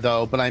in there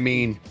though, but I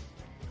mean,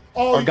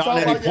 or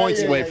gotten any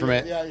points away from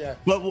it. Yeah.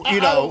 But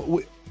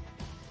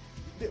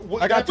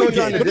like I told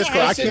you on the Discord,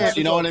 I can't.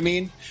 You know what I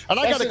mean? And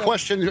I got a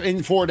question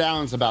in 4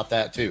 downs about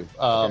that too.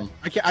 I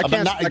can't.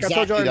 Like I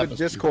told you on the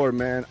Discord,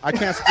 man. I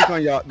can't speak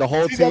on the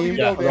whole team,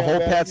 the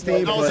whole Pats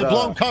team. No, it was a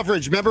blown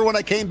coverage. Remember when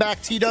I came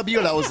back TW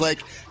and I was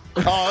like,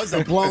 "Oh, it's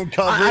a blown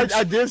coverage."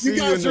 I did see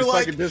you in the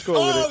fucking Discord.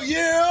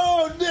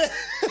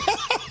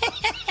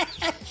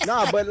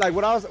 Nah, but like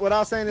what I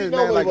was saying is,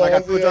 man, like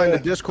I told you on the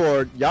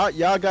Discord,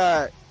 y'all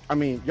got. I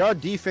mean, y'all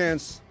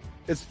defense.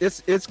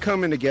 It's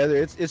coming together.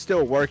 It's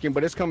still working,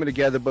 but it's coming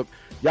together. But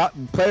y'all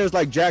players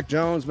like Jack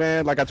Jones,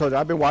 man, like I told you,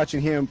 I've been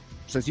watching him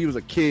since he was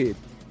a kid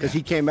because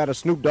he came out of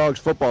Snoop Dogg's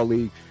football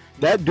league.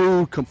 That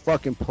dude can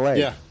fucking play.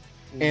 Yeah.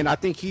 And I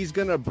think he's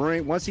gonna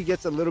bring once he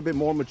gets a little bit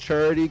more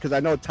maturity. Because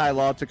I know Ty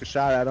Law took a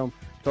shot at him,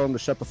 told him to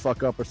shut the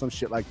fuck up or some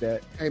shit like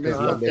that. Hey man,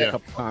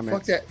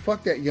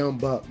 fuck that young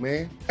buck,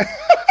 man.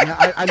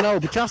 I know,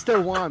 but y'all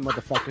still won,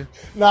 motherfucker.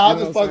 Nah, I'm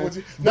just fucking with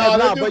you. But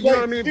you know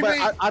what I mean.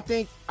 But I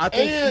think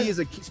he is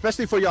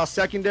especially for y'all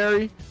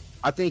secondary.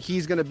 I think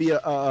he's gonna be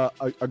a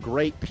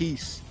great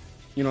piece.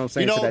 You know what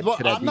I'm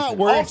saying? I'm not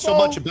worried so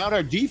much about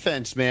our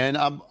defense, man.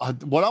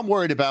 What I'm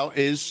worried about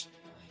is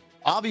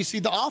obviously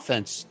the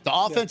offense, the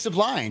offensive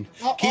line,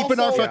 keeping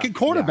our fucking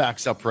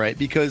quarterbacks upright.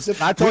 Because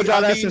I told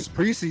y'all that since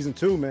preseason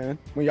too, man.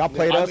 When y'all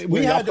played us,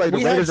 we played the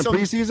Raiders in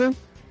preseason.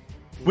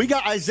 We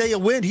got Isaiah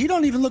Wynn. He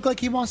don't even look like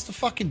he wants to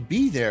fucking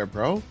be there,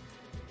 bro.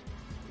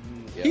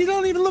 Yeah. He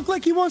don't even look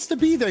like he wants to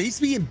be there. He's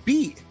being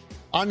beat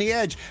on the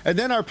edge. And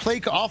then our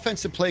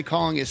offensive play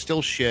calling is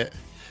still shit.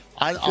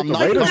 I'm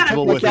not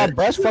comfortable with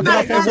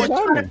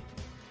it.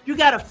 You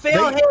got a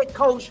failed head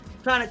coach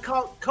trying to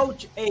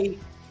coach a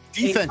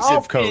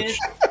defensive coach.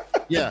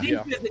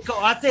 Defensive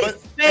coach. I said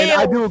failed. And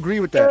I do agree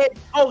with that.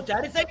 Coach.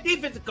 I didn't say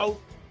defensive coach.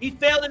 He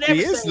failed in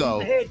everything. He is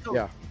though. Head coach.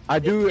 Yeah, I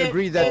do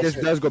agree that this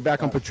does go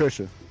back on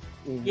Patricia.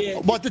 Yeah.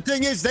 But the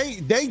thing is,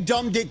 they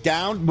dumbed it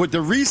down. But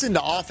the reason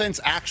the offense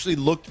actually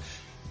looked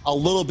a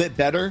little bit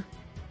better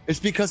is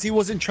because he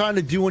wasn't trying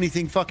to do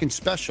anything fucking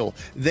special.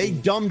 They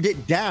dumbed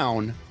it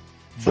down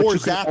for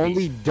Zappe.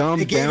 Only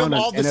dumb down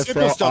all the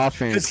simple stuff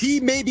because he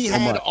maybe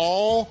had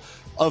all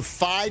of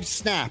 5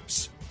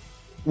 snaps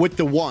with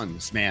the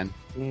ones, man.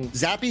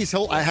 Zappe's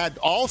I had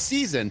all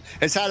season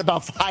has had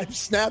about 5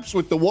 snaps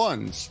with the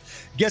ones.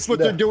 Guess what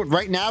they're doing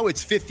right now?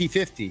 It's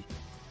 50-50.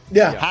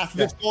 Yeah, half of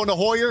it's going to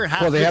Hoyer,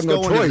 half of it's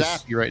going to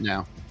Zappe right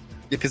now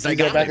because I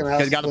got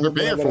to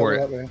prepare for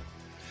it.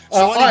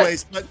 So,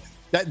 anyways, but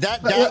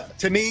that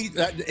to me,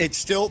 there's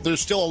still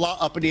a lot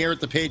up in the air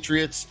at the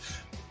Patriots.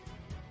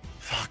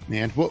 Fuck,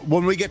 man.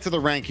 When we get to the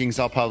rankings,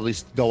 I'll probably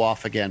go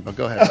off again. But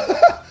go ahead.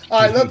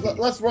 All right,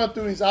 let's run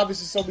through these.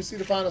 Obviously, so we see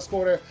the final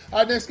score there.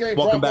 Our next game,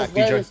 welcome back,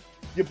 DJ.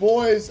 Your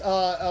boys,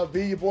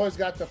 your boys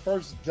got the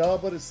first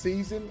dub of the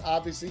season.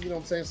 Obviously, you know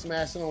what I'm saying,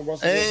 smashing on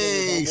Russell.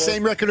 Hey,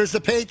 same record as the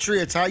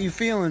Patriots. How you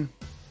feeling?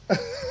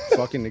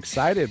 Fucking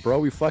excited, bro.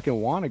 We fucking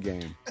won a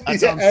game.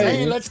 That's what I'm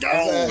saying. Let's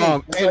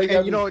go.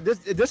 And you know,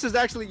 this is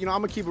actually, you know,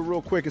 I'm gonna keep it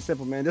real quick and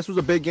simple, man. This was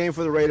a big game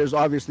for the Raiders.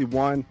 Obviously,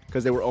 1,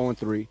 because they were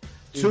 0-3.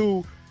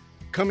 2,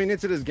 coming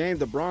into this game,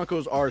 the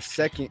Broncos are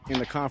second in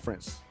the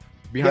conference.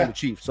 behind the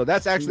Chiefs. So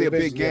that's actually a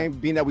big game,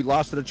 being that we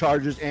lost to the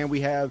Chargers and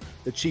we have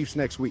the Chiefs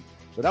next week.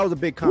 So that was a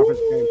big conference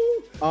game.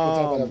 We'll talk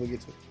about that when we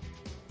get to it.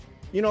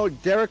 You know,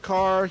 Derek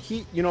Carr,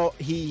 he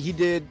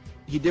did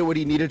what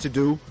he needed to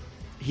do.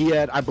 He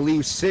had, I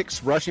believe,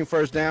 6 rushing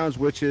first downs,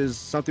 which is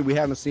something we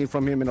haven't seen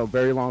from him in a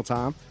very long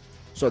time.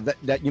 So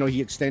that you know,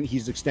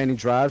 he's extending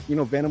drives. You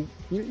know, Venom,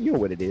 you know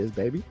what it is,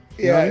 baby.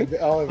 You know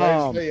what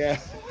I mean? Yeah.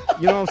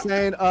 You know what I'm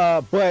saying?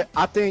 But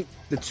I think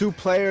the 2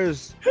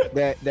 players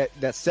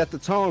that set the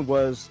tone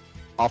was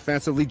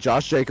offensively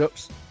Josh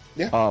Jacobs.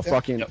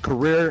 Fucking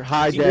career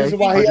high day,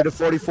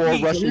 144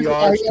 rushing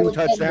yards, 2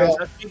 touchdowns,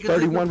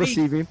 31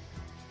 receiving.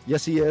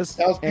 Yes, he is.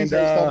 And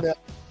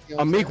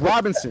Amik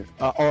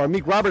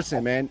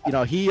Robertson, man. You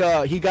know, he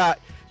got,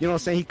 you know what I'm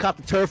saying, he caught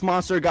the turf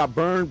monster, got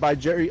burned by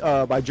Jerry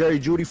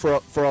Jeudy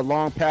for a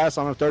long pass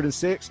on a 3rd and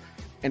 6.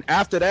 And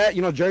after that,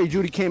 you know, Jerry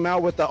Jeudy came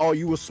out with the, "Oh,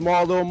 you a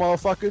small little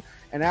motherfucker."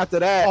 And after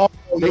that,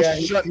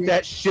 they shut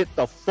that shit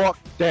the fuck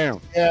down.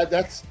 Yeah,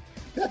 that's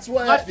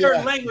what. What's your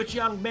language,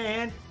 young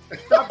man?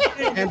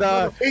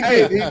 And he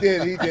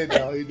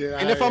did.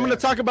 And if I'm gonna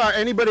talk about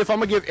anybody, if I'm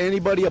gonna give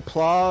anybody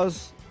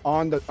applause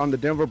on the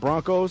Denver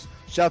Broncos,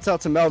 shouts out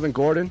to Melvin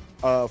Gordon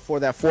for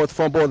that 4th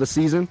fumble of the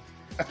season.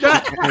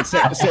 And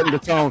setting the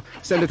tone.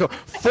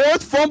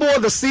 4th fumble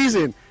of the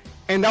season,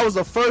 and that was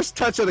the first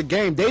touch of the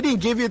game. They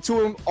didn't give it to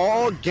him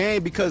all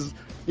game because,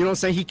 you know what I'm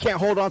saying, he can't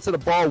hold on to the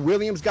ball.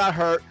 Williams got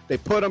hurt. They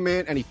put him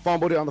in, and he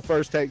fumbled it on the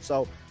first take.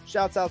 So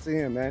shouts out to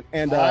him, man.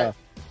 And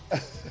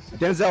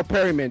Denzel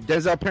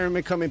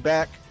Perryman coming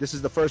back. This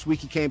is the first week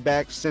he came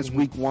back since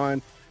week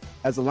 1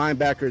 as a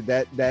linebacker.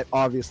 That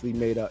obviously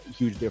made a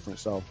huge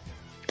difference. So,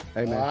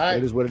 hey, man,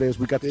 it is what it is.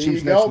 We got the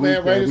Chiefs next week.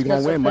 Man. Raiders we're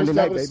going to win Monday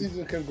night, baby.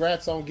 Season.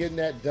 Congrats on getting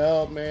that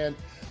dub, man.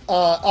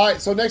 All right,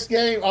 so next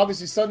game,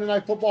 obviously Sunday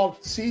Night Football,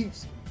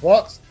 Chiefs,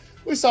 Bucks.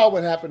 We saw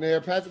what happened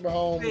there. Patrick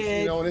Mahomes,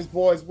 you know, and his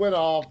boys went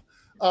off.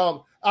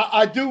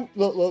 I do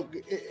look.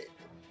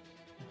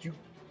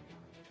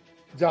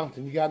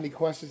 Jonathan, you got any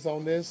questions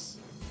on this?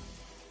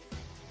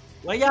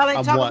 Well, y'all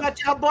ain't talking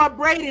about your boy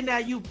Brady now.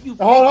 You.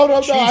 Hold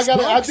on.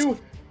 I do.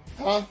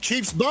 Huh?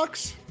 Chiefs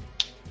Bucks.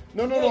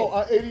 No.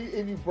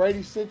 Any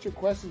Brady-centric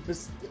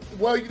questions?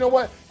 Well, you know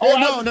what?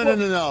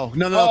 No.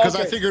 Because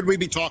I figured we'd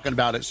be talking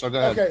about it. So go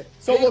ahead. Okay,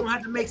 so look,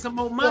 have to make some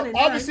more money.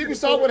 Obviously, we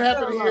saw what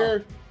happened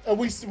here, and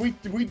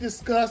we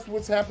discussed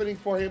what's happening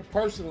for him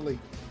personally.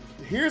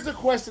 Here's a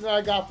question that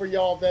I got for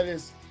y'all. That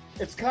is,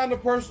 it's kind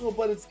of personal,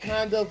 but it's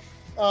kind of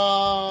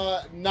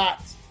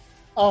not.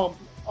 All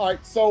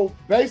right. So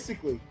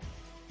basically,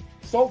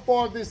 so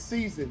far this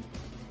season.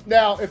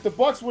 Now, if the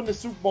Bucks win the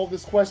Super Bowl,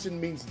 this question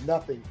means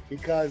nothing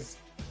because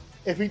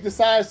if he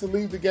decides to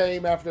leave the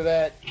game after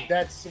that,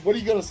 that's what are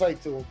you gonna say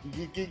to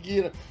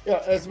him?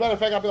 As a matter of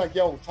fact, I'll be like,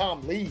 "Yo,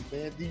 Tom, leave,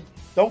 man.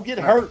 Don't get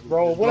hurt,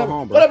 bro.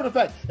 Whatever the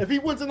fact. If he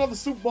wins another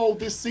Super Bowl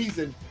this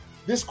season,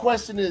 this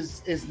question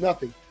is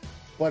nothing.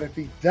 But if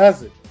he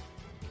doesn't,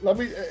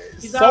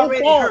 he's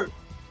already hurt.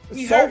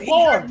 He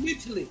hurt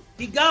mentally.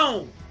 He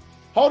gone.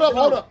 Hold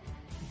up.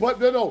 But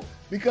no.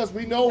 Because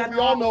we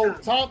all know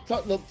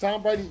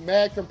Tom Brady's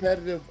mad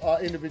competitive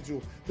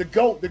individual. The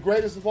GOAT, the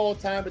greatest of all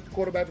time at the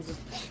quarterback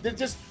position.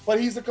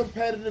 But he's a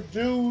competitive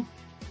dude.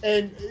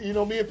 And, you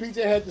know, me and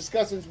PJ had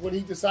discussions when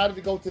he decided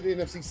to go to the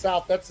NFC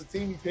South. That's the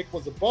team he picked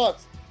was the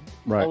Bucks.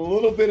 Right. A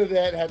little bit of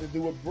that had to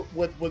do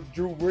with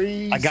Drew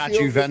Brees. I got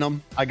you,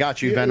 Venom.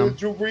 With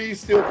Drew Brees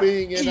still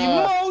being in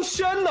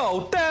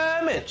emotional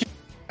damage.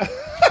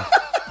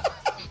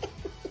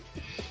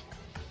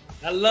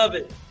 I love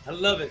it.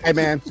 Hey,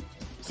 man.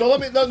 So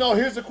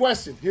here's the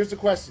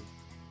question.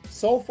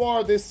 So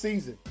far this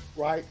season,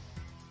 right?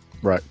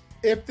 Right.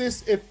 If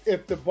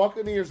the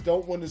Buccaneers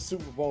don't win the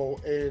Super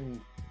Bowl,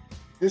 and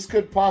this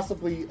could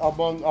possibly,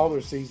 among other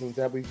seasons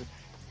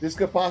this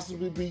could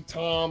possibly be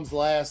Tom's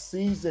last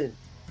season.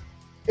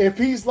 If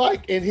he's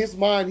like, in his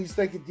mind, he's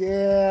thinking,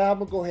 yeah, I'm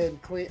gonna go ahead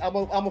and clean. I'm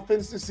gonna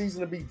finish the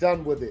season and be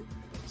done with it.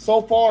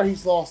 So far,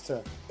 he's lost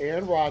to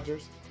Aaron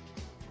Rodgers,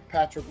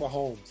 Patrick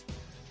Mahomes.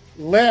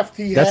 Left,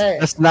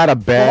 that's not a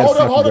bad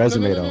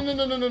resume,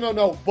 though.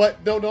 No.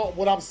 But no.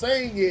 What I'm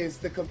saying is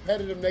the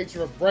competitive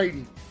nature of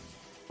Brady.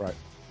 Right.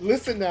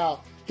 Listen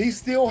now, he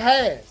still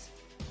has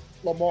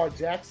Lamar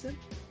Jackson,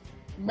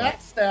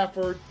 Matt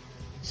Stafford,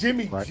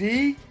 Jimmy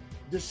G,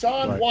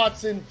 Deshaun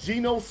Watson,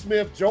 Geno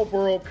Smith, Joe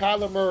Burrow,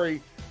 Kyler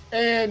Murray,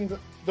 and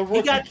the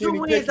rookie. He got 2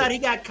 wins out. He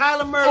got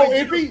Kyler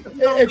Murray.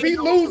 Oh, if he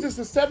loses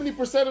to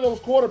 70% of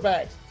those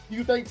quarterbacks,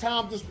 you think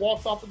Tom just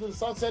walks off into the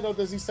sunset, or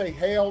does he say,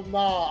 "Hell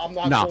nah, I'm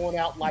not going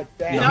out like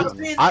that"?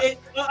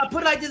 I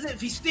put it like this: if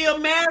he's still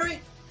married,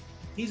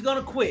 he's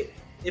gonna quit.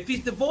 If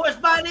he's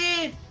divorced by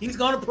then, he's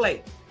gonna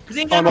play. Because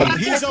he ain't got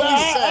he's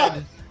always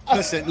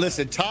said.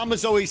 Listen. Tom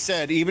has always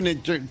said, even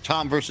in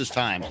Tom versus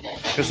Time,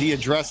 because he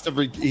addressed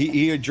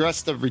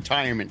the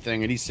retirement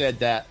thing, and he said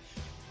that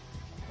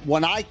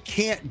when I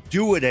can't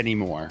do it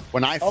anymore,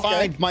 when I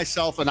find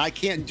myself and I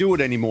can't do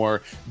it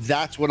anymore,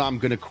 that's when I'm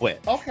going to quit.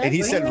 Okay. And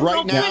he said,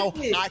 right now,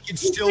 I can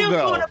still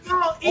go.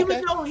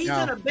 Even though he's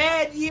in a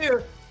bad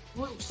year,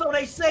 so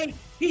they say,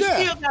 He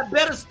still got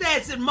better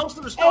stats than most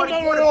of the starting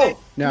quarterbacks.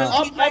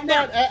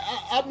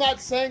 I'm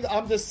not saying.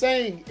 I'm just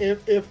saying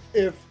if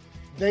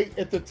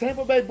the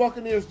Tampa Bay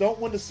Buccaneers don't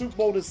win the Super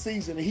Bowl this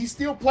season, and he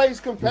still plays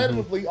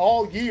competitively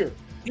all year.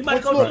 He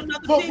might go to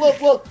another team.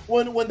 Look.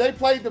 When they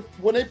played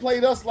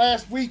us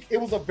last week, it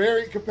was a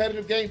very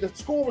competitive game. The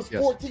score was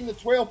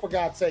 14-12 for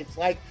God's sakes.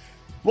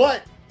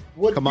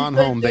 Come on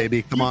home,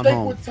 baby. Come on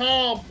home. With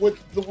Tom would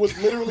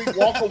literally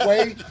walk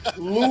away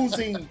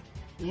losing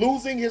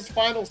his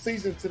final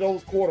season to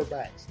those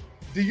quarterbacks.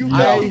 Do you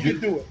think he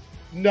could do it?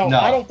 No,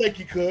 I don't think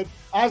he could.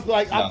 I was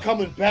like, I'm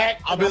coming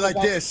back. I'll be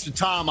like this,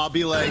 Tom. I'll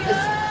be like,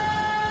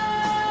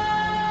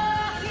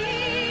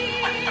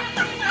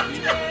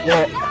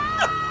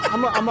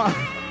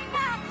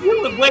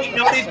 You was waiting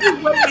on this. You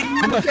waiting.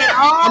 You said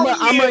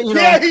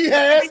yeah, he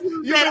has. You've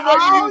been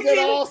waiting to use that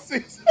all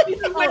season.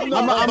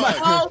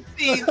 All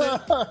season.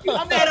 You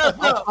set us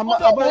up. I'm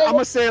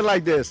gonna say it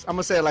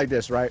like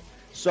this. Right.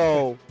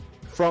 So,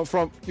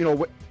 from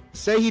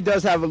say he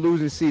does have a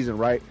losing season,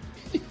 right?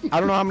 I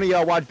don't know how many of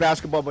y'all watch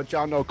basketball, but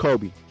y'all know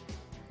Kobe.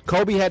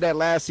 Kobe had that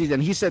last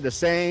season. He said the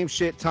same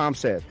shit Tom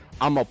said.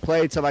 I'm gonna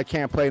play till I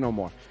can't play no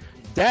more.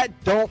 That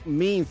don't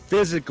mean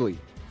physically.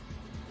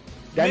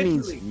 That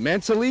means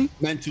mentally,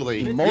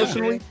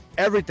 emotionally,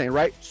 everything,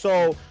 right?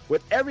 So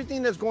with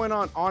everything that's going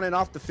on and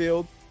off the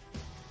field,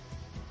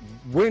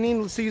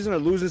 winning the season or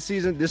losing the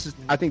season,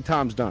 I think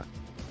Tom's done.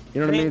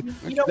 You know what I mean?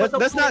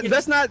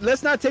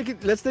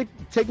 Let's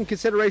take in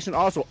consideration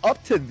also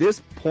up to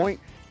this point,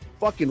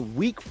 fucking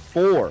week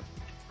 4,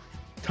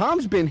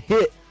 Tom's been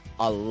hit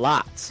a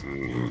lot.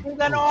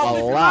 A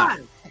lot.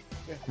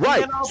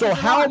 Right. So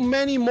how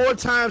many more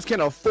times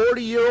can a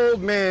 40-year-old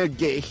man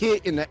get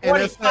hit in the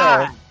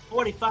NFL?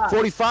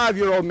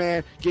 45-year-old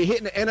man get hit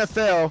in the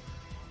NFL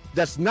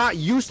that's not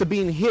used to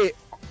being hit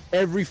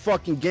every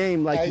fucking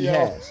game like he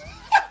has.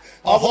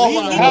 I walk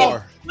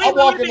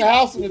in the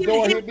house and the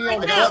door hit me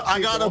on the butt.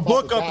 I got a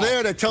book up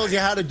there that tells you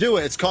how to do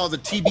it. It's called the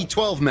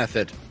TB12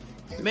 method.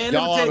 Man,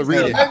 y'all ought to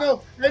read it.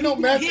 Ain't no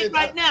method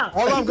right now.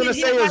 All I'm gonna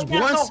say is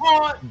once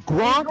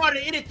Gronk, harder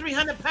than any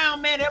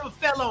 300-pound man ever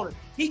fell on it.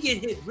 He get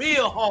hit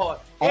real hard.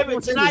 Every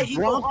night he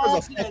go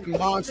home to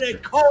that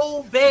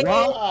cold bed.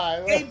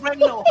 They bring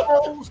no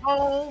hose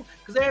home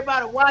because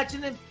everybody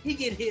watching him. He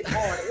get hit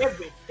hard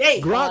every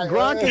day.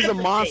 Gronk is a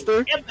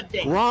monster.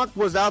 Gronk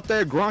was out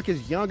there. Gronk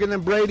is younger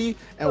than Brady,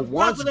 and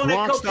once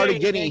Gronk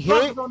started getting hit,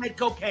 Gronk was on that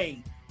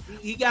cocaine.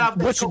 He got off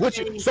that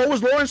cocaine. So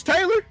was Lawrence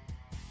Taylor.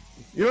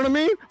 You know what I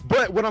mean?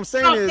 But what I'm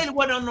saying is,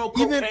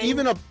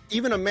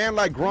 even a man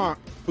like Gronk,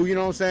 who, you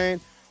know what I'm saying,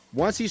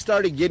 once he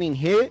started getting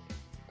hit,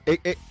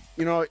 it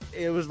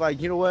was like,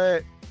 you know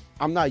what?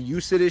 I'm not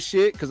used to this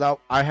shit because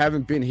I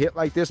haven't been hit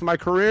like this in my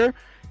career.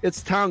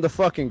 It's time to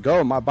fucking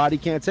go. My body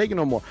can't take it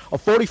no more. A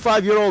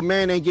 45-year-old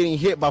man ain't getting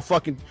hit by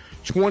fucking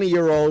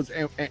 20-year-olds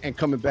and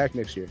coming back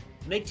next year.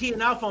 They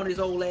teeing off on his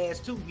old ass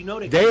too. You know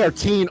they are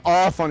teeing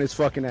off on his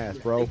fucking ass,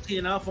 bro. They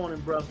teeing off on him,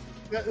 bro.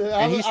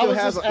 And he still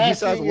has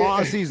a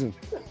long season.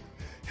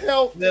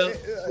 Hell,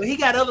 he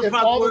got other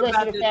problems to worry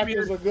about this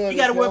year. He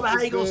got to worry about how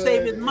he gonna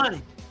save his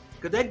money.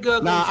 Cause that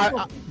girl.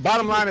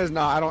 Bottom line is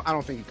I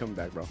don't think he's coming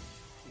back, bro.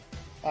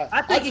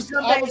 I think he's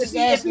coming back.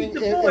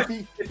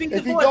 If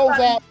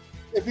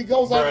he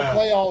goes out in the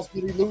playoffs,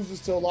 but he loses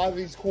to a lot of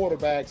these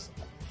quarterbacks,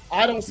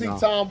 I don't see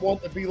Tom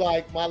want to be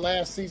like, my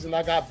last season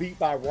I got beat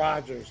by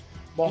Rodgers.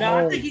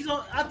 I think he's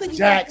on. I think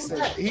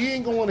Jackson. He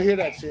ain't going to hear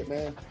that shit,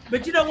 man.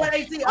 But you know what,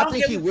 AC? I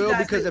think he will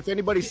because if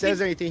anybody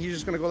says anything, he's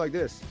just gonna go like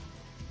this.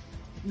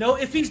 No,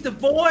 if he's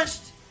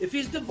divorced.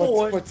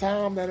 For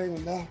Tom, that ain't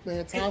enough,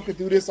 man. Tom could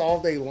do this all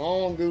day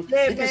long, dude.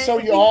 Yeah, he can show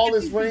you all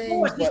his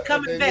rings. He's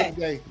coming back.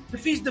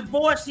 If he's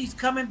divorced, he's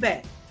coming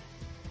back.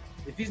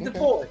 If he's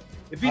divorced.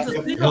 If he's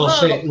a single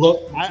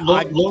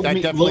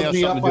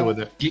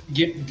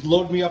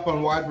load me up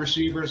on wide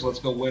receivers. Let's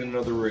go win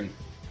another ring.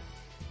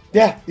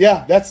 Yeah,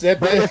 that's it.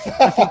 But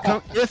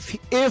if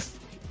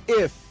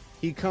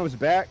he comes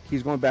back,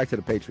 he's going back to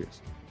the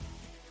Patriots.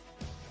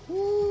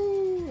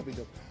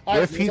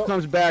 If he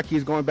comes back,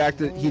 he's going back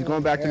to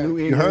New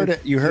England.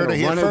 You heard it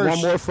here first.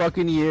 One more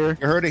fucking year.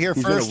 You heard it here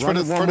first for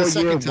the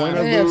second time.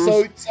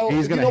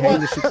 He's going to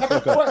hand this shit the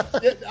fuck up.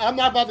 I'm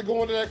not about to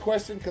go into that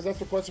question because that's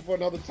a question for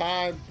another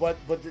time. But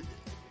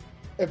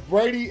if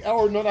Brady,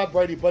 or no, not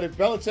Brady, but if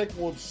Belichick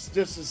will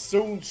just as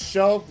soon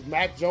shove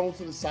Mac Jones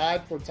to the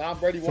side for Tom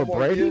Brady one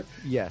more year,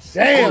 yes.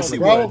 Damn,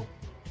 bro.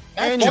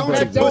 And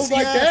Mac Jones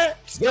like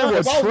that? They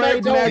would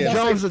trade Mac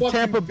Jones to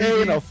Tampa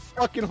Bay in a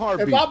fucking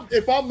heartbeat.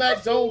 If I'm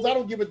Mac Jones, I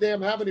don't give a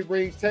damn how many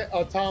rings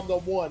Tom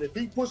done won. If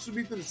he pushes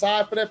me to the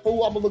side for that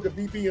fool, I'm gonna look at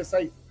VP and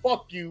say,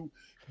 "Fuck you."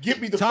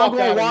 Get me the Tom fuck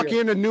out of here. walk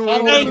into New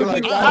England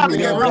like, I'm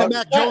gonna get rid of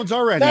Mac Jones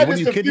already. Are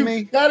you kidding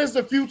me? That is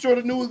the future of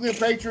the New England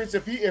Patriots.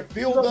 If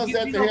Bill does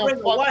that to him,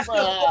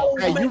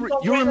 hey,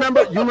 you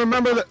remember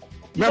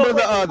the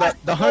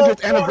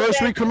 100th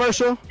anniversary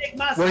commercial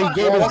where he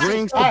gave his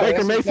rings to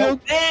Baker Mayfield?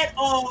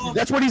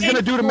 That's what he's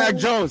gonna do to Mac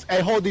Jones.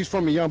 Hey, hold these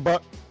for me, young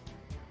buck.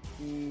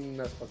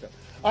 That's fucked up.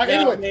 All right,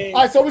 anyway.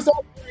 All right, so we saw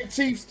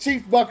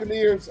Chiefs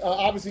Buccaneers.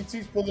 Obviously,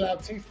 Chiefs pulling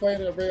out. Chiefs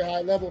playing at a very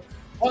high level.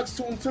 Bucks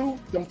 2-2.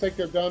 Don't think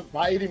they're done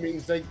by any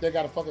means. They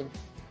got a fucking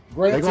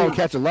great team. They're gonna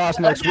catch a loss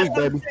next week,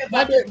 baby.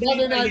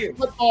 Monday Night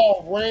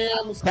Football,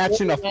 Rams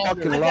catching a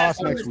fucking loss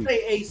next week.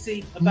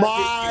 AC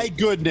My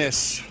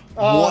goodness.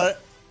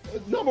 What?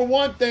 Number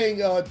one thing,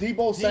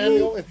 Deebo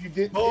Samuel. If you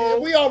did,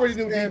 we already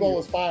knew Deebo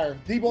was fire.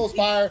 Deebo's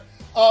fire.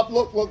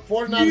 Look,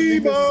 49ers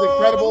defense is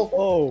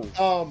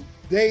incredible.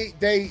 They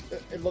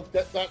look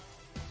that.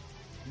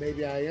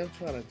 Maybe I am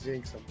trying to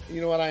jinx them.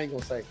 You know what? I ain't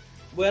gonna say.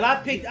 Well, I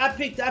picked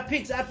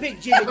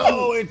Jimmy.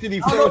 Oh, Anthony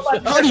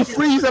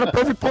Freeze at a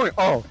perfect point.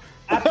 Oh.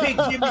 I picked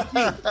Jimmy G.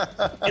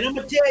 And I'm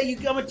gonna tell you,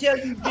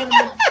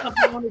 gentlemen,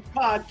 something on this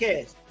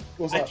podcast.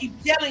 I keep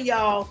telling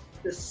y'all,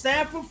 the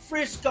San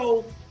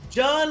Francisco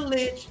John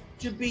Lynch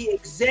should be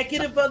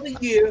executive of the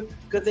year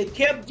because they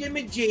kept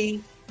Jimmy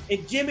G,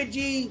 and Jimmy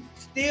G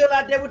still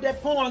out there with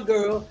that porn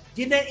girl,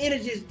 getting that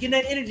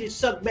energy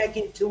sucked back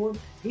into him.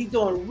 He's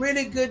doing a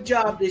really good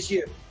job this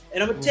year.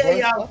 And I'm gonna tell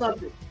y'all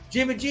something.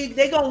 Jimmy G,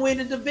 they gonna win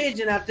the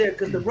division out there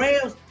because the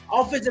Rams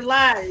offensive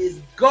line is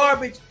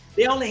garbage.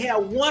 They only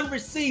have one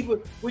receiver,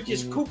 which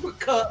is Cooper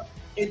Kupp,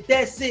 and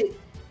that's it.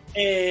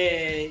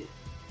 And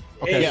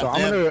okay, so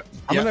I'm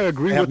gonna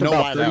agree with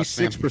about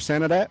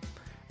 36% of that.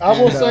 I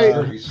will say,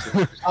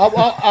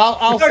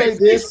 I'll say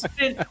this.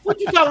 What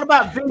you talking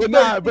about?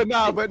 But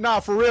nah,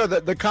 for real.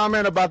 The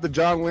comment about the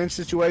John Lynch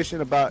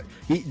situation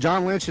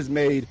John Lynch has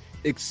made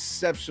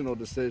exceptional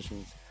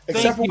decisions,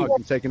 except for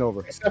one. Taking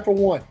over. Except for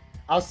one.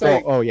 I'll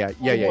say. Yeah.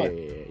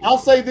 I'll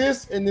say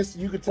this, and this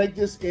you can take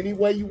this any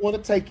way you want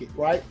to take it,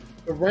 right?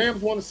 The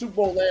Rams won the Super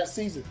Bowl last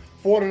season.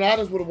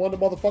 49ers would have won the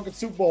motherfucking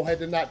Super Bowl had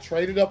they not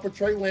traded up for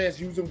Trey Lance,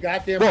 used them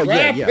goddamn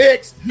draft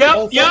picks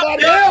on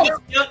somebody else.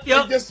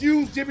 And just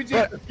use Jimmy G.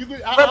 I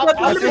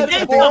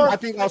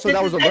think also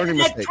that was a learning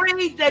mistake.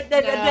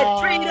 That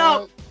trade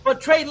up for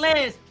Trey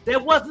Lance,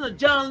 that wasn't a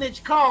John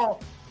Lynch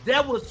call.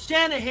 That was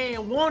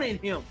Shanahan wanting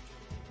him.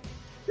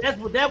 That's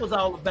what that was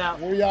all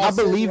about. I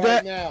believe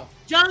that. Now?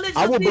 John Lynch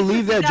I would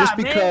believe that just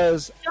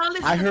because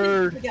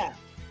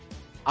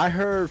I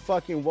heard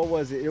fucking, what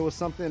was it? It was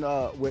something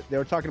they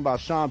were talking about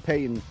Sean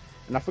Payton,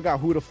 and I forgot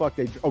who the fuck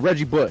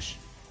Reggie Bush.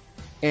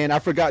 And I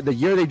forgot the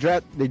year they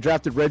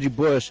drafted Reggie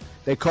Bush.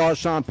 They called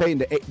Sean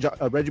Payton.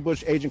 Reggie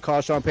Bush agent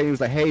called Sean Payton. He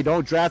was like, "Hey,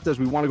 don't draft us.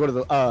 We want to go to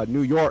the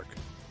New York."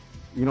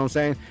 You know what I'm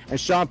saying? And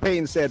Sean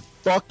Payton said,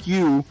 "Fuck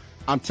you.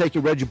 I'm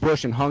taking Reggie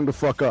Bush," and hung the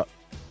fuck up.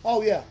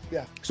 Oh yeah.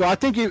 So I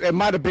think it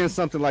might have been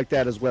something like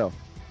that as well.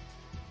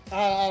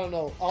 I don't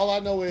know. All I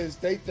know is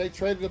they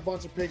traded a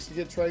bunch of picks to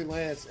get Trey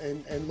Lance,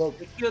 and look,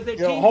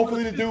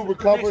 hopefully the dude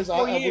recovers.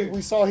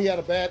 We saw he had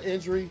a bad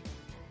injury.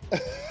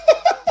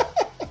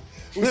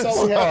 He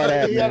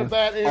had a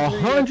bad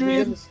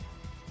injury.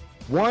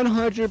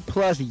 100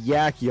 plus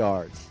yak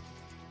yards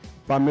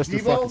by Mr.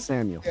 Deebo? Fucking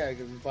Samuel. Yeah,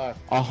 because he's fine.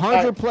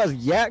 100 plus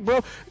yak,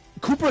 bro.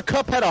 Cooper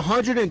Kupp had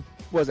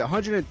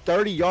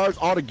 130 yards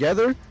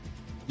altogether.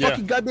 Yeah.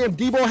 Fucking goddamn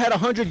Deebo had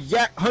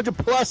 100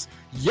 plus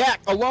yak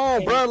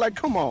alone, bro. Like,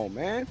 come on,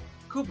 man.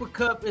 Cooper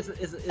Kupp is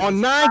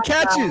on 9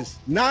 catches.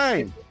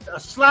 9. A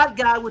slot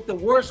guy with the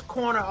worst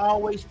corner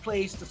always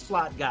plays the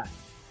slot guy,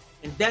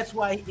 and that's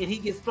why he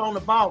gets thrown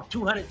the ball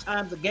 200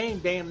 times a game,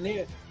 damn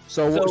near.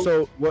 So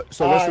what's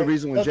the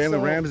reason when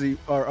Jalen Ramsey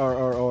or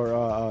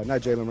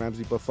not Jalen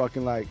Ramsey, but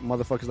fucking like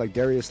motherfuckers like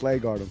Darius Slay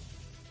guard him?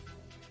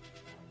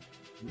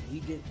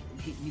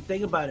 You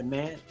think about it,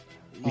 man.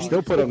 He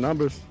still put up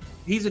numbers.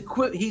 He's a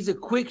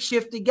quick,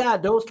 shifty guy.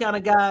 Those kind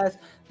of guys,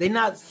 they're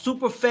not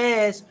super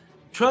fast.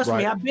 Trust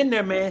me, I've been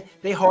there, man.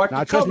 They hard to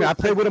cover. Trust me, I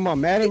played with him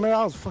on Madden, man.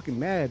 I was fucking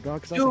mad,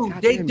 dog. Dude,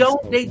 they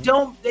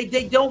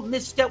don't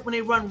misstep when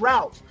they run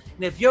routes.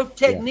 And if your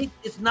technique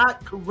is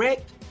not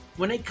correct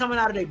when they coming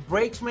out of their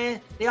breaks,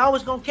 man, they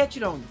always gonna catch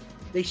it on you.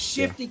 They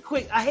shifty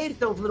quick. I hated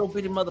those little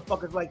bitty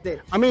motherfuckers like that.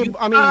 I mean,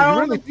 you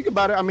really think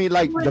about it. I mean,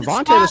 like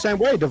Devontae the same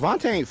way.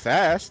 Devontae ain't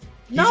fast.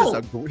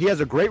 He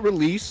has a great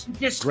release,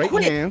 great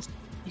hands.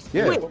 He's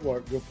quick.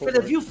 Because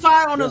if you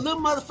fire on a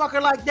little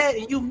motherfucker like that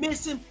and you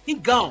miss him, he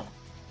gone.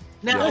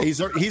 Now he's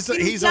a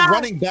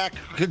running back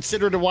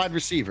considered a wide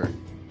receiver.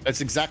 That's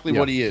exactly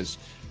what he is.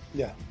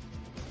 Yeah.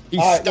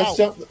 He's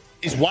stout.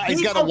 He's wide.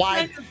 He's got a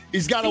wide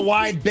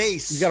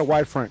base. He's got a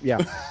wide front. Yeah.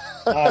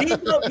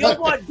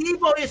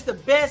 Deebo is the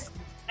best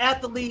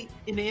athlete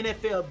in the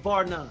NFL,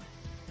 bar none.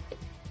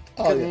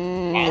 Oh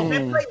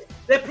yeah.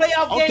 They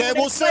playoff game. Okay,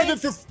 we'll save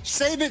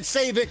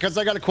it because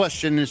I got a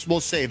question.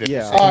 We'll save it.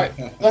 Yeah. All right,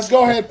 let's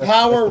go ahead.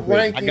 Power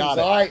rankings. All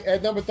right,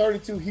 at number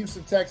 32,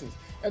 Houston Texans.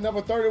 At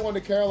number 31,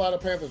 the Carolina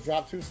Panthers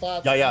dropped 2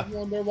 slots. Yeah. I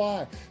wonder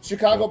why.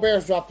 Chicago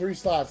Bears dropped 3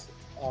 slots.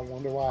 I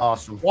wonder why.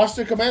 Awesome.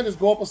 Washington Commanders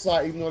go up a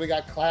slot, even though they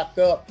got clapped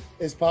up.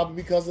 It's probably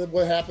because of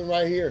what happened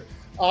right here.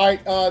 All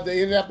right, the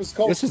Indianapolis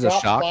Colts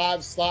dropped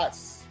 5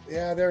 slots.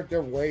 Yeah,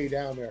 they're way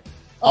down there.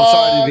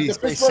 I'm sorry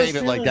to save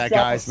it like that,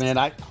 guys, man.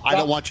 I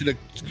don't want you to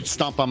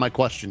stomp on my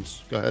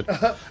questions. Go ahead.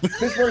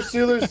 Pittsburgh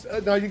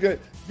Steelers. No, you good.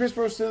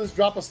 Pittsburgh Steelers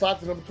drop a slot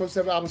to number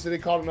 27. Obviously, they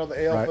called another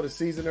L for the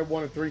season. They're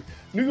 1-3.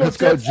 New York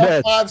Jets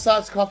have 5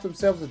 slots, cost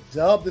themselves a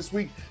dub this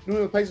week. New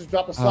England Pacers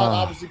drop a slot.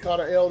 Obviously, caught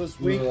an L this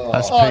week.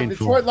 That's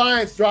painful. Detroit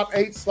Lions drop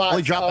 8 slots.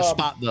 Only drop a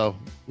spot though.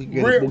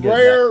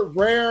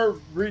 Rare,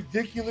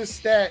 ridiculous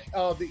stat.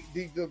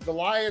 The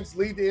Lions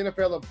lead the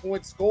NFL in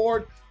points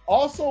scored.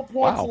 Also,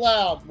 points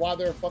allowed while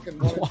they're fucking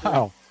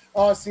 1-3.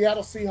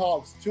 Seattle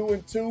Seahawks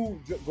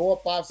 2-2, go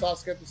up 5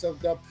 slots, get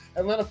themselves up.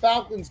 Atlanta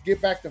Falcons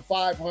get back to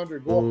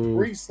 500, go up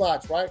 3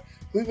 slots, right?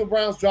 Cleveland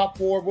Browns dropped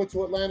 4, went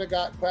to Atlanta,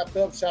 got clapped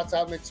up. Shouts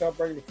out Nick Chubb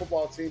bringing the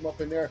football team up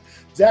in there.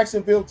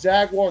 Jacksonville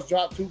Jaguars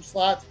dropped 2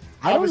 slots.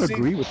 I don't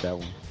agree with that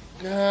one.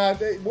 Nah,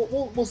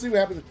 we'll see what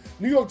happens.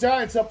 New York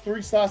Giants up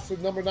 3 slots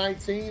to number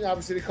 19.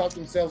 Obviously, they caught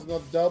themselves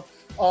another dub.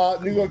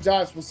 New York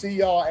Giants, we'll see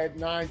y'all at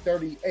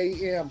 9:30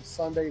 a.m.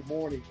 Sunday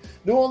morning.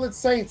 New Orleans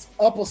Saints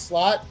up a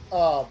slot.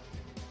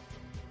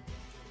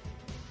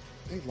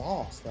 They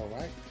lost, though,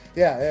 right?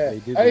 Yeah.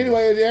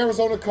 Anyway, the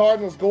Arizona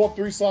Cardinals go up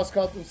 3 slots,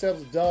 caught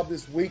themselves a dub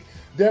this week.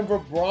 Denver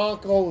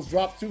Broncos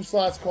dropped 2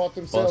 slots, caught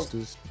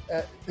themselves.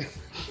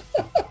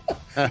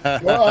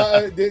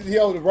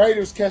 The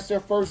Raiders catch their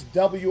first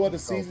W of the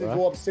season,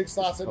 go up 6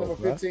 slots at number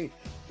 15.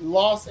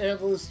 Los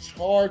Angeles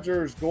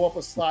Chargers go up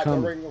a slot, they're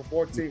ranked number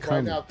 14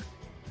 right now.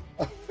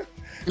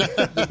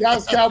 The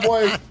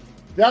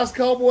Dallas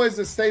Cowboys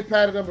that stay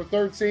pat at number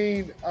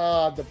 13.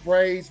 The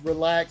Braves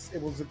relax.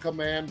 It was the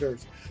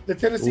Commanders. The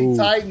Tennessee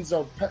Titans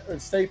are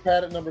stay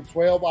pat at number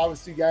 12.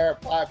 Obviously, got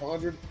at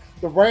 500.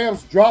 The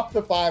Rams dropped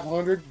to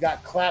 500.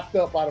 Got clapped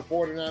up by the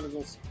 49ers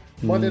on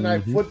Monday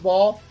Night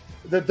Football.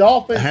 The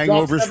Dolphins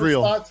hangover's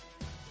real. Slots.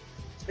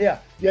 Yeah.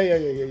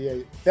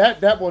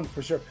 That one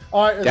for sure.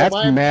 All right, that's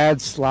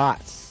mad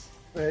slots.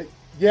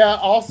 Yeah.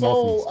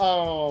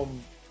 Also,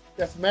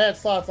 that's mad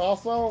slots.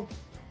 Also.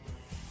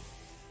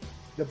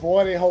 The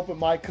boy they hoping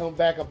might come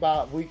back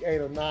about week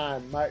 8 or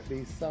 9 might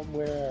be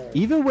somewhere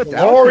even with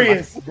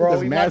glorious,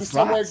 bro. He might be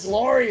somewhere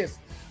glorious.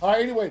 All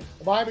right, anyway,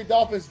 the Miami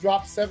Dolphins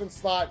dropped 7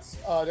 slots.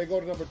 They go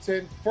to number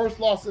 10.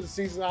 First loss of the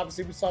season.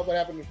 Obviously, we saw what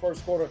happened in the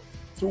first quarter.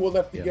 Tua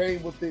left the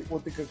game with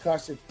the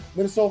concussion.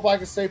 Minnesota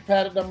Vikings stay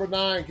pat at number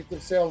 9, get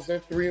themselves they're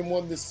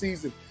 3-1 this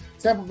season.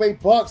 Tampa Bay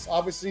Bucks,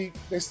 obviously,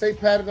 they stay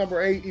pat at number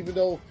 8, even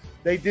though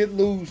they did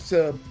lose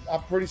to,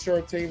 I'm pretty sure,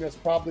 a team that's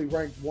probably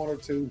ranked 1 or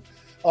 2.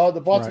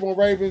 The Baltimore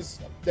Ravens,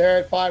 they're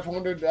at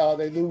 500.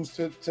 They lose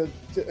to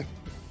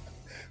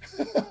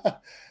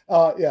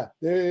yeah.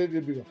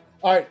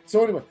 All right.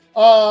 So anyway,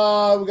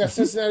 we got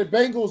Cincinnati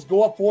Bengals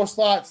go up 4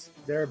 slots.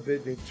 They're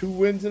 2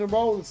 wins in a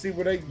row. Let's see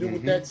what they can do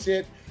with that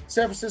shit.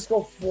 San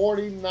Francisco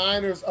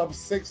 49ers up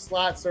 6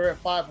 slots. They're at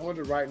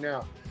 500 right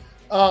now.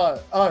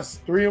 Us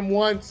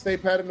 3-1, stay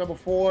pat at number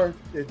 4.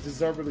 It's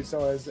deservedly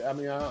so. I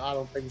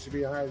don't think it should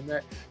be higher than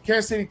that.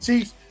 Kansas City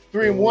Chiefs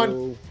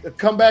 3-1.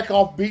 Come back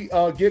off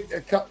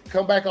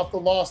come back off the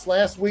loss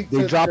last week.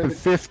 They're dropping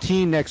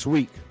 15 next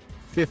week.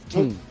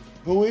 15.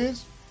 Who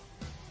is?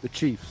 The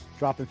Chiefs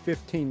dropping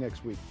 15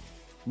 next week.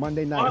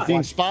 Monday night.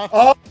 15 spots.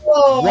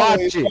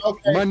 Watch it.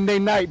 Okay. Monday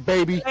night,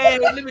 baby. Hey,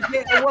 let me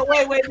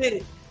wait a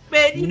minute.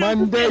 Man, you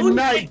Monday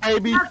night,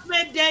 baby. Mark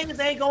Daniels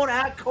ain't going to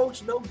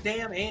out-coach no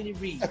damn Andy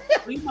Reid.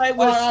 We might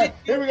well right.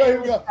 Here we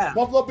go.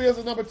 Buffalo Bills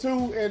at number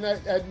 2, and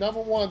at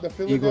number 1, the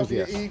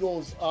Philadelphia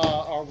Eagles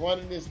are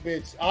running this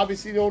bitch.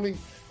 Obviously, the only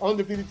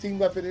undefeated team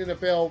left in the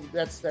NFL.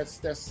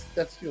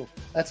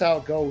 That's how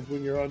it goes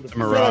when you're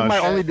undefeated. I feel like my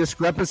only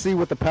discrepancy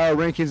with the power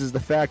rankings is the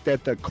fact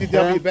that the Colts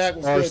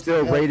are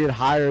still rated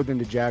higher than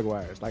the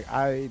Jaguars. Like,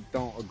 I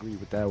don't agree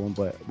with that one,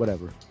 but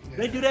whatever.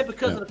 They do that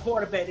because of the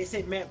quarterback. They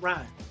say Matt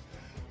Ryan.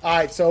 All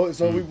right, so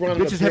we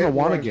running. Bitches haven't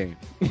won a game.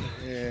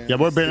 Yeah,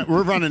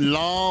 we're running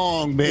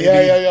long, baby.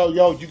 Yeah.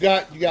 Yo, you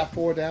got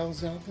 4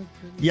 downs, Jonathan?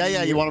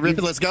 Yeah. You want to rip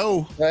it? Let's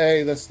go.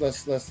 Hey, let's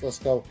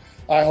go.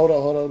 All right, hold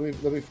on.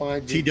 Let me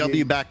find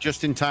TW back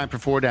just in time for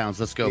 4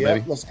 downs. Let's go,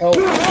 baby. Let's go.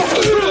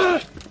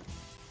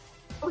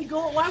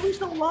 Why are we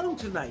so long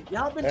tonight?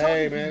 Y'all been talking.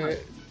 Hey, man.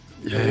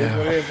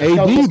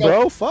 AD,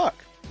 bro. Fuck.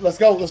 Let's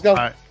go. All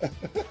right.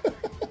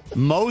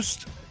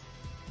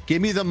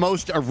 Give me the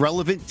most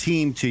irrelevant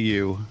team to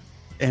you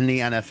in the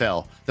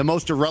NFL. The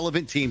most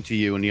irrelevant team to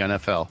you in the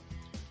NFL.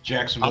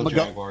 Jacksonville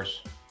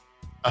Jaguars.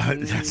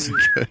 That's a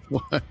good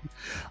one.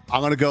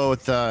 I'm going to go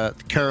with the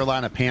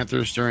Carolina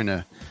Panthers. They're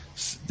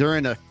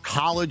in a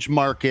college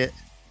market,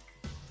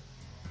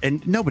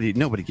 and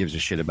nobody gives a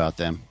shit about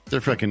them.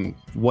 They're fucking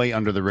way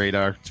under the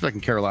radar. It's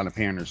fucking Carolina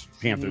Panthers,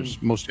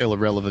 most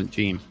irrelevant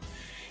team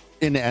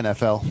in the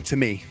NFL to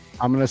me.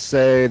 I'm going to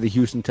say the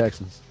Houston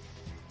Texans.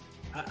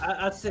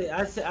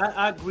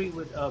 I agree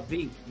with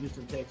B,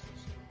 Houston Texans.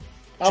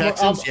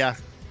 Texans, yeah.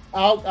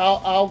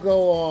 I'll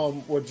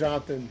go with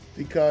Jonathan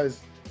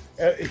because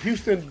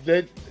Houston,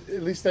 at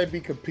least they'd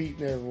be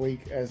competing every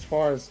week as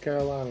far as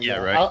Carolina. Yeah,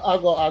 right.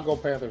 I'll go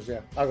Panthers. Yeah,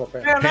 I'll go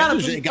Panthers.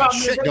 Panthers ain't got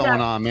shit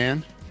going on,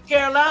 man.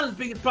 Carolina's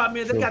biggest problem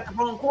is they got the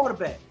wrong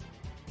quarterback.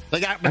 They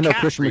got McCaffrey. I know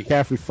Christian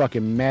McCaffrey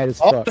fucking mad as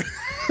fuck.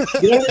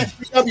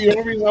 The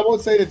only reason I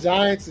won't say the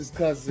Giants is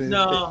because they're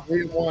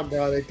 3-1,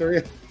 bro. They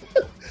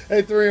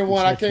 3-1.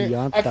 I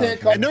can't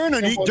come. And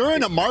they're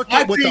in a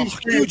market with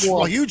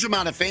a huge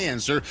amount of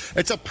fans.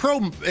 It's a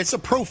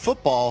pro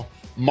football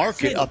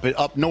market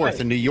up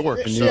north in New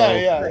York. So,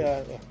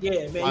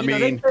 yeah, man. I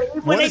mean,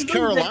 what is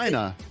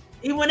Carolina?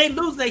 Even when they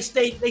lose, they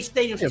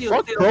stadium still.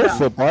 Fuck pro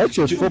football. It's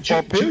just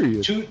football.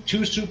 Period.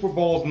 Two Super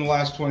Bowls in the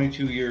last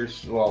 22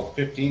 years. Well,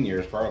 15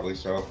 years probably.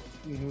 So.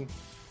 Mm-hmm.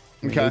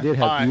 Okay. They did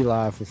have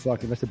Eli for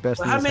fucking. That's the best.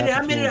 Well, how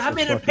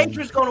many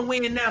Patriots gonna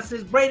win now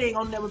since Brady ain't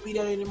gonna never be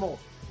there anymore?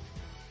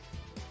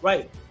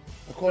 Right.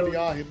 According to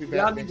y'all, he'll be back.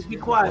 Y'all need to be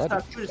quiet.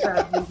 Stop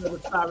criticizing these other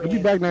sorry. He'll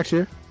be back next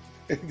year.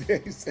 All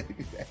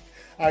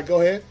right, go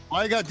ahead.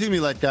 Why you gotta do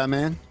me like that,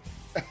 man?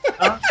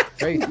 I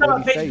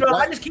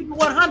just keep it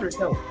 100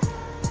 though.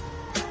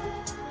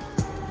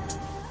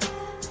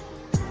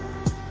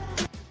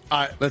 All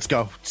right, let's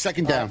go.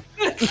 Second down.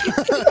 We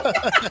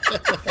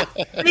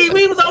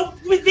was on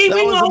point.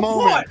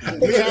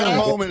 We had a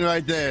moment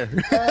right there. We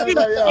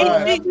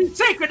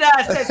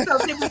synchronized that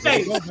stuff, didn't we,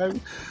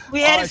 baby?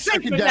 We had it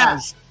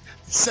synchronized.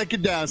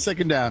 Second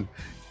down.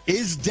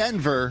 Is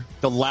Denver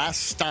the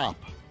last stop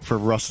for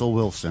Russell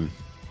Wilson?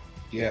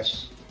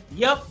 Yes.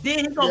 Yep.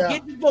 Then he's gonna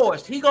get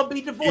divorced. He's gonna be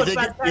divorced.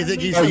 You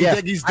think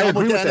he's done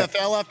with the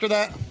NFL after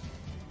that?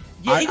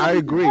 Yeah, I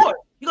agree.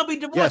 You're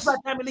going to be divorced by the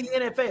time he leaves the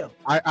NFL.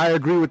 I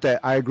agree with that.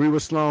 I agree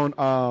with Sloan.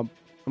 I'm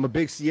a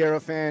big Sierra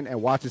fan, and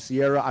watching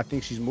Sierra, I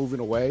think she's moving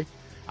away.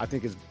 I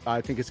think it's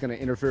going to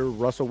interfere with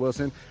Russell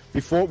Wilson.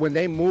 When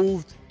they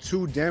moved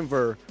to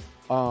Denver,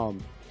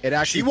 it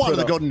actually she wanted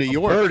to go to New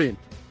York.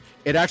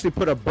 It actually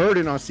put a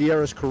burden on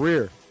Sierra's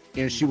career,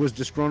 and she was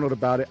disgruntled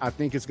about it. I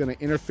think it's going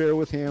to interfere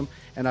with him,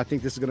 and I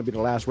think this is going to be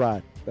the last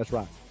ride. That's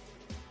right.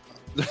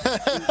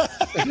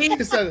 Maybe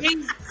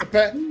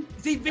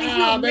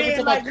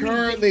about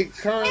currently,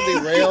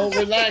 Rail.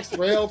 Relax,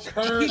 Rail.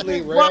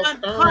 Currently.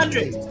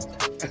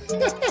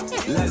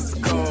 Let's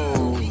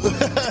go.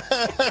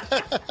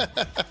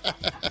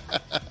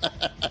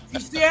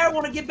 Sierra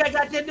want to get back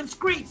out there in them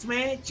streets,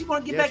 man. She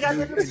want to get back out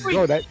there in them streets.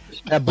 Bro,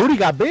 that booty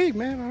got big,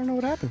 man. I don't know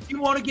what happened. You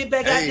want to get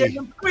back out there in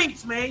them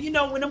streets, man. You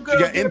know when them girls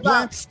get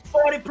implants?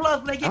 about 40 plus,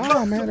 when they get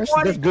close to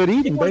 40, that's good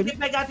eating, baby. Get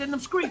back out there in them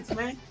streets,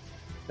 man.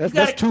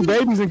 That's two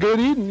babies and good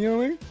eating, you know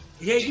what I mean?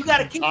 Yeah, you got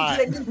to keep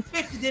it to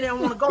 50, then they don't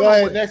want to go. Go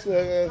ahead, next one.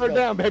 Third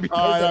down, baby.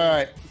 All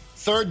right.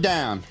 Third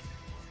down.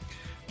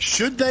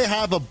 Should they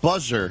have a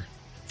buzzer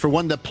for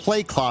when the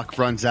play clock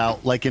runs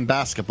out, like in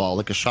basketball,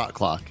 like a shot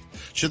clock?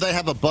 Should they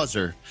have a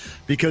buzzer?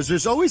 Because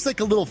there's always like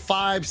a little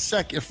 5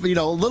 second,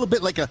 a little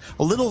bit like a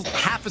little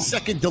half a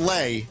second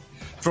delay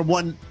from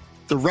when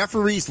the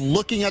referee's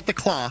looking at the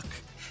clock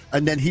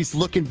and then he's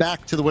looking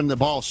back to when the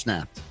ball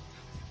snapped.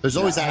 There's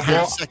always that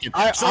half second.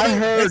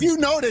 If you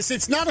notice,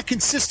 it's not a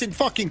consistent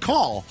fucking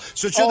call.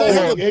 So should they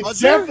have a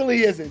buzzer? It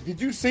definitely isn't.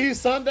 Did you see it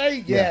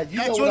Sunday? Yeah, you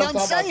that's know what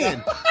I'm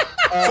saying.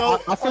 I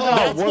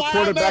forgot what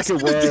quarterback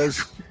it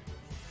was.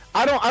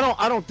 I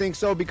don't think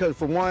so, because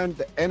for one,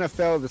 the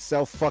NFL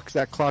itself fucks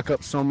that clock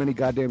up so many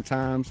goddamn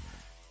times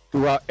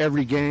throughout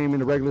every game in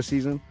the regular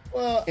season.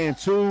 And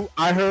two,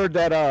 I heard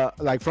that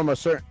from a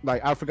certain,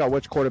 I forgot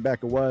which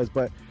quarterback it was,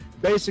 but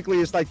basically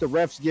it's like the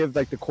refs give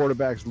the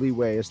quarterbacks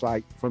leeway. It's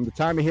like from the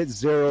time it hits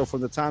zero, from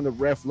the time the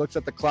ref looks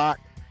at the clock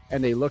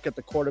and they look at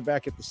the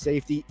quarterback at the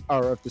safety,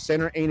 or if the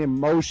center ain't in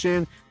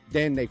motion,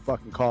 then they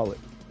fucking call it.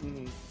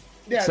 Mm-hmm.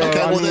 Yeah. So,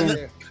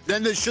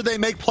 then should they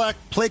make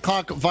play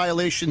clock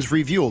violations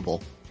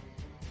reviewable?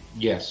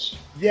 Yes.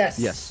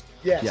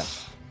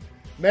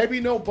 Maybe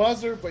no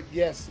buzzer, but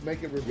yes,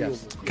 make it reviewable.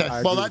 Yes. Okay.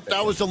 Well,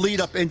 that was the lead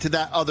up into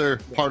that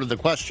other part of the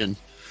question.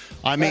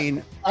 I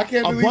mean, I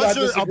can't believe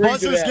a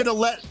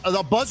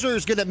buzzer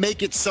is gonna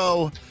make it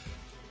so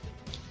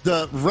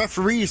the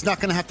referee is not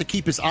gonna have to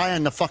keep his eye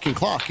on the fucking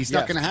clock. He's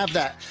not gonna have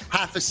that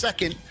half a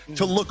second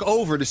to look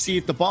over to see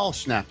if the ball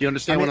snapped. You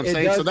understand what I'm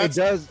saying? It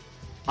does.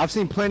 I've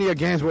seen plenty of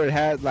games where it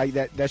had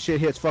that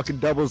shit hits fucking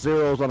double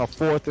zeros on a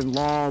 4th and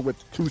long with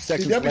 2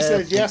 seconds left. He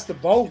says yes to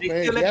both,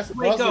 man. Yes to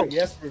buzzer,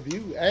 yes to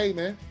review. Hey,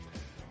 man,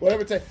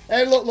 whatever it takes.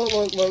 Hey, look.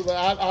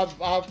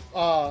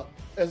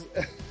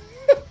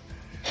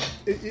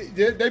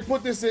 They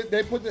put this in.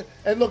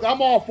 And look,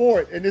 I'm all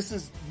for it. And this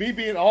is me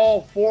being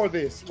all for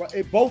this.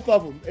 Right? Both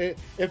of them.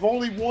 If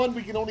only one,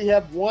 we can only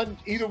have one.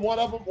 Either one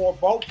of them or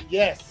both.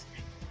 Yes.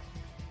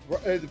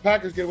 The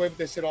Packers get away with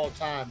that shit all the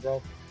time,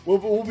 bro.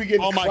 We'll be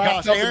getting. Oh my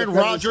gosh, Aaron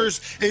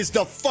Rodgers is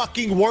the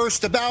fucking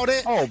worst about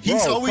it. Oh, bro,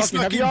 he's always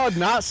have y'all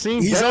not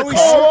seen? He's always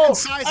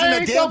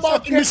circumcising a damn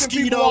fucking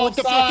mosquito with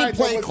the fucking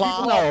play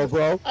clock. No,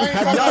 bro.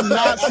 Have y'all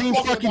not seen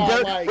fucking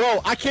Derek?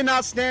 Bro, I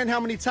cannot stand how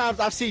many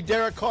times I've seen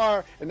Derek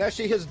Carr and that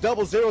shit hits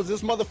double zeros.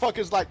 This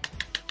motherfucker's like,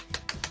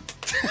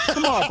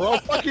 come on, bro.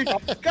 Fucking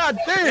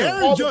goddamn.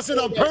 Aaron does it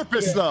on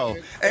purpose, though.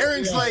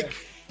 Aaron's like.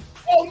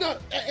 Oh no!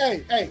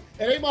 Hey, it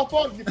ain't my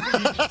fault. Your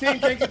team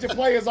can't get your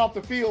players off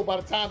the field by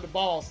the time the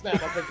ball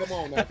snaps. Okay, come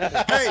on now.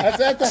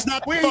 Hey,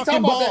 snap we the ain't fucking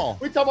talking ball. about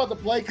that. We talking about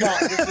the play clock.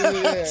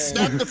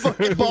 Snap the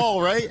fucking ball,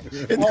 right?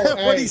 Isn't that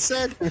what he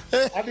said?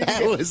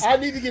 I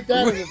need to get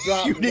that in the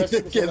drop. You need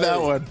to get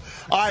that one.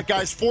 All right,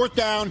 guys. 4th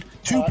down,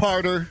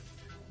 2-parter.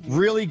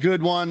 Really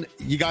good one.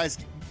 You guys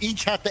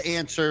each have to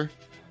answer.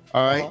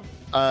 All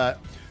right.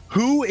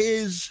 Who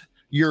is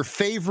your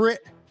favorite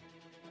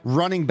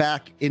running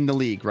back in the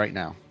league right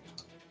now?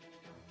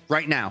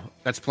 Right now,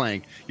 that's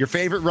playing. Your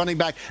favorite running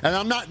back. And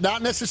I'm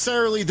not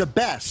necessarily the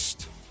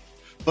best,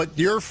 but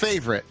your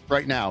favorite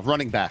right now,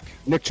 running back.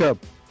 Nick Chubb.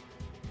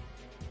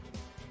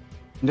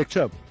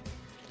 The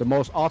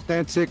most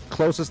authentic,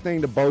 closest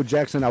thing to Bo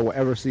Jackson I will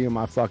ever see in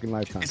my fucking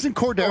lifetime. Isn't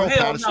Cordero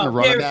Patterson a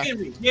running back?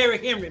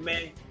 Derrick Henry,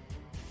 man.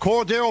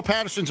 Cordero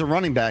Patterson's a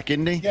running back,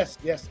 isn't he? Yes.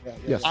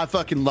 I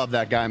fucking love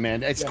that guy,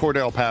 man. It's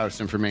Cordero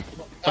Patterson for me.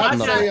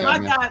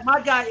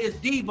 My guy is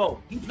Devo.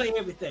 He play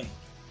everything.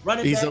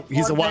 He's a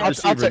wide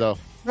receiver, though.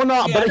 Well,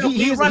 no, but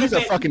he's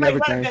a fucking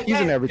everything. He's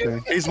an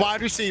everything. He's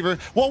wide receiver.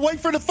 Well, wait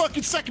for the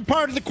fucking second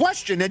part of the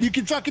question, and you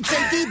can fucking say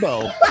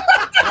Debo. All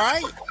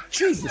right?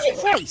 Jesus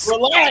Christ.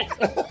 Relax.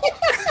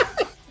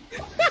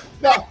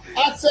 No,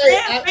 I'd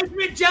say...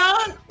 Patriot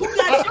John, who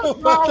got your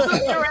balls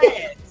up your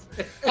ass?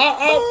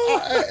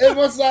 As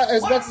much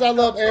as I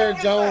love Aaron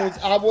Jones,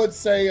 I would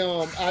say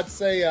and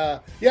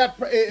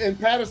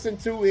Patterson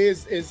too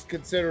is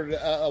considered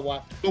a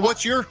wide.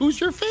 But who's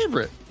your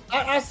favorite?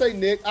 I say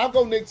Nick. I'll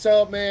go Nick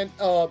Chubb, man.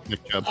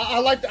 Nick Chubb. I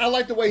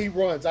like the way he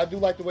runs. I do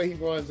like the way he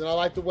runs, and I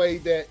like the way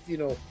that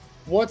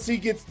once he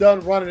gets done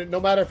running it, no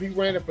matter if he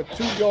ran it for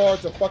 2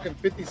 yards or fucking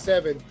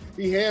 57,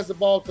 he hands the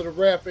ball to the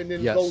ref and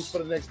then goes for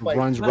the next play.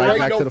 Runs right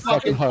back to the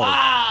fucking huddle.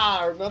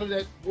 None of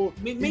that.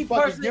 Me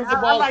personally,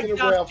 I like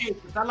Josh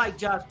Jacobs. I like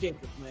Josh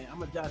Jacobs, man.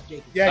 I'm a Josh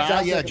Jacobs.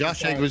 Yeah, Josh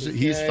Jacobs.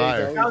 He's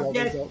fire.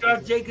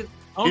 Josh Jacobs.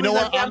 You know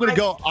what? I'm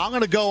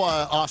gonna go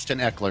Austin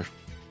Eckler.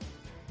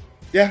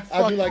 Yeah,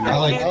 I do like that.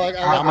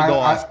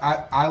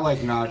 I like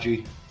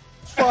Najee.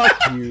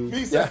 Fuck you.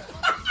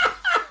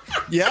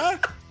 Yeah.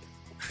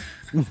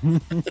 Najee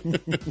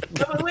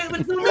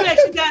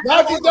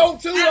dope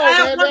too,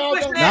 man.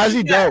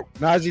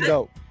 Najee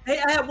dope. Hey,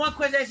 I have one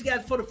question to ask you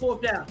guys for the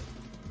 4th down.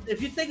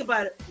 If you think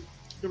about it,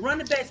 the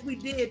running backs we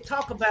did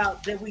talk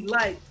about that we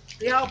like,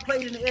 they all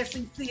played in the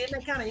SEC. Isn't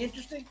that kind of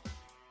interesting?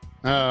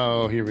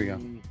 Oh, here we go.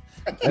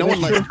 No one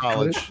likes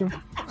college.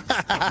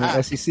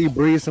 The SEC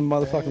breeds some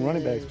motherfucking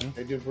running backs, man.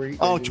 They do breed.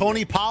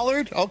 Tony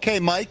Pollard? Okay,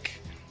 Mike.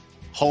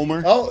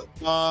 Homer.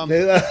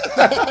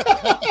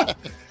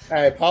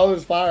 Hey,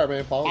 Pollard's fire,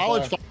 man.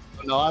 Pollard's fire.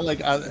 No, I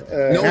like.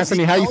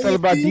 Anthony, how you feel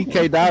about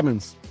DK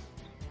Dobbins?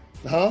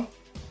 Huh?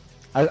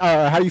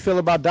 How do you feel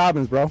about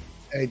Dobbins, bro?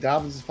 Hey,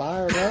 Dobbins is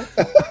fire, man.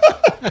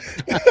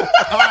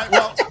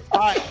 All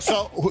right.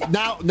 So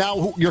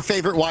now, your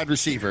favorite wide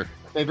receiver.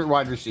 I'm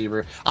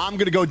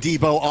gonna go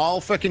Debo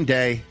all fucking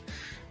day.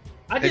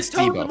 I just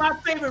told you my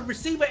favorite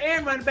receiver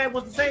and running back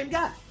was the same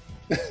guy.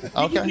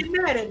 Okay. You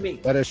get mad at me.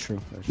 That is true.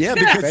 Yeah,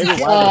 because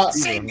if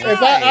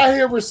I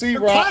hear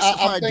receiver,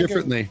 I'm thinking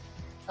differently.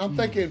 I'm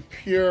thinking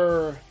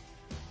pure.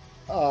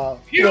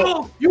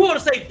 Pure. You want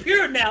to say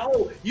pure now?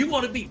 Oh, you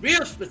want to be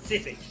real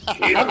specific.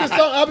 I'm just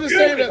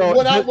saying that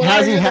when I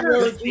hear the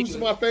word, who's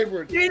my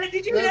favorite?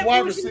 Did you hear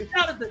wide receiver?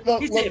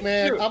 Look,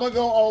 man, pure. I'm gonna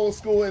go old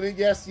school, and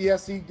yes,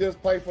 he does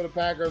play for the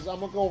Packers. I'm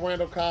gonna go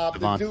Randall Cobb.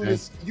 The dude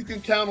is, you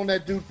can count on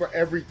that dude for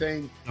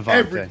everything.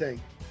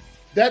 Everything.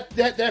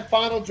 That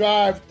final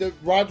drive that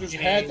Rodgers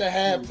had to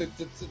have to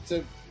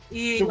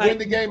win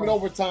the game in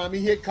overtime. He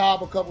hit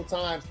Cobb a couple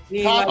times.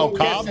 Cobb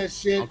catch that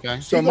shit.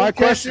 Okay. So my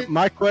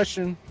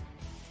question.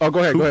 Oh,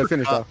 go ahead,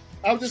 finish off.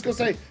 I was just gonna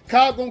say,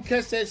 Cobb gonna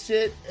catch that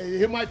shit.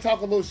 He might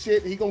talk a little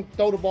shit. He gonna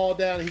throw the ball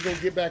down. And he gonna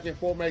get back in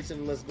formation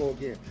and let's go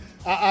again.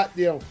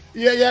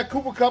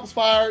 Cooper Kupp's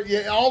fire.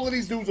 Yeah, all of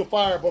these dudes are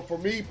fire. But for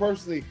me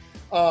personally,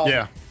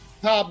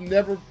 Cobb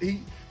never.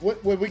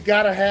 When we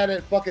gotta have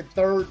that fucking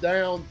 3rd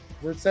down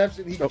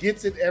reception, he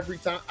gets it every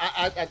time.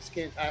 I just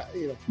can't.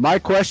 My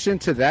question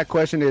to that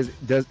question is: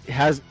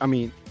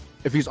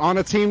 if he's on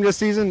a team this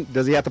season,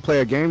 does he have to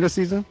play a game this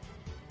season?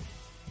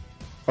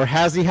 Or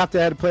has he have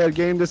to play a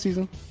game this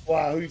season?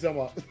 Wow, who are you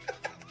talking about?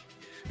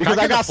 Because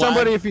I got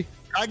somebody if he.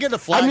 I get a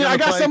flag. I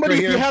got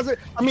somebody if he hasn't.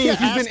 If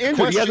he's been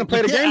injured, he hasn't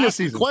played a game this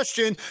season.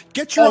 Question: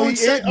 get your own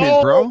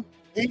segment, bro.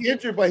 He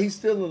injured, but he's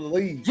still in the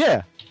league.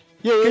 Yeah.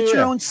 Get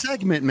your own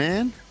segment,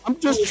 man. I'm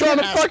just trying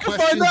to fucking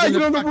find out. You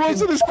know the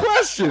rules of this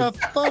question.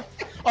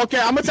 Okay,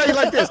 I'm gonna tell you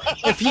like this: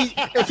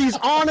 if he's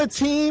on a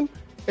team,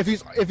 if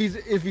he's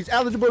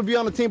eligible to be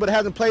on the team but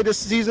hasn't played this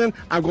season,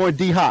 I'm going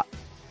D-Hop.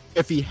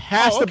 If he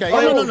has to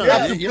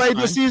play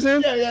this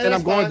season, then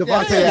I'm going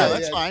Devontae Adams.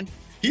 That's fine.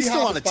 He's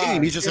still on the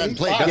team. He just hasn't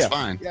played. That's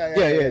fine.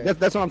 Yeah.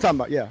 That's what I'm talking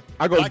about. Yeah,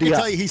 I go. I can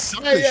tell you he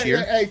sucked this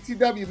year. Hey,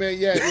 TW man.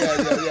 Yeah.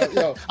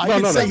 I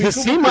can say his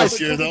team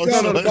this year though.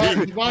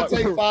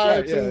 Devontae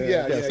fire too.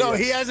 Yeah. No,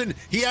 he hasn't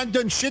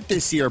done shit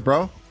this year,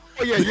 bro.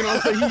 Oh yeah, you know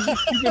what I'm saying.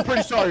 He's been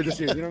pretty sorry this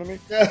year. You know what I mean?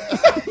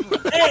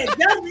 Hey,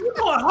 Justin, you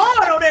going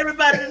hard on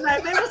everybody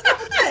tonight, man. What's up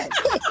with that?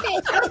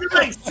 Justin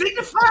like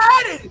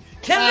signified and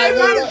telling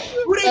everybody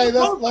who they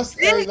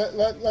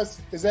let's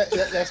is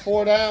that's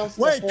 4 downs?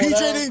 Wait, PJ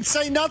didn't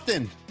say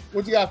nothing.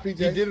 What you got, PJ?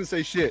 He didn't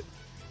say shit.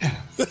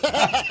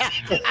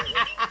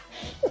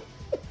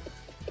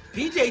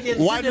 PJ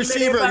didn't. Wide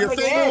receiver, your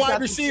favorite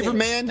wide receiver,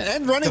 man,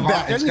 and running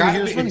back. It's got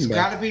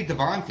to be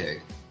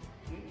Devontae.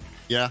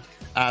 Yeah,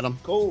 Adam.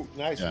 Cool,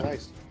 nice.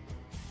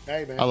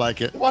 Hey man, I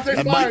like it.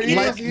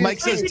 Mike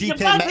says DK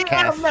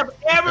Metcalf. Left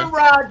Aaron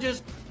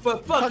Rodgers for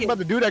fucking. Talking about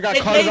the dude that got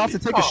carted off to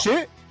take a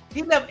shit.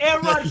 He left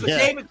Aaron Rodgers for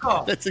David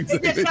Carr. That's He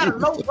exactly just got a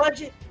low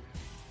budget.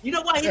 You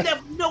know why he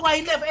left? You know why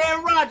he left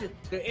Aaron Rodgers?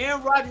 Because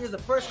Aaron Rodgers is a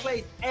first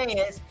place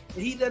ass,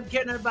 and he doesn't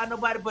care nothing about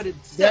nobody but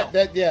himself.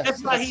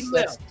 That's why he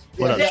left.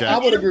 What up, Jack? I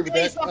would agree with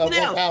that.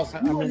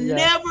 You will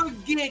never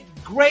get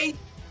great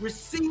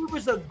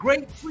receivers or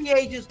great free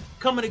agents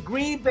coming to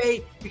Green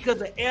Bay because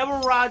of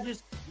Aaron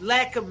Rodgers'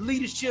 lack of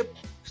leadership,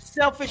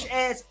 selfish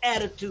ass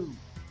attitude.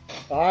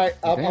 All right,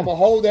 I'm gonna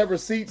hold that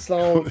receipt,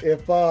 Sloan.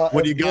 If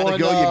when you gotta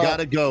go, you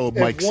gotta go.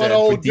 Mike one said.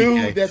 Old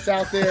dude that's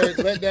out there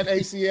let that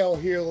ACL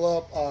heal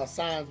up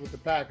signs with the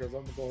Packers.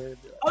 I'm gonna go ahead.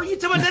 And do that. Oh, you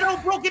talking about that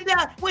old broken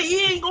down? Well,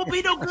 he ain't gonna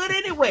be no good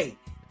anyway.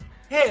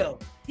 Hell,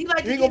 he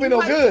ain't gonna be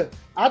no good.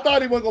 I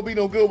thought he wasn't gonna be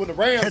no good when the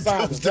Rams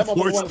signed him.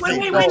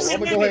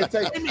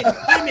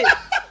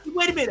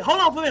 Wait a minute. Hold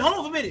on for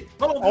a minute.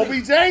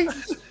 OBJ?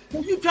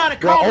 You trying to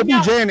call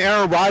OBJ and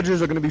Aaron Rodgers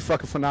are gonna be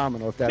fucking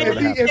phenomenal if that would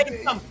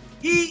happen.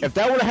 If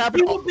that would have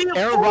happened,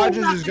 Aaron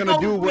Rodgers is going to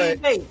do what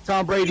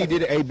Tom Brady did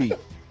to AB.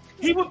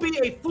 He would be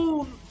a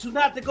fool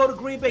not to go to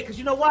Green Bay because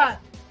you know why?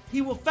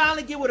 He will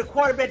finally get with a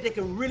quarterback that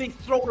can really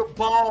throw the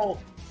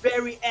ball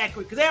very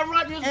accurate. Because Aaron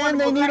Rodgers is and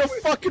they need a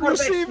fucking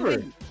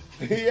receiver.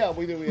 Yeah,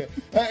 we do.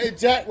 Yeah.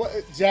 Jack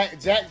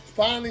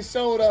finally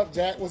showed up.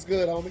 Jack, what's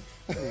good, homie?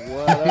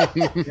 What up?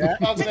 Today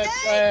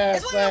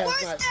is one of the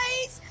worst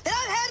days that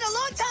I've had in a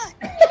long time.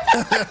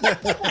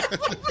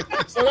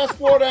 So that's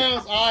 4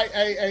 downs. All right,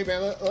 hey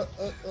man.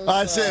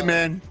 That's it,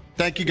 man.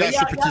 Thank you guys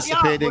for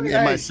participating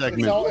in my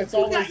segment.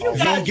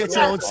 Everyone gets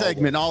their own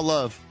segment. All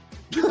love.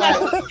 You guys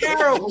are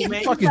terrible,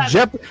 man. Fucking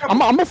I'm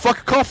gonna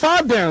fucking call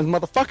 5 downs,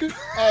 motherfucker.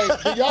 Hey,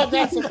 y'all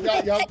got some.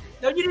 Y'all,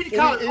 no, you need to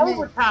call it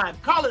overtime.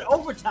 Call it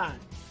overtime.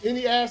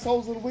 Any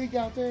assholes of the week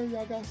out there?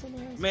 Y'all got some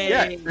assholes? Man,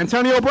 yeah,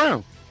 Antonio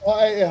Brown.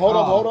 Hey, hold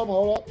up.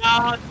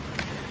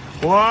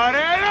 What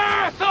an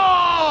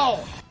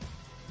asshole!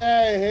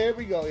 Hey, here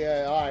we go.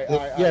 Yeah, all right.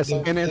 Yes,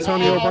 and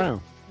Antonio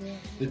Brown.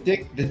 The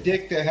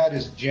dick that had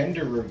his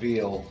gender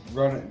reveal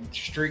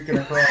streaking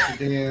across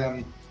the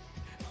damn.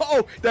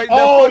 That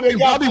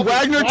Bobby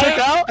Wagner took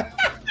out.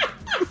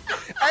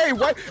 Hey,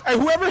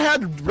 whoever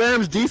had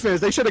Rams defense,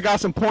 they should have got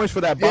some points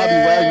for that Bobby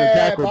Wagner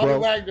tackle, bro. Bobby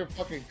Wagner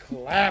fucking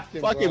clapped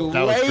him, fucking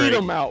laid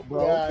him out,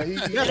 bro.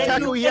 Yeah, Best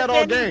tackle he had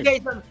all game.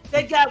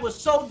 That guy was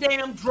so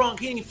damn drunk,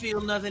 he didn't feel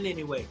nothing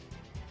anyway.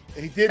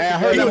 He did. I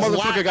heard that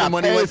motherfucker got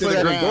paid for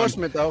that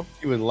endorsement, though.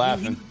 He was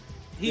laughing.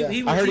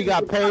 I heard he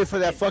got paid for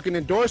that fucking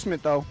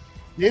endorsement, though.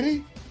 Did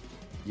he?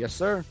 Yes,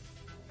 sir.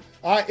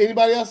 All right.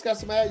 Anybody else got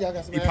some ad? Y'all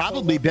got some? He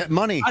probably bet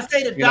money. I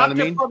say the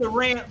doctor for the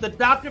Ram, the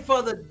doctor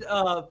for the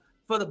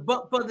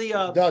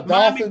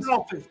Miami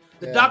Dolphins.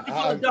 The doctor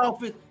for the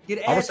Dolphins.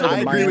 I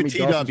agree with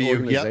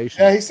TW.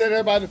 Yeah, he said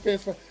everybody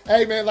defense.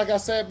 Hey man, like I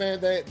said, man,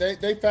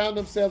 they found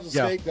themselves a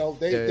scapegoat.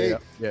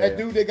 That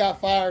dude that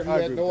got fired, who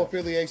had no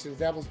affiliations.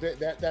 That was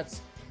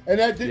that's and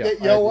that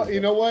you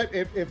know what?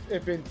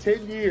 If in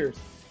 10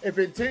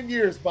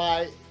 years,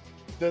 by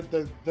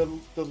the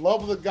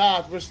love of the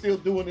gods, we're still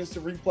doing this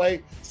to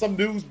replay. Some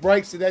news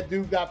breaks and that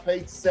dude got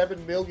paid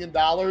 $7 million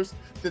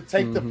to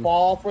take the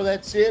fall for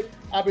that shit.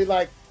 I'll be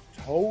like,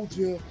 told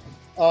you.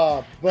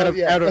 But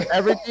out of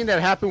everything that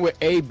happened with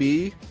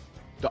AB,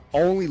 the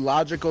only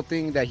logical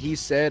thing that he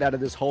said out of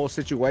this whole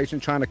situation,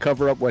 trying to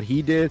cover up what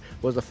he did,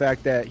 was the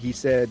fact that he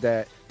said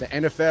that the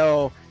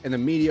NFL and the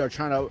media are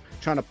trying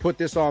to put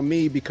this on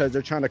me because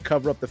they're trying to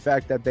cover up the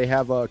fact that they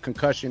have a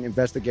concussion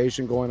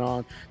investigation going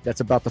on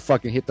that's about to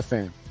fucking hit the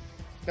fan.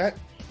 That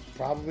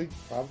probably.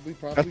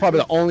 That's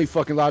probably the only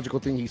fucking logical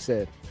thing he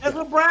said. That's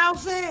what Brown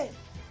said.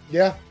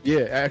 Yeah.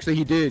 Yeah, actually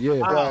he did. Yeah.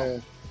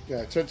 Trying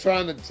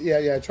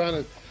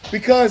to.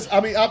 Because I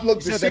mean,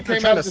 look, the shit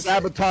came out to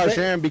sabotage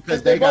him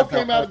because they both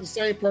came out at the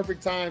same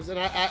perfect times, and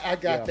I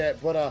got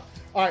that. But all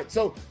right,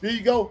 so there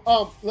you go.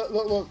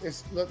 Look,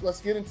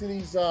 let's get into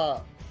these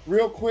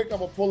real quick. I'm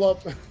gonna pull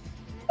up. Where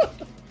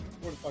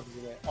the fuck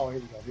is it at? Oh,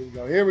 here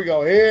we go.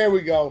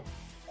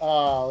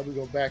 Let me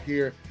go back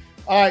here.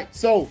 All right,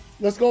 so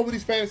let's go over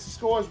these fantasy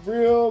scores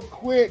real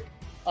quick.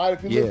 All right,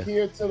 if you look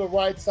here to the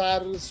right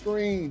side of the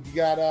screen, you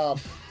got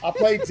I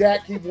played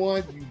Jack. He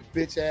won. You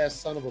bitch ass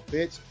son of a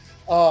bitch.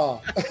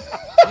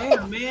 Hey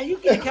man, you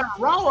get kind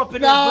of raw up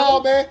in there.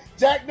 No, man.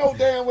 Jack know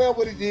damn well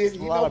what he did. He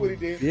know what he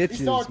did. Bitches,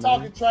 he started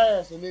talking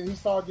trash, and then he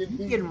started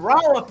getting raw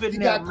up in there. He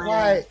got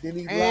quiet. Then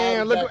he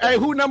look. Hey,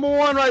 who number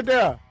one right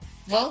there?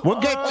 Huh?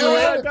 We'll get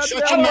to it.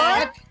 Shut your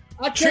mouth.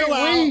 I can't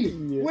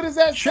read. What does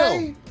that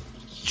say?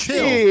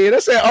 Chill. Yeah,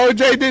 that's what OJ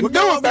didn't We'll do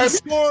go it, over the baby.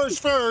 scores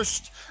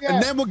first,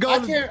 and then we'll go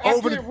over I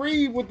can't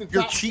read with the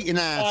your top. cheating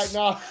ass.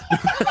 All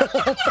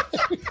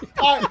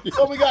right,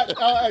 so we got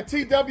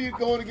TW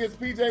going against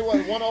PJ,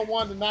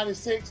 101 to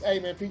 96. Hey,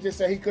 man, PJ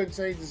said he couldn't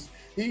change his.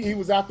 He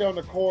was out there on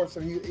the course,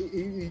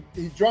 and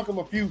he drunk him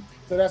a few,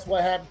 so that's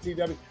what happened,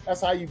 TW. That's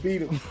how you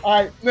beat him.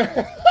 All right.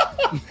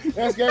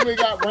 Next game, we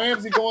got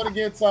Ramsey going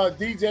against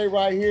DJ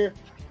right here.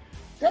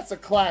 That's a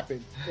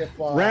clapping. If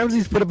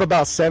Ramsey's put up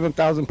about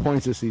 7,000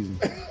 points this season.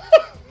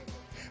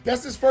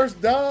 That's his first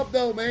dub,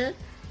 though, man.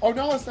 Oh,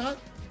 no, it's not.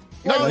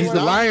 No, He's he's the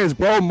not. Lions,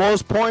 bro.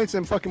 Most points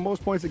and fucking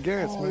most points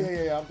against, Oh,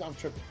 man. yeah. I'm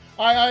tripping.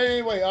 All right,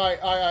 anyway, all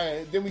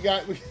right. Then we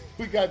got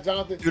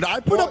Jonathan. Dude,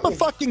 I put up a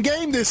fucking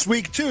game this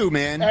week too,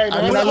 man. Hey,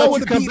 man, When I let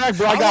you come back,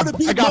 bro, I got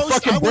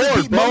fucking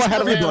bored, bro. I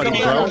had everybody,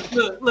 bro.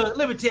 Look,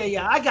 let me tell you,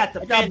 I got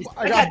the fantasy.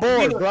 I got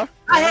bored, bro.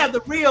 I have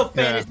the real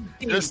fantasy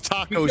team. There's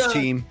Taco's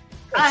team.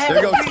 I have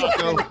There the goes real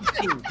Taco.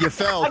 fantasy team. You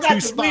fell I got 2 the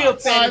real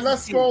spots. All right, fantasy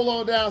let's team. scroll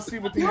on down, see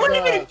what these What do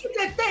you mean? Keep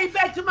that thing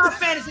back to my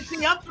fantasy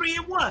team. I'm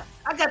 3-1.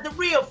 I got the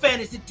real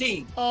fantasy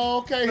team. Oh,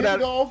 okay. Here we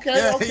go. Okay.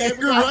 Yeah, Okay.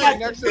 you're right.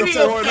 That's It's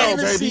real a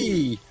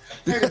fantasy.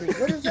 Wait a minute.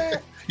 What is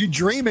that? You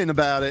dreaming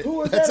about it.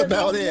 Who is That's that?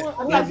 about it.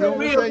 I got the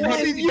real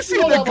fantasy You see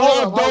Hold the up, hold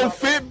glove up, hold don't up.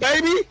 fit,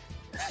 baby?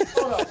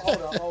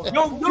 Hold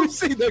up. You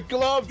see the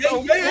glove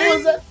don't Who is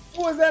fit? that?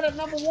 Who is that at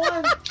number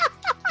one?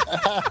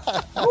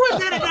 Who is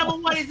that at number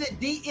one? Is it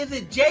D? Is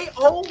it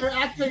J-O?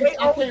 I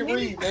can't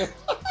read, man.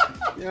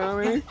 You know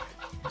what I mean?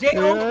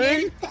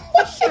 J-O?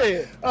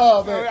 Shit.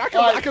 Oh, man. I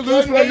can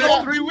lose for the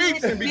next 3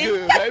 weeks and be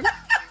good, baby.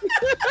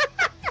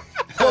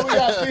 So we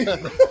got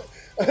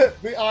all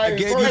right, I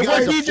gave first you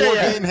guys a place-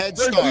 4-game head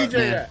Where's start, DJ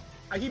man.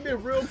 at? He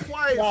been real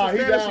quiet Nah, since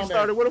he fantasy down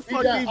started. there. Where the He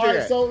fuck down. DJ All right,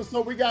 at?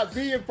 so we got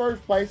V in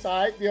first place.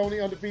 All right, the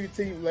only undefeated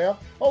team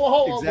left.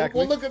 Hold on. Exactly.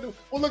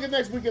 We'll look at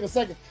next week in a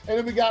second. And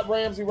then we got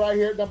Ramsey right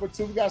here at number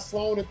 2. We got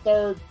Sloan in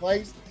third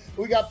place.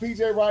 We got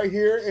PJ right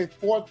here in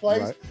fourth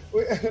place.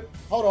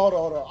 Hold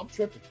on. I'm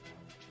tripping.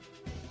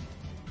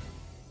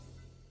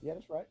 Yeah,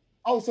 that's right.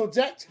 Oh, so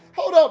Jack,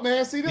 hold up,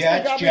 man. See, this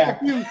one got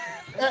Jack. me confused.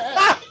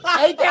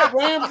 Ain't that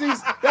Ramsey's?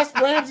 That's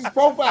Ramsey's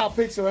profile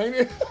picture, ain't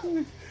it?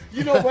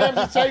 You know,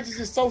 Ramsey changes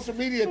his social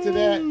media to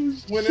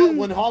that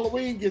when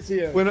Halloween gets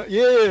here.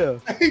 Yeah,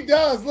 He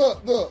does.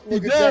 Look he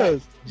at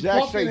does. Jack. Jack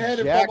Pumpkin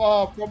headed Jack.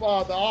 from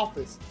The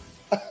Office.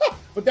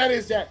 But that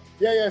is Jack.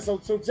 Yeah. So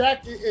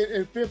Jack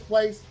in fifth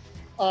place.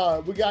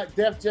 We got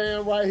Def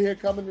Jam right here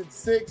coming in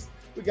sixth.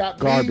 We got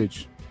me.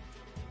 Garbage.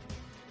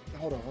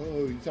 Hold on.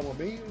 Oh, you talking about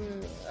me?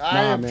 Nah,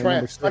 I am man, trash.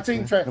 number six, My team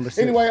man. trash. Number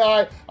six. Anyway,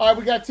 all right.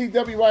 We got TW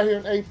right here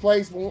in eighth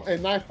place,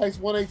 and ninth place,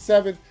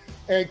 187,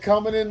 and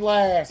coming in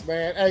last,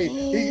 man. Hey,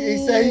 he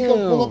said he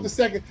gonna pull up the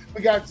second.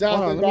 We got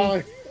Jonathan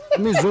Brown.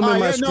 Let me zoom in my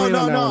Yeah, screen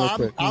on that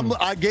real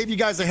quick. I gave you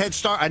guys a head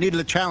start. I needed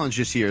a challenge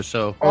this year,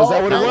 so. Oh, is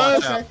that what it okay,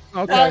 was? Okay. Okay.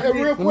 All right,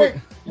 and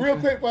real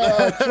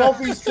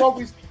quick,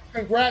 trophies.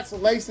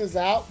 Congratulations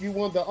out. You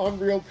won the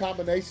Unreal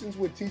Combinations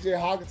with TJ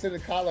Hawkinson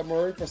and Kyler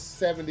Murray for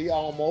 70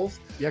 almost.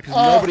 Yeah, because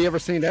nobody ever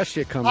seen that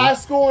shit coming. High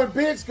scoring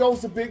bitch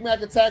goes to Big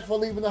Mac Attack for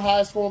leaving the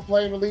highest scoring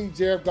player in the league,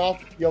 Jared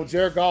Goff. Yo,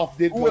 Jared Goff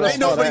did well. Ain't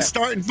nobody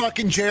starting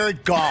fucking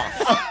Jared Goff.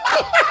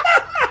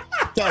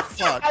 The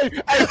fuck? Hey,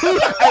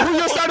 who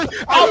you started?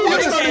 I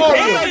wasn't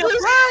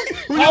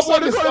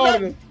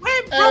starting him.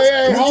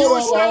 Hey, You hold were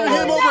on, starting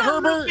hold him on. over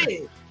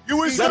Herbert? You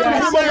were That's starting what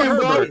him I'm over saying,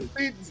 bro.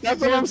 Herbert? That's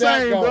what I'm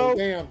saying, bro.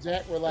 Damn,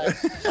 Jack,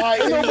 relax. All right,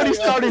 Ain't nobody anyway,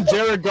 starting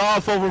Jared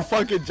Goff over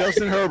fucking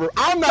Justin Herbert.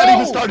 I'm not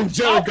even starting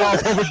Jared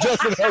Goff over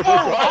Justin Herbert,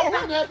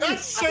 bro.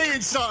 That's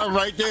saying something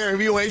right there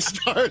if you ain't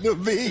starting to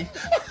be.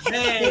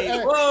 Hey,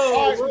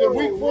 All right, the whoa.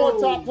 week 4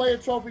 top player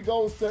trophy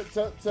goes to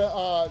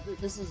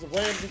this is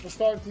Ramsey for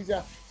starting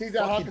TJ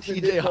Hawkinson.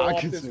 TJ did go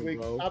off this Hawkinson, week.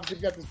 bro. Obviously,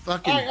 we got this.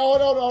 Fucking All right,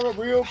 hold on,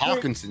 real quick.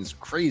 Hawkinson's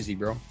crazy,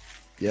 bro.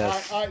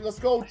 Yes. All right, let's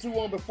go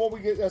to before we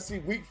get. Let's see,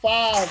 week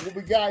 5. What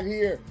we got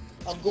here?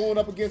 I'm going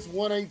up against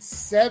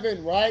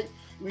 187. Right?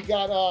 We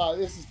got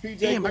this is PJ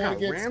Damn, I going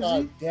got against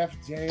Ramsey? Def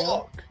Jam.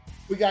 Fuck.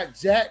 We got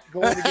Jack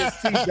going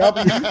against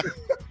TW.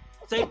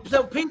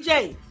 So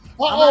PJ,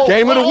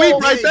 Game of the week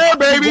right there,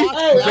 baby. Game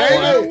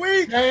of the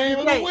week. Game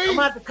of the I'm week.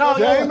 gonna have to call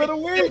Game you of the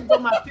week. for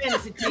my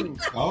fantasy team.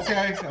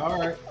 Okay, all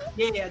right.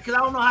 Yeah, because I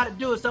don't know how to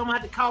do it, so I'm gonna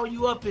have to call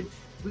you up and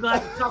we're gonna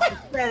have to talk some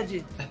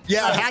strategy.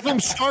 Yeah, have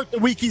him start the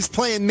week he's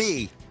playing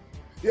me.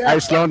 Yeah. Hey,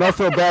 Sloan, don't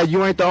feel bad.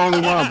 You ain't the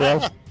only one, bro.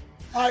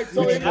 All right,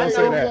 so Yeah, here we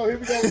say go.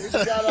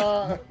 We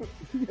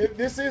got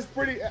this is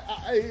pretty.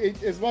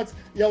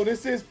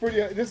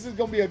 This is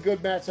gonna be a good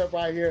matchup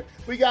right here.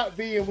 We got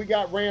V and we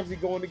got Ramsey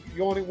going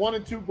 1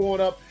 and 2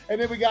 going up, and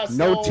then we got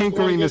No Sloan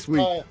tinkering going this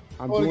against, week.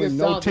 I'm going doing against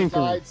no Johnson,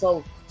 tinkering. all right?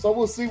 So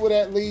we'll see where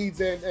that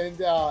leads. And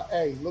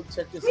hey, look,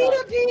 check this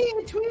out.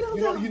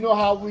 You know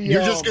how we.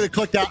 You're just gonna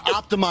click that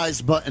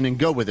optimize button and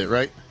go with it,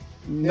 right?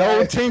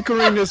 No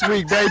tinkering this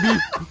week, baby.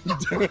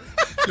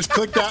 Just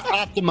click that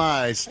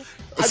optimize.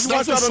 I just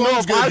That's want what y'all to know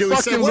Sloan's if gonna I do. He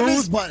said, fucking "What is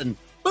lose- button?"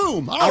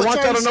 Boom. Oh, I it's want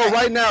y'all already to know set.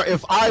 right now,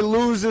 if I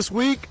lose this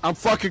week, I'm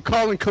fucking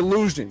calling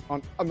collusion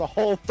on the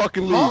whole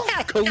fucking league.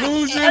 Huh?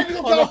 Collusion How you gonna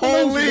on the call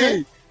whole collusion,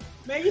 league.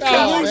 Man, you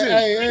collusion.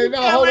 Hey,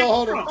 no,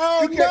 hold on.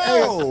 Oh,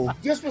 no.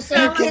 Just for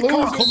saying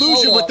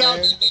collusion without.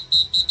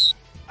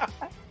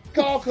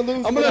 Call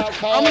collusion. I'm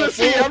gonna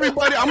see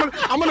everybody. I'm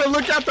gonna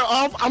look at the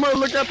I'm gonna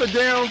look at the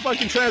damn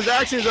fucking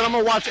transactions, and I'm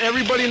gonna watch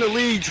everybody in the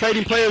league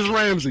trading players.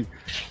 Ramsey.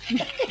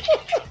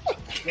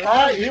 All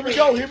right, here we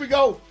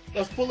go.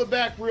 Let's pull it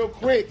back real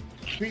quick.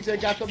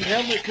 PJ got them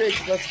helmet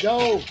picks. Let's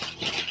go.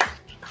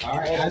 All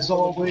right, as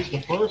always,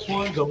 the first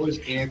one's always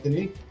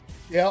Anthony.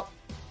 Yep.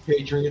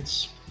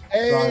 Patriots.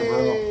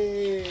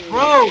 Hey,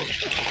 bro.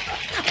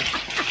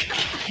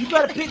 You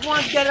better pick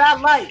ones that I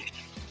like.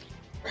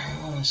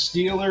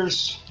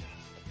 Steelers.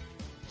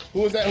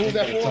 Who's that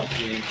for?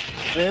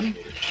 Him?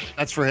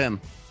 That's for him.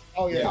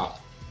 Oh, yeah.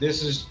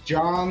 This is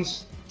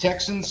John's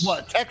Texans.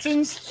 What,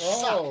 Texans?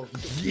 Oh.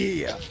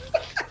 Yeah.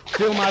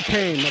 Feel my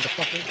pain,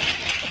 motherfucker.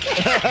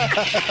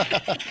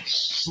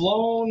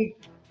 Sloan.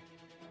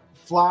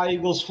 Fly,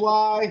 Eagles,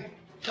 fly.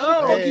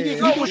 Oh, hey,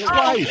 Eagles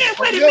fly.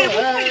 Wait a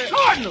minute.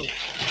 Cardinals.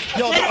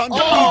 Yo, they're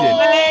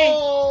undefeated.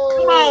 Oh,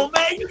 come on,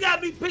 man. You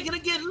got me picking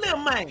against Lil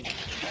Man.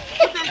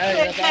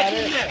 Hey,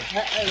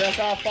 that's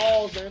how it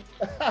falls, man.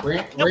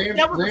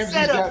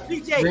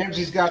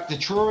 Ramsey's got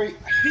Detroit.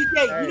 PJ,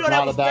 you know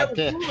that was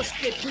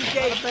bullshit,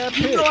 PJ.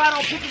 You know I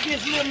don't pick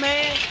against Lil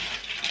Man.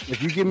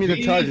 If you give me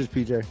the Chargers,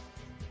 PJ.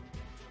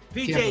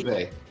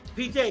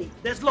 PJ,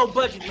 that's low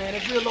budget, man.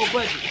 That's real low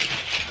budget.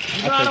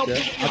 You know I don't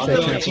pick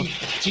against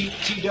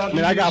I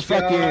mean, I got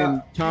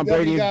fucking Tom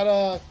Brady. You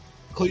got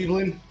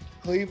Cleveland.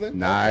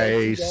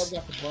 Nice.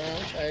 Got the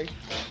Browns. Hey.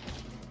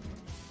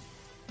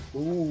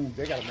 Ooh,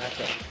 they got a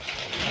matchup.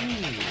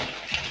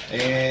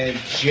 And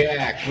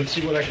Jack. Let's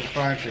see what I can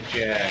find for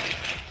Jack.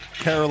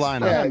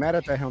 Carolina. I'm not mad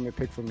at that helmet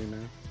pick for me,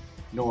 man.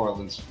 New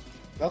Orleans.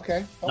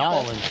 Okay. New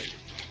Orleans.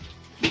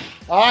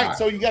 All right,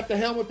 so you got the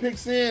helmet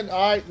picks in.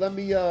 All right, let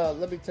me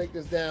take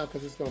this down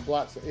because it's gonna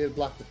block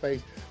the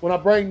face when I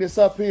bring this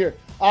up here.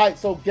 All right,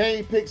 so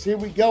game picks. Here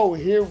we go.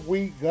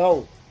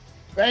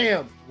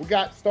 Bam! We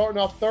got starting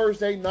off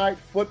Thursday night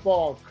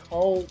football.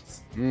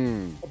 Colts,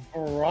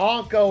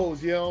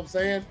 Broncos. You know what I'm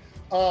saying?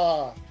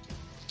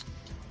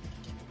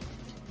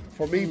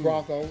 For me,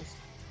 Broncos.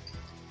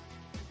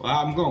 Well,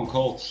 I'm going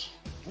Colts.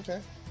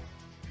 Okay.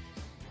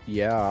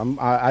 Yeah,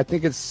 I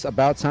think it's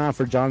about time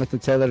for Jonathan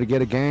Taylor to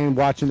get a game.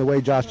 Watching the way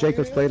Josh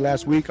Jacobs played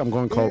last week, I'm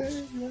going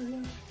Colts.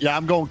 Yeah,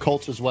 I'm going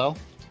Colts as well.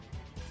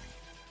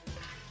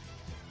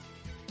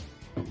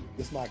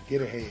 This might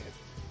get ahead.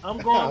 I'm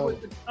going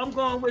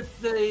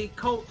with the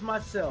Colts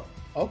myself.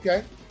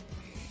 Okay.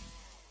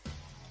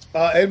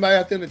 Everybody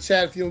out there in the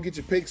chat, if you don't get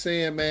your picks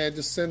in, man,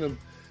 just send them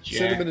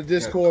in the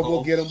Discord.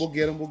 We'll get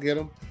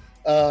them.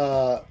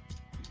 I'm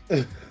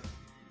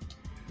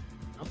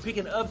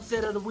picking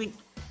upset of the week.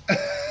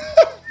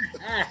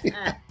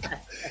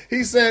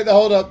 He said,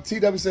 hold up.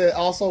 TW said,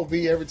 also,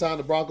 V, every time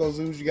the Broncos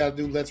lose, you got to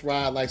do let's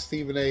ride like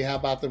Stephen A. How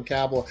about them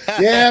Cowboys?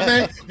 Yeah,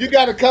 man. You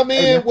got to come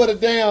in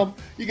with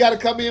you got to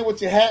come in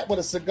with your hat with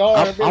a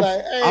cigar and be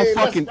like, hey,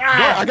 let's ride.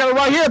 I got it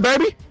right here,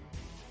 baby.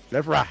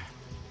 Let's ride.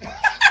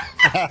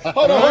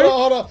 Hold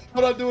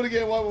on. Do it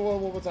again one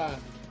more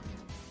time.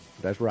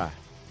 Let's ride.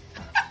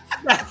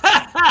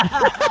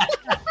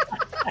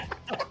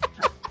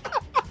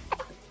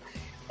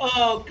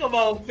 Oh, come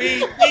on,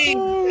 B.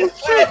 Oh,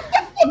 shit.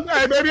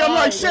 Hey, baby, I'm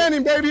like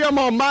Shannon, baby. I'm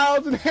on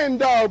Miles and Hen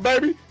Dog,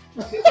 baby.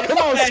 Come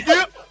on,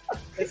 Skip.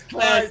 All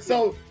right,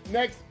 so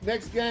next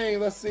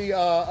game, let's see.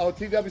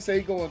 TW say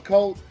he going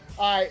Colts.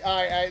 All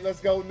right, let's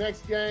go.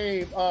 Next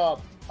game,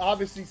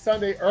 obviously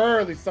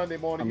early Sunday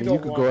morning. You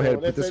could go ahead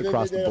and put this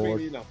across the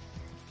board.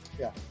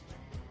 Yeah,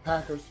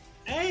 Packers.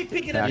 I ain't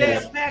picking the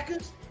damn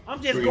Packers. I'm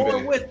just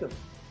going with them.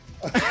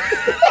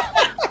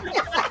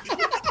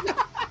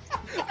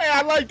 Hey,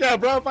 I like that,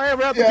 bro. If I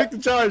ever have to pick the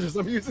Chargers,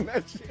 I'm using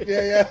that shit.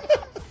 Yeah.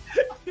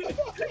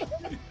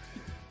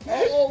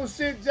 Oh,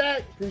 shit,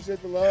 Jack.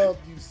 Appreciate the love,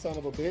 you son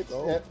of a bitch.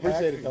 Oh,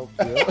 appreciate it, though.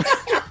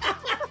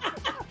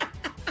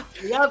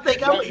 Y'all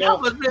think I'm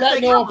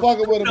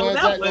fucking with him, man.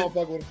 Jack know I'm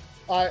fucking with him.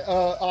 All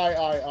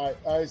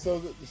right.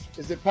 So,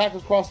 is it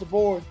Packers across the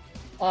board?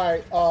 All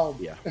right.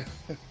 Yeah.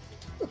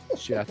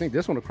 Shit, I think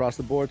this one across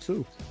the board,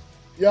 too.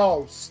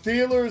 Yo,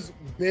 Steelers,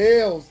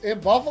 Bills in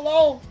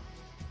Buffalo?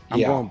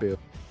 I'm going Bill.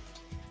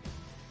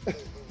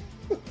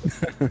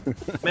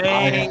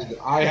 Man,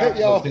 I have to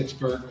go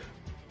Pittsburgh.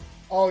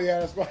 Oh yeah,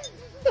 that's right.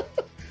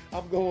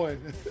 I'm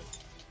going.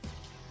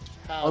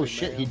 Howdy,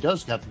 shit, man. He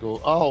does have to go.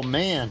 Oh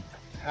man.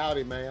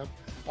 Howdy, man.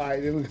 All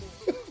right, then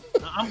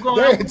I'm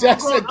going with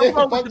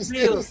the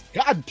Bills.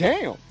 God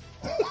damn.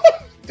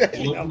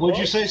 What'd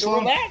you say,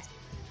 Sloan?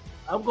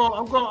 I'm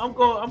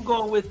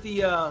going with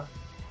the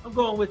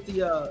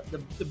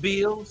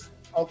Bills.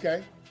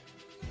 Okay.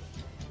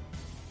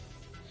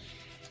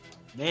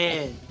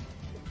 Man,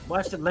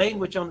 watch the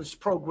language on this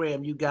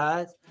program, you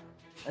guys.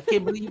 I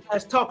can't believe you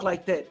guys talk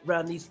like that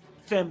around these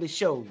family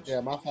shows. Yeah,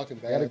 my fucking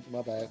bad.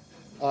 My bad.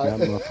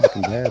 My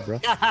fucking bad, bro.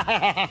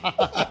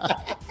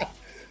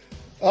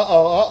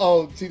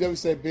 Uh-oh. TW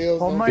said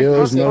Bills.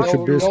 Bills, no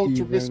Trubisky. No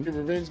Trubisky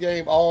revenge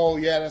game. Oh,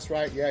 yeah, that's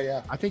right.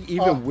 Yeah. I think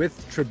even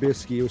with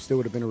Trubisky, it still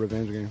would have been a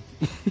revenge game.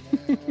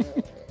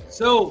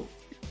 So,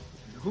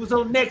 who's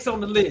on next on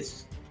the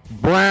list?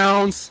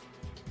 Browns.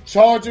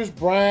 Chargers,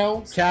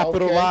 Browns.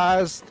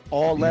 Capitalized,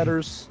 all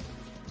letters.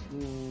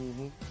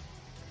 Mm-hmm.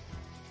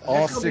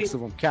 All 6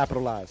 of them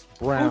capitalized.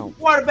 Brown. Who's the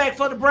quarterback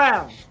for the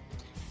Browns?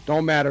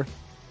 Don't matter.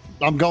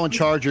 I'm going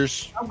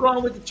Chargers. I'm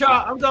going with the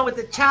Chargers.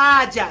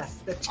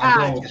 The Chargers. I'm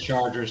going with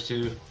Chargers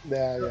too.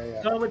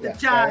 Yeah. Going with the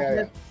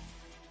Chargers.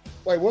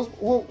 Wait,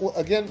 what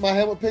again? My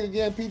helmet pick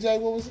again, PJ.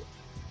 What was it?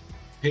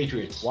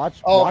 Patriots.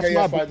 Watch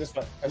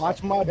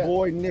my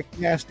boy Nick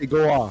Nasty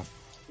go off.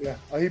 Yeah,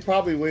 he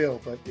probably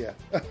will, but yeah.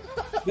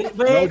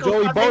 No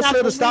Joey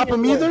Bosa to stop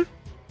him either.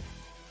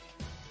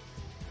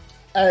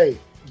 Hey,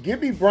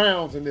 give me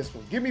Browns in this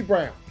one. Give me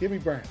Browns.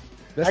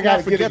 Let's I gotta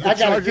not forget get. I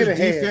gotta get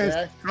ahead.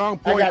 Defense. Strong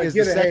point is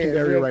the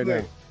secondary right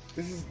now.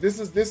 This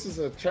is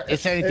a.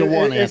 It's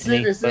 8-1,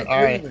 Anthony.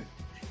 All right.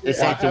 It's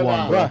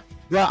 8-1, bro.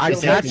 Bro, I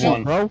got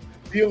you, bro.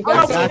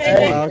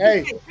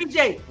 Hey, PJ.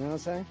 You know what I'm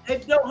saying?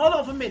 Hey, no, hold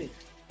on for a minute.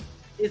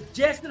 Is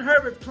Justin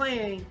Herbert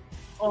playing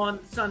on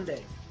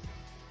Sunday?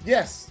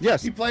 Yes.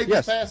 He played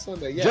this past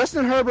Sunday. Yes.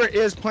 Justin Herbert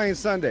is playing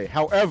Sunday.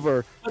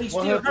 However, but he's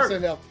still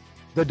hurt.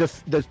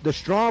 The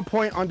strong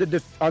point on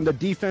the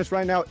defense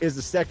right now is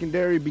the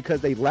secondary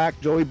because they lack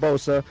Joey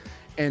Bosa,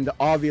 and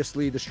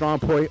obviously the strong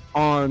point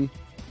on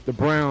the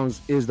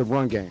Browns is the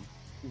run game.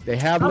 They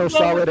have no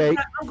solid 8.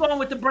 I'm going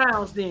with the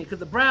Browns then, because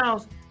the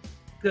Browns.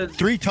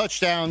 3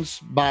 touchdowns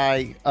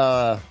by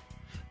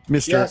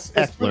Mr.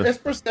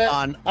 Eckler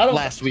on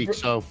last week.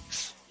 So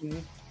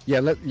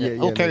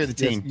he'll carry the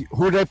team.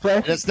 Who do they play?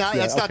 That's not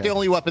the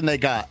only weapon they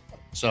got.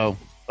 So,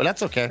 but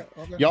that's okay.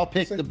 Y'all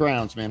pick the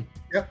Browns, man.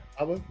 Yep,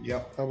 I will.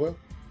 I will.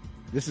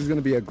 This is going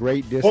to be a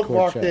great Discord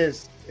bookmark chat.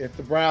 this. If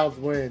the Browns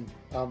win,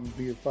 I'm gonna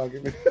be a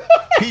fucking.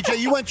 PJ,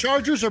 you went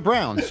Chargers or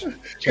Browns?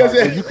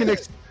 You can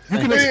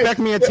expect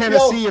me in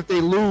Tennessee if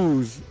they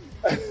lose.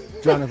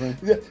 Jonathan.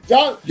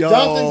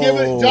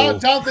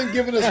 Jonathan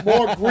giving us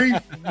more grief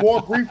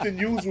than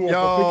usual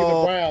for picking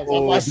the Browns.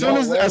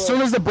 As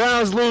soon as the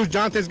Browns lose,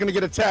 Jonathan's gonna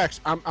get a text.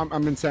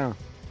 I'm in town.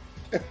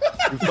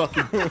 Look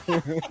at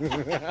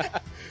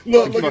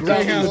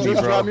Jonathan,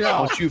 bro.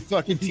 Don't you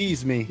fucking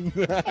tease me.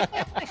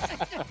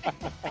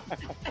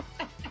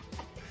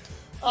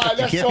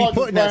 You can't be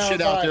putting that shit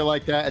out there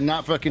like that and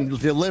not fucking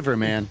deliver,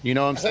 man. You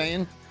know what I'm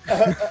saying?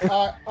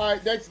 All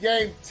right, next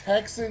game,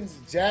 Texans,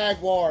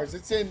 Jaguars.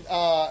 It's in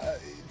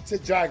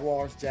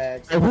Jaguars,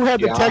 Jags. And who had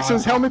the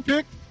Texans helmet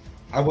pick?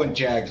 I went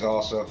Jags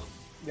also.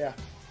 Yeah.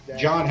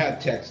 John had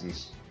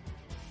Texans.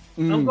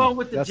 I'm going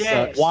with the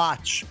Jags.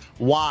 Watch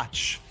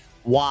what?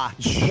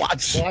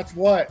 Watch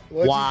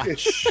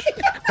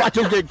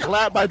him get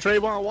clapped by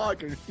Trayvon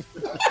Walker.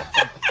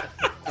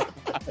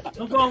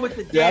 I'm going with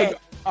the Jags.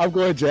 I'm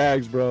going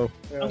Jags, bro.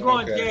 I'm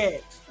going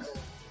Jags.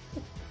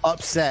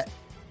 Upset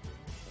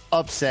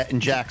in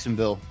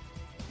Jacksonville.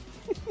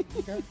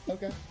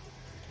 Okay.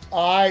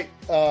 All right.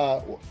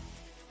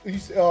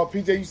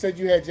 PJ, you said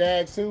you had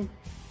Jags too?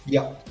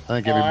 Yep. I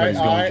think everybody's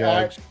going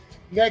Jags.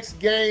 Next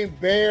game,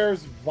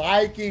 Bears,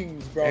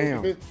 Vikings,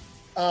 bro.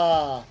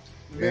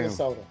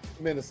 Minnesota.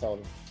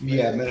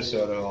 Yeah,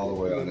 Minnesota all the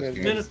way on this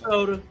game.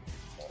 Minnesota.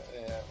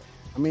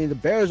 I mean, the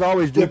Bears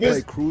always do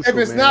play crucial. If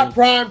it's not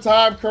prime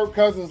time, Kirk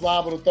Cousins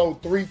liable to throw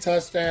 3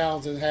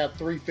 touchdowns and have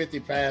 350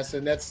 passes,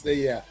 and that's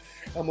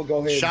I'm gonna go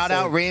ahead. Shout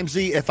out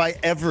Ramsey. If I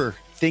ever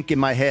think in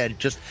my head,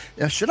 just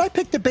should I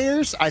pick the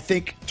Bears? I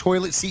think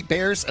toilet seat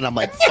Bears, and I'm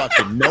like,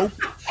 fucking nope.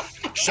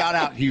 Shout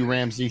out to you,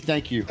 Ramsey.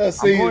 Thank you.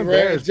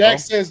 Bears, Jack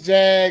says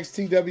Jags.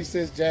 TW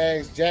says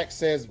Jags. Jack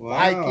says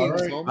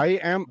Vikings. Right.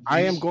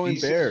 I am going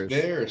Bears.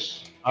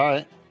 Bears. All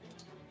right.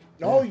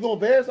 No, you going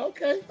Bears?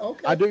 Okay.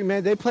 I do,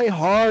 man. They play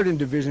hard in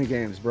division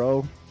games,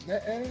 bro.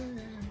 I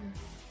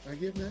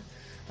give them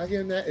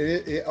that.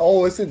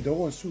 It's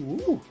indoors too.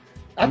 Ooh.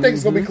 I think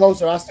it's gonna be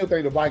closer. I still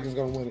think the Vikings are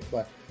gonna win it,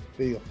 but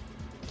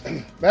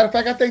matter of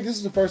fact, I think this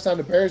is the first time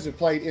the Bears have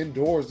played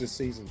indoors this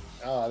season.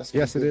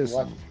 Yes, it is.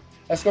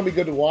 That's gonna be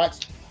good to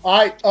watch. All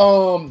right,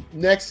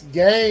 next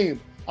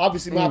game.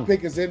 Obviously, my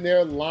pick is in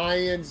there.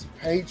 Lions,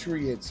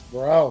 Patriots,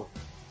 bro.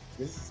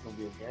 This is gonna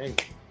be a game.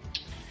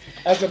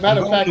 As a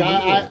matter of fact,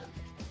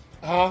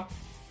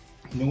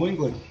 New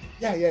England.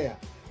 Yeah.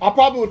 I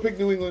probably would pick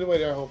New England anyway.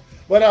 They're home,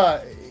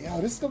 but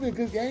this is gonna be a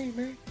good game,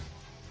 man.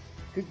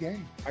 Good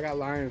game. I got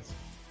Lions.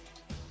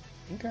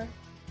 Okay.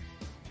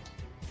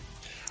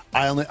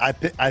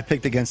 I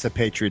picked against the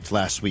Patriots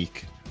last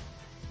week.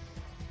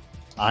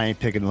 I ain't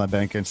picking the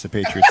bank against the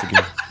Patriots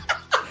again.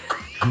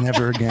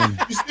 Never again.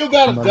 You still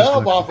got a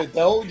dub off it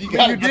though. You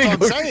got.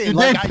 I'm saying.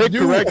 Like, I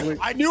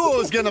knew it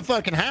was gonna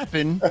fucking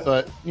happen,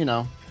 but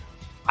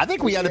I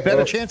think we had a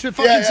better chance with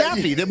fucking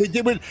Zappy than we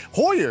did with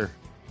Hoyer.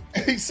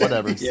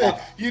 Whatever.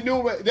 You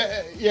knew.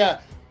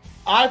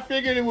 I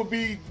figured it would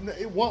be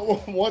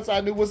once I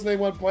knew what's name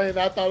wasn't playing.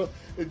 I thought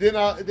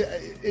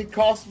it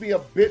cost me a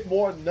bit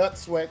more nut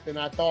sweat than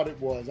I thought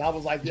it was. I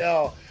was like,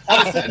 yo,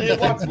 I was sitting there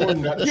watching more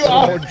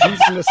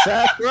juice in the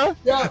sack, bro.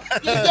 Yo,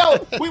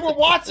 we were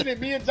watching it.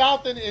 Me and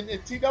Jonathan and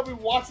TW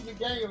watching the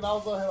game, and I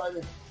was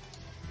like,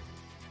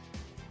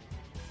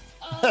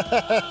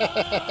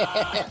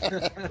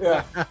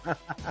 Yeah.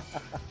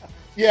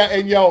 Yeah,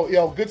 and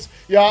good.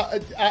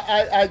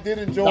 I did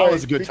enjoy. That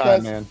was a good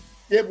time, man.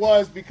 It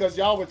was because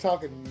y'all were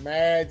talking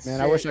mad Man,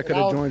 shit. I wish I could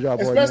have joined y'all,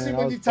 boys. Especially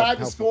when you tied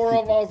the score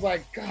up, I was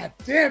like, God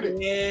damn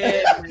it.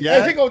 Yeah.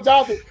 And he go,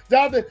 Jonathan,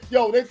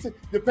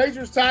 the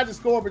Patriots tied the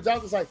score, but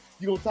Jonathan's like,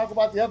 you gonna talk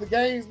about the other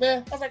games,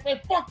 man? I was like,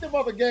 man, fuck them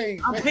other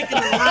games. I'm picking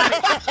the line.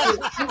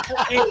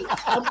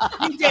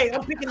 DJ,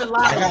 I'm picking the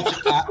line.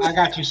 I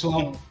got you,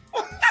 Sloan.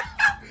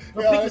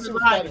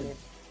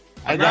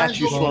 I got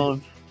you,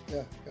 Sloan.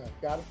 Yeah,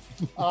 got it.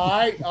 All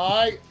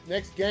right.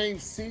 Next game,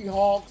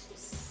 Seahawks,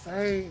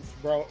 Saints,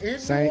 bro. In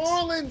New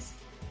Orleans.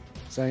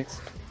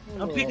 Saints.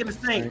 I'm picking the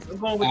Saints. I'm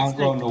going with the Saints. I'm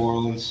going New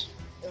Orleans.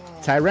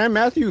 Tyrann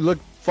Mathieu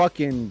looked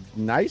fucking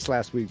nice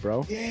last week,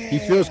 bro. Yeah,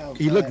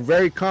 he looked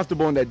very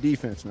comfortable in that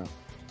defense now.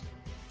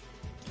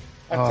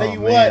 I tell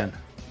you what,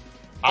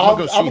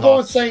 I'm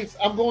going Saints.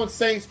 I'm going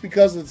Saints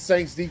because of the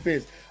Saints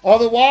defense.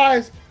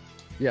 Otherwise,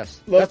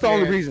 yes, that's the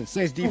only reason.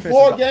 Saints defense.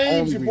 4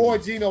 games, your boy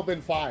Gino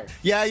been fired.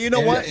 Yeah, you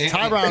know what?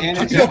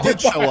 Tyrann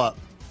did show up.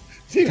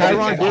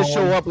 Tyrann did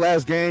show up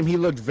last game. He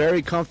looked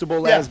very comfortable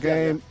last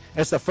game.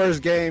 It's the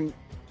first game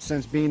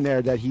since being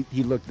there that he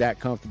looked that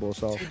comfortable.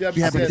 So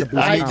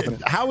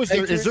how is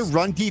their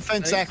run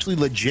defense actually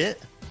legit?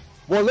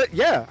 Well,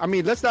 yeah. I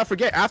mean, let's not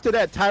forget after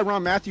that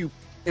Tyrann Mathieu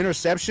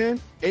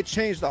interception, it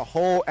changed the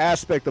whole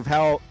aspect of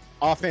how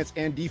offense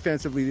and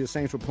defensively the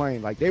Saints were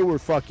playing. Like they were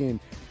fucking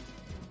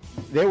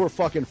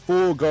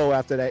full go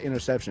after that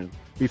interception.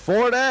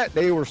 Before that,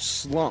 they were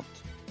slumped.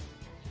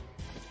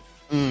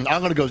 I'm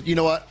gonna go. You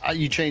know what?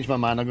 You changed my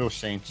mind. I'm gonna go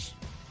Saints.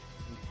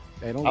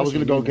 I was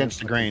gonna go against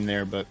the grain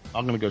there, but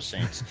I'm gonna go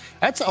Saints.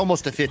 That's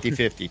almost a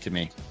 50-50 to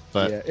me.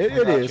 But yeah,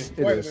 it is.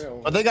 It is.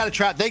 But they got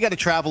to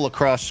travel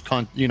across the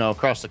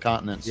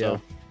continent.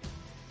 So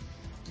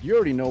you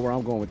already know where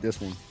I'm going with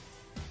this one.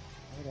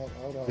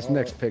 Hold on. This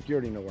next pick, you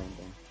already know where I'm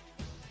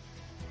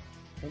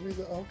going.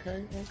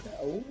 Okay.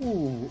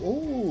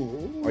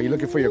 Ooh. Are you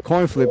looking for your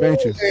coin flip,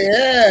 ain't you?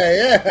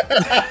 Yeah.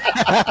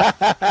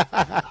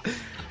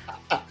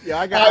 Yeah,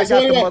 I got the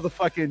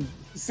motherfucking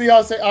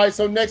Seahawks. All right,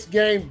 so next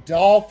game,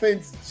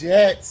 Dolphins,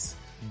 Jets.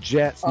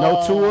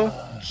 No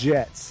Tua,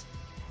 Jets.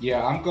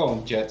 Yeah, I'm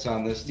going Jets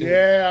on this too.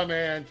 Yeah,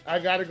 man. I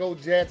gotta go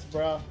Jets,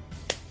 bro.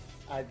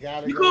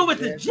 You go with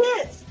the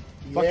Jets?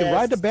 Fucking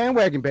ride the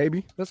bandwagon,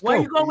 baby. Let's go. Why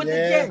you going with the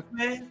Jets,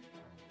 man?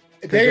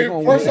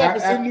 First off,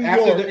 it's in New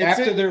York.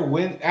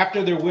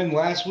 After their win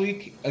last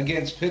week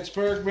against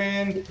Pittsburgh,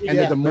 man, and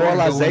the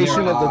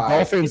demoralization of the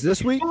Dolphins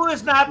this week.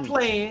 Tua's not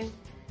playing.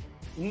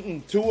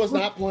 Tua's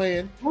not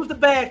playing. Who's the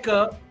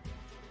backup?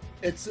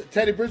 It's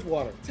Teddy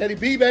Bridgewater. Teddy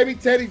B, baby.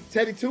 Teddy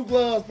 2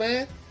 gloves,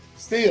 man.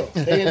 Still,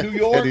 they in New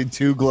York. Teddy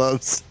 2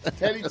 gloves.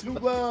 Teddy 2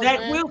 gloves. Zach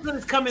Wilson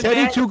is coming back.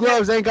 Teddy 2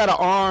 gloves ain't got an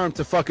arm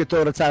to fucking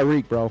throw to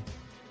Tyreek, bro.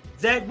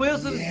 Zach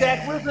Wilson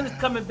is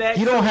coming back.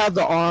 He don't have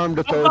the arm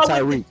to throw to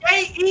Tyreek.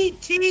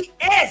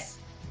 Jets.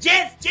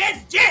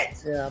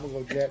 Jets. Yeah, I'm gonna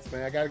go Jets,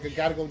 man. I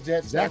gotta go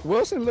Jets. Zach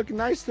Wilson looking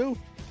nice too.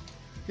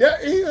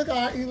 Yeah, he look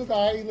all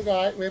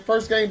right. Man,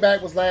 first game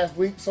back was last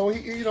week, so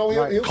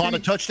he'll caught a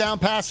touchdown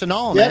pass and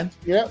all, man.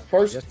 Yeah,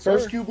 first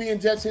QB in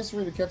Jets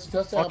history to catch a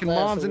touchdown fucking pass.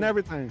 Moms and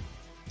everything.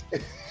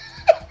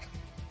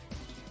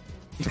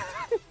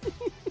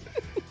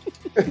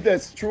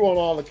 That's true on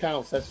all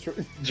accounts. That's true.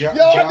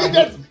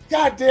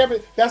 God damn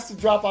it. That's the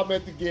drop I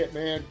meant to get,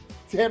 man.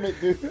 Damn it,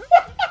 dude.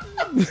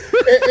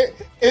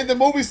 In the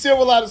movie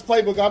Silverlinings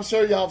Playbook, I'm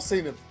sure y'all have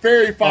seen it.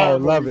 Very fire.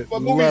 Love it. The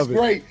movie's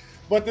great.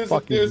 But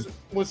there's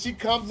when she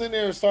comes in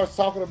there and starts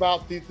talking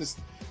about this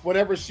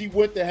whenever she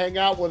went to hang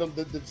out with them,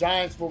 the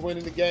Giants were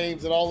winning the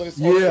games and all of this.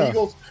 The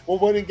Eagles were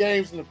winning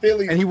games and the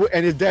Phillies.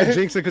 And his dad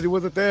jinxed it because he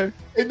wasn't there.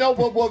 And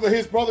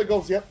his brother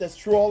goes, "Yep, that's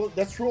true.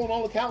 That's true on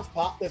all accounts,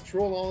 Pop. That's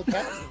true on all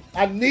accounts."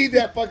 I need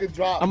that fucking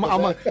drop. I'm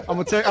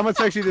gonna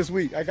text you this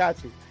week. I got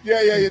you.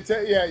 Yeah.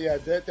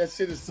 That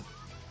shit is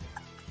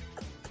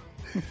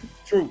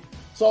true.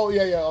 So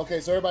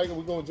okay. So everybody,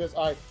 we're going just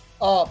all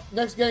right.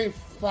 Next game,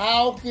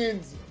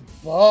 Falcons,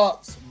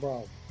 Bucks,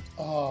 bro.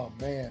 Oh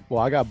man.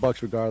 Well, I got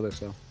Bucks regardless,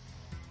 so.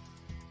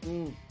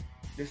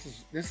 This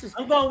is.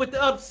 I'm going with the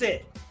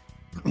upset.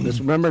 Just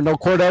remember, no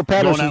Cordell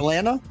Patterson. Going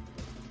Atlanta?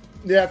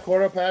 Yeah,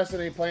 Cordell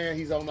Patterson ain't playing.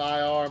 He's on the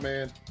IR,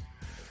 man.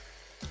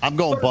 I'm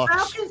going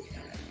Bucks.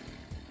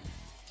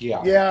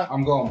 Yeah,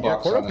 I'm going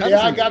Bucks.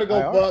 I got to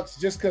go Bucks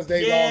just because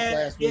they lost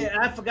last week. Yeah,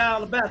 I forgot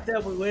all about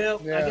that one. Well,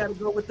 I got to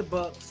go with the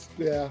Bucks.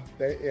 Yeah.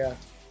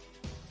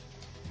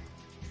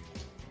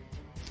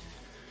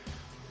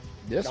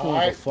 This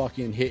one's a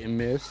fucking hit and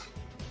miss.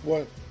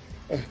 What?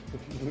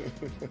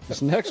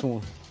 This next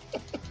one.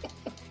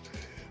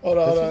 Hold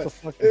on.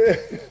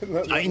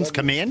 Titans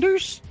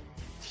Commanders?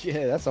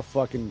 Yeah, that's a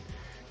fucking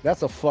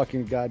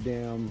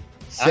goddamn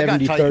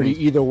 70-30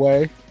 either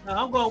way. No,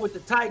 I'm going with the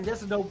Titans.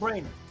 That's a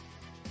no-brainer.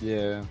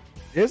 Yeah.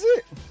 Is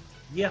it?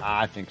 Yeah.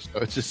 I think so.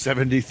 It's a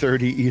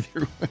 70-30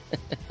 either way.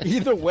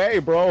 Either way,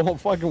 bro.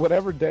 Fucking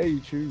whatever day you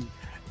choose.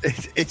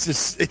 It's a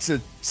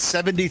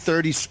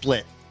 70-30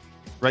 split.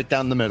 Right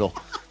down the middle.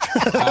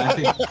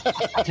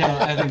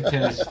 I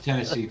think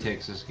Tennessee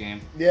takes this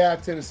game. Yeah,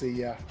 Tennessee.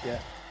 Yeah.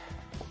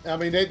 I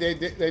mean,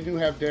 they do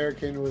have Derrick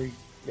Henry.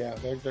 Yeah,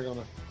 they're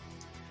gonna.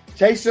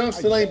 Chase Young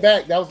still ain't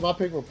back. That was my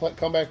pick for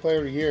comeback player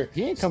of the year.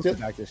 He ain't coming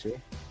back this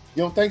year.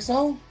 You don't think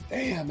so?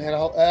 Damn, man.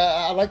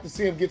 I'd like to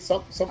see him get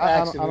some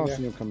action. I don't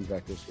see him coming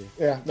back this year.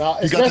 Yeah, no.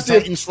 You got the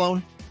Titans,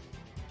 Sloan?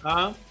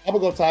 I'm gonna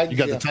go Titans.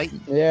 You got the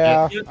Titans?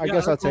 Yeah, I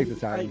guess I'll take the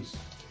Titans.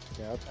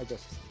 Yeah, I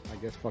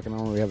guess fucking I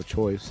don't really have a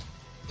choice.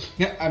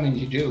 Yeah, I mean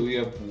you do.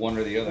 You have one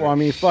or the other. Well, I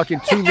mean,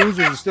 fucking 2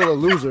 losers is still a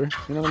loser.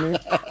 You know what I mean?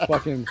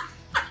 Fucking.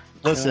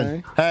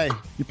 Listen, hey,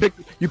 you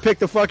pick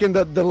the fucking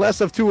the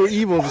less of 2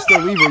 evils is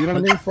still evil. You know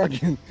what I mean?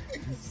 Fucking.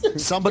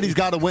 Somebody's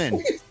got to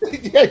win.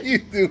 Yeah, you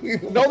do.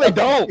 No, they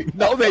don't.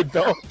 No, they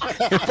don't.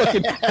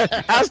 Fucking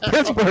ask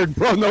Pittsburgh,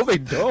 bro. No, they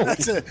don't.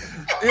 That's it.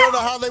 You don't know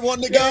how they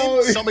won the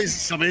game.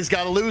 Somebody's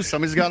got to lose.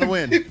 Somebody's got to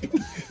win.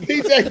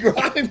 DJ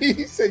Grimy,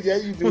 he said, "Yeah,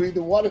 you do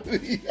either one or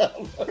the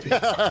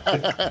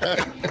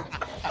other."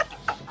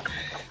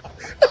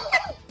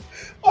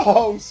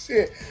 Oh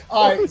shit!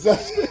 All right, so.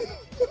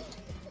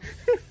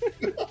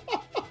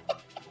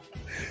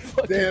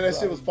 Damn, that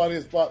shit was funny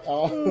as fuck.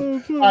 All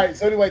right,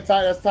 so anyway,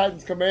 that's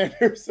Titans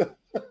Commanders.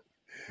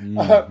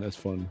 That's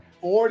funny.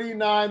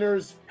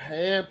 49ers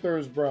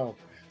Panthers, bro.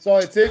 So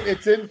it's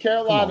in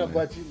Carolina,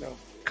 but you know.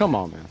 Come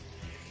on, man.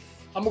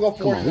 I'm gonna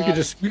go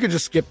 49ers. We could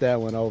just skip that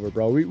one over,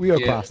 bro. We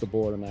across the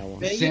board on that one.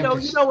 Man, you know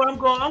where I'm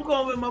going. I'm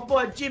going with my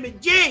boy Jimmy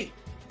G.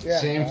 Yeah.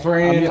 San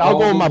Fran. I mean, I'll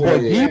go with my boy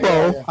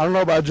Debo. Yeah. I don't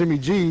know about Jimmy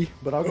G,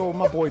 but I'll go with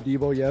my boy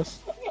Debo. Yes.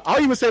 I'll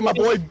even say my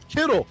boy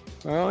Kittle.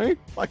 All right.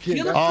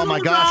 Oh my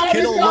gosh,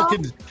 Kittle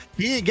looking.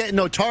 He ain't getting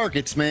no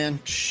targets, man.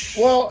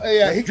 Well,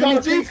 yeah, he Jimmy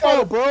caught G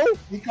fault, bro.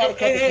 He caught a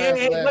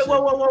couple passes.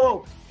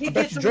 Whoa. I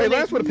bet you Trey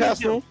Lance would have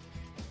passed to him.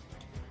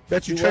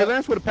 Bet you Trey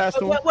Lance would have passed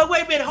to him.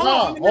 Wait a minute.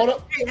 Hold on.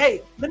 up.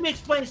 Hey, let me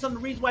explain some of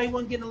the reasons why he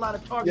wasn't getting a lot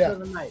of targets the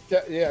other night.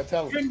 Yeah,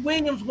 tell him. Trent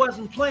Williams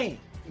wasn't playing.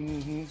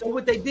 Mm-hmm. So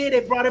what they did, they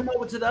brought him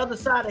over to the other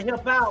side to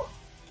help out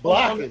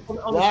blocking.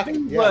 On the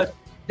speed, but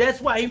that's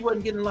why he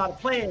wasn't getting a lot of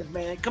players,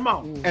 man. Come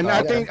on. And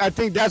I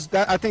think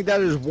that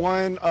is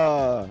one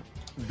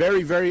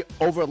very, very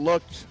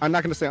overlooked. I'm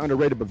not going to say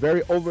underrated, but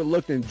very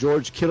overlooked in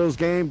George Kittle's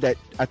game that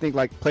I think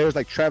like players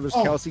like Travis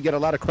Kelce get a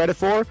lot of credit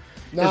for.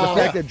 Is the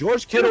fact that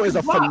George Kittle is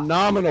a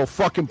phenomenal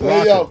fucking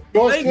blocker.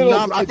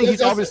 I think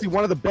he's obviously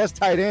one of the best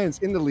tight ends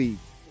in the league.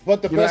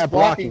 But the best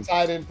blocking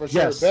tight end for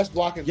sure. Best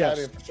blocking tight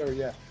end for sure.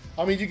 Yeah.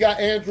 I mean, you got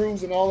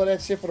Andrews and all of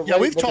that shit for the Raiders.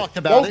 We've talked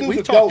about it.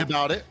 We've talked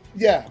about it.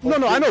 Yeah.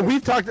 No, I know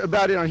we've talked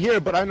about it on here,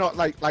 but I know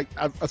like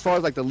as far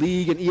as like the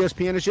league and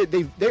ESPN and shit,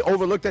 they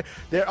overlooked it.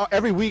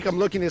 Every week I'm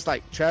looking, it's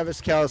like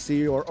Travis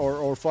Kelce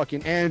or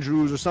fucking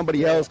Andrews or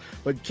somebody else,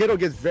 but Kittle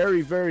gets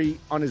very, very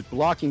on his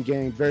blocking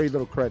game, very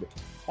little credit.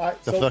 All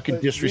right, the fucking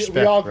disrespect.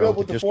 We all good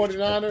with the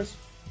 49ers?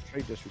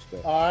 Straight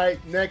disrespect. All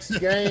right, next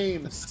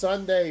game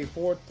Sunday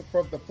for the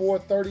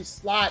 4:30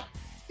 slot.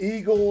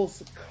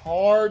 Eagles,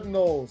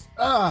 Cardinals.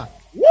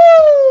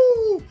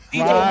 Woo!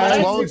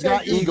 Sloan's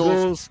got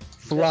Eagles.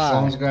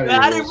 Fly.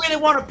 I didn't really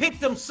want to pick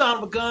them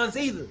son of guns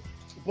either.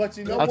 But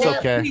you know That's what?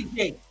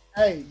 okay.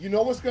 Hey, you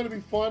know what's going to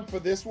be fun for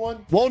this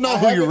one? We'll know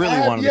who you really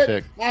wanted to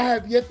pick. I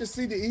have yet to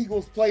see the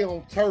Eagles play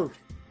on turf,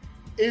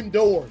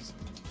 indoors.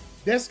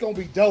 That's going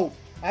to be dope.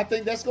 I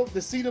think that's going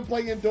to see them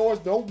play indoors,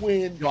 no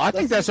wind. No, I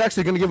think that's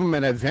actually going to give them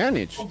an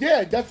advantage.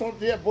 Yeah, that's what.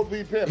 Yeah,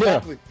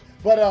 exactly.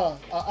 But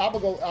I'm gonna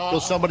go. So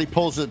somebody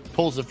pulls the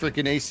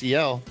freaking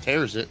ACL,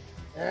 tears it.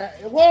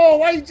 Whoa!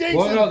 Why you jinxing?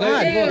 Well,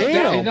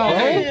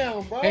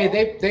 Damn, bro. Hey,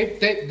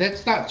 they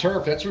that's not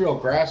turf. That's real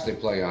grass they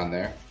play on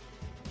there.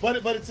 But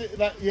it's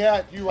like,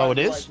 yeah, you're right. Oh, it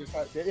is.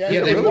 Right. Yeah,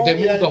 they moved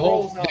the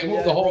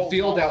whole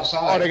field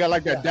outside. Oh, they got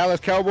like that Dallas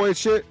Cowboys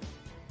shit.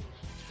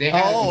 They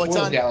have it's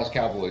on Dallas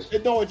Cowboys.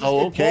 It's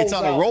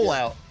on a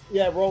rollout.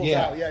 Yeah, it rolls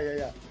out.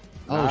 Yeah.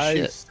 Oh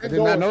shit! I did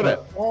not know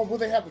that. Oh, will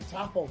they have the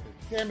top open?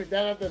 Damn it!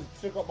 That done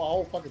took up my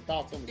whole fucking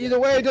thoughts on Either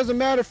way, it doesn't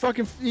matter.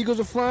 Fucking Eagles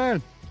are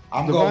flying.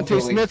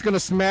 Devontae Smith's gonna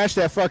smash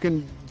that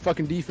fucking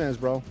defense,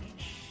 bro.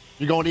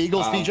 You going to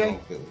Eagles, PJ?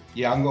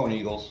 Yeah, I'm going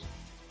Eagles.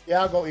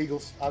 Yeah, I'll go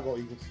Eagles.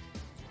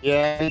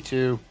 Yeah, me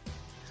too.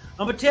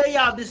 I'm gonna tell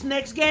y'all this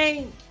next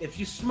game. If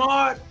you're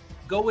smart,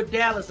 go with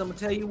Dallas. I'm gonna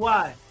tell you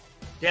why.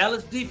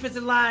 Dallas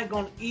defensive line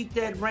gonna eat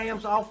that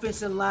Rams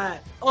offensive line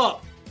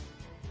up.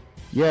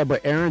 Yeah,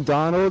 but Aaron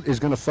Donald is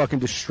gonna fucking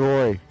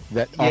destroy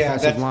that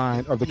offensive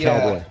line of the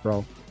Cowboys,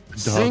 bro.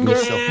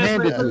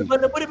 Single-handedly.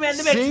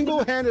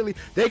 Single-handedly.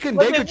 They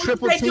could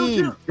triple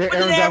team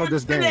Aaron Donald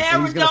this game.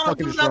 And he's gonna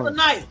fucking destroy him.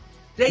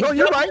 No,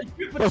 you're right.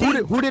 But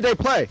who did they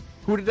play?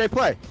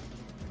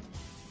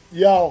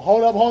 Yo,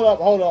 hold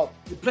up.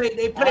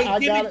 They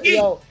played Jimmy G.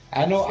 Yo,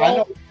 I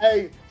know.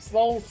 Hey,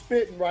 Sloan's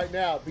spitting right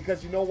now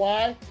because you know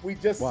why? We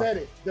just said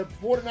it. The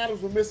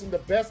 49ers were missing the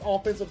best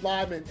offensive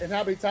lineman, and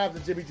how many times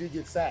did Jimmy G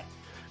get sacked?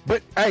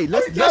 But hey,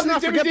 let's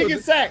not forget Jimmy G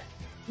get sacked.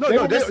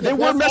 They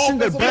were missing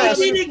their best.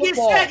 Jimmy didn't get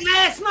sacked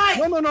last night.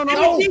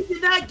 No. Jimmy G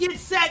did not get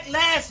sacked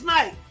last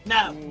night.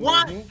 Now,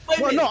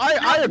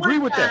 I agree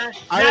with that.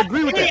 I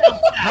agree with that.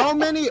 How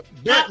many?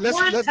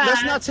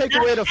 Let's not take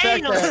away the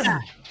fact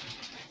that.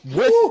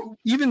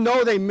 even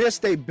though they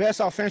missed their best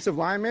offensive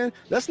lineman,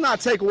 let's not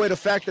take away the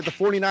fact that the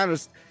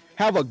 49ers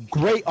have a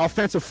great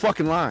offensive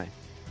fucking line.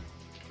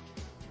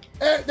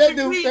 They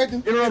do. You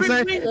know what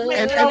I'm saying?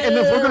 And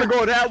if we're gonna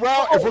go that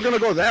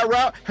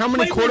route, how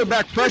many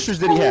quarterback pressures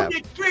did he have?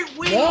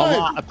 A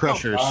lot of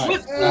pressures. He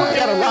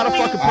had a lot of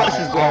fucking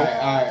pressures, bro.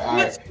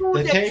 What school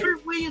did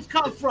Trent Williams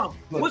come from?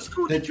 What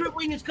school did Trent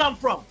Williams come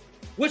from?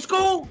 What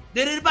school?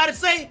 Did anybody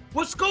say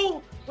what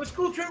school? What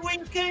school Trent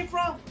Williams came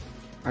from?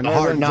 I know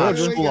Hard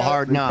Knocks. School of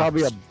Hard Knocks.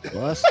 Probably a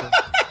bust.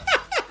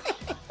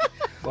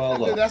 Well,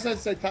 look, that's what I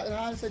say.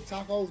 I say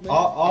tacos, man.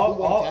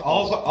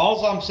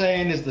 All I'm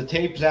saying is the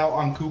tape's out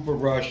on Cooper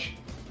Rush.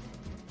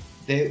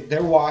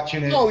 They're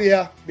watching it. Oh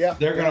yeah.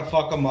 They're gonna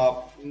fuck them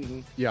up. Mm-hmm.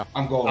 Yeah,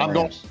 I'm going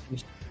Rams.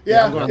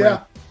 Yeah.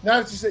 Now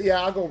that you say,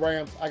 I'll go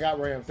Rams. I got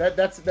Rams.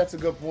 That's a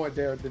good point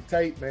there. The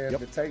tape, man.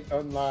 The tape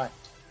unlocked.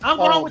 I'm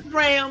going with the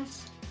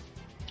Rams.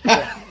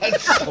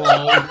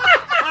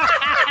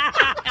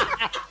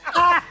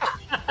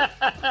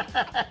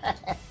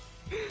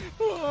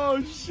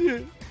 Oh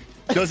shit.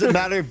 Doesn't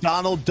matter if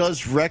Donald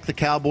does wreck the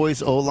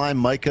Cowboys O-line,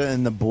 Micah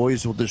and the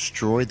boys will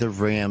destroy the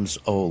Rams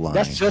O-line.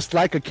 That's just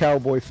like a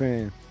Cowboy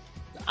fan.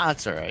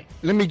 That's all right.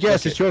 Let me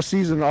guess, it's your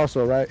season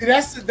also, right?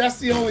 That's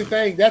the only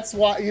thing. That's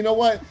why, you know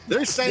what?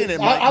 They're saying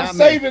it. I'm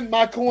saving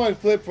my coin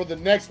flip for the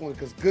next one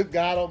because good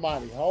God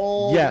Almighty.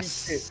 Holy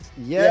shit.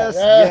 Yes.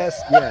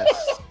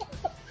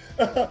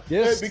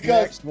 This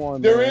because next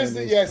one, there man,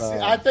 is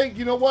I think,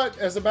 you know what?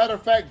 As a matter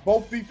of fact,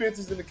 both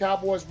defenses in the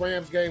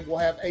Cowboys-Rams game will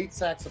have 8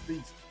 sacks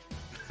apiece.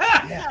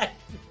 I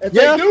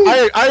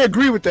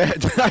agree with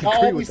that.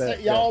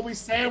 Y'all always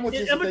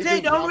sandwiches. I'm gonna tell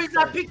you the only reason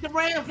I picked the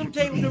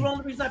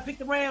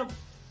Rams.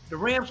 The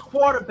Rams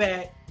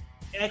quarterback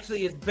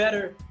actually is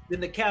better than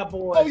the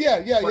Cowboys. Oh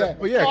yeah.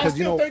 Well, yeah, I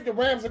still think the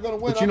Rams are gonna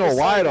win. But you know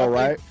why though,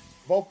 right?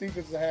 Both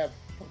defenses have.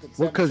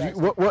 Because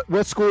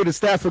what school did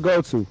Stafford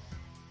go to?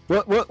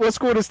 What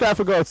school did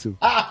Stafford go to?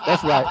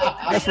 That's right.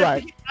 I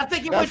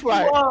think it went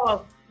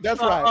to That's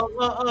right.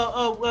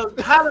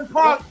 Highland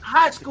Park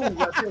High School.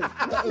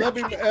 I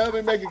think. let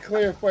me make it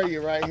clear for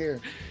you right here.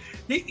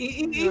 Man,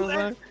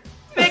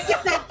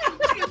 get that.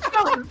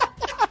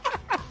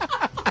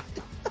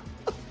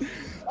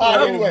 All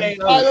right, anyway.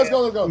 All right, let's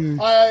go. All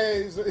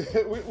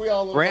right, we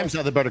all Rams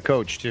are the better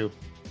coach too.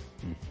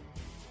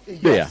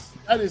 Yes,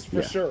 that is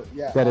for sure.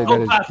 Yeah. That is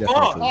definitely true.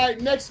 All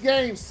right, next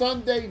game,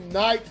 Sunday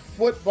Night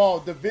Football,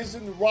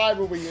 division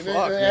rivalry, and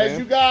as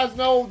you guys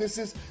know, this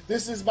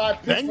is my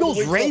pick.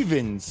 Bengals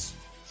Ravens.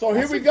 So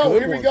here we go.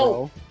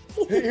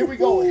 Here we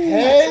go.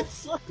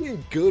 Heads.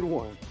 Fucking good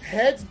one.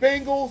 Heads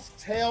Bengals,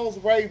 tails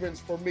Ravens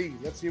for me.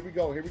 Here we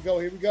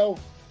go.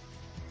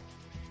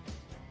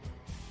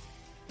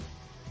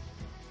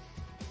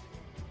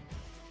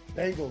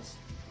 Bengals.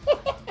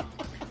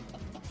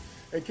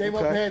 It came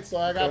up heads, so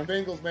I got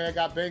Bengals, man. I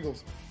got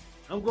Bengals.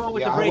 I'm going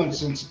with the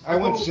Ravens. I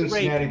went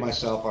Cincinnati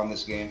myself on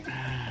this game.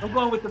 I'm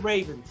going with the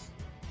Ravens.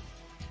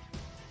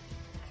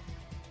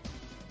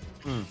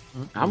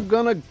 I'm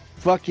gonna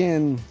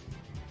fucking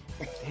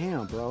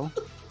damn, bro.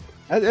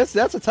 That's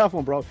a tough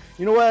one, bro.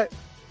 You know what?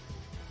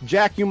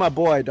 Jack, you my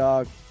boy,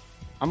 dog.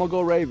 I'm gonna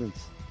go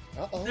Ravens.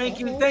 Thank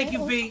you,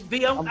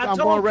 B. I'm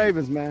going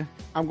Ravens, man.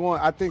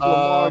 I think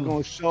Lamar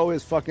gonna show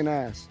his fucking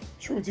ass.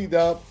 True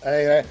T-Dub.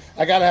 Hey,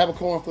 I gotta have a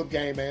coin flip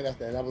game, man.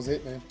 That was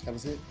it, man. That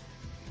was it.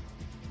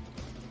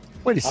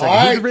 Wait a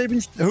second.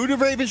 Right. Who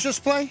did Ravens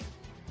just play?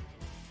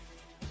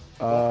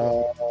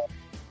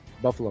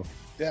 Buffalo.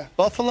 Yeah.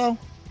 Buffalo?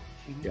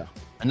 Yeah.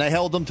 And they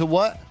held them to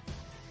what?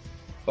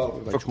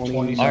 Like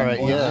 20. All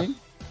right,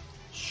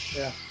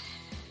 yeah.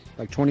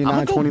 Like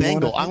 29,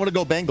 21. I'm going to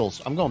go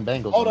Bengals. I'm going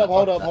Bengals.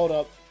 Hold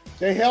up.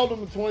 They held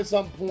them to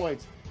 20-something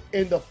points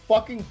in the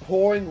fucking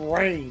pouring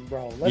rain,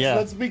 bro.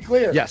 Let's be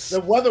clear. Yes.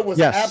 The weather was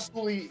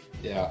absolutely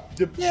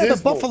the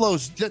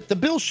Buffaloes, the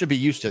Bills should be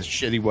used to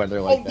shitty weather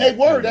like that. They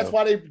were. That's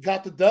why they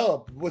got the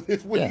dub with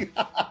this week.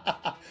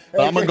 But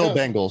I'm going to go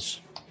Bengals.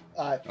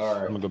 All right.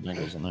 I'm going to go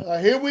Bengals on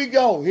that. Here we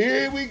go,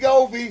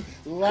 V.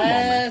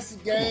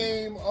 Last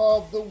game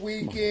of the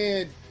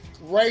weekend.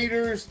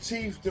 Raiders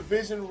Chiefs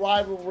division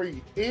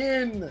rivalry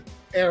in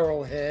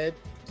Arrowhead.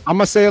 I'm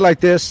going to say it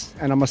like this,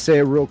 and I'm going to say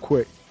it real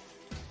quick.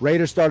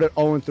 Raiders started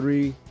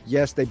 0-3.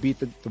 Yes, they beat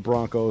the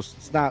Broncos.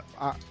 It's not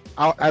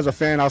as a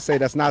fan, I'll say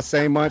that's not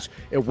saying much.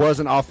 It was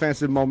an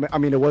offensive moment. I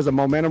mean, it was a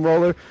momentum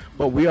roller,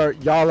 but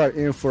y'all are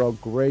in for a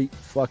great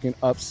fucking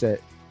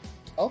upset.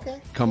 Okay.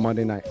 Come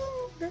Monday night.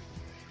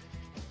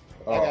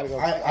 I gotta go.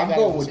 I'm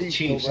going with the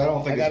Chiefs. I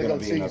don't think it's going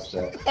to be an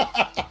upset.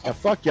 Yeah,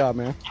 fuck y'all,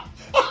 man.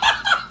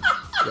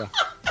 Yeah.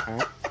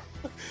 Right.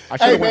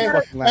 Hey man,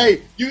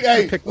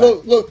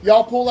 look,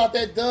 y'all pull out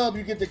that dub,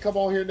 you get to come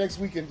on here next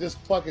week and just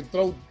fucking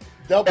throw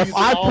W's. If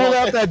I pull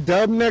out that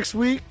dub next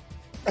week,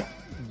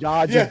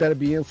 y'all just better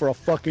be in for a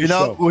fucking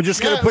show. We're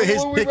just gonna put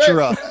his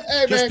picture up.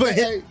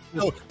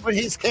 Put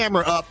his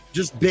camera up,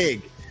 just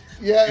big.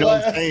 Yeah, you know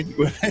what I'm saying?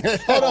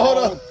 Hold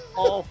on.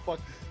 Oh fuck.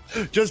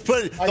 Just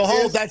put the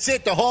whole. That's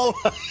it. The whole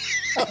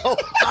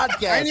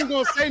podcast. I ain't even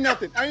gonna say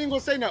nothing.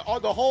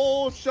 The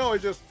whole show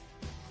is just.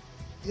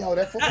 Yo,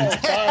 that football is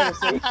fire.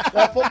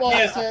 That football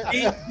is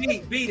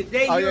B, the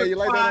day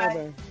you're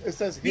quiet. It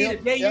says B, the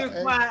day you're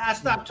quiet, I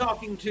stop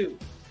talking too.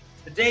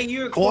 The day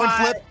you're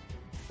quiet. Flip.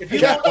 If you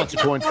don't want a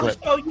coin flip,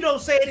 you don't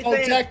say anything.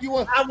 Oh, Jack, you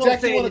want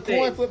a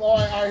coin flip? All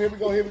right, here we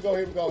go. Here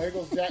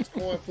goes Jack's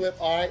coin flip.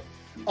 All right.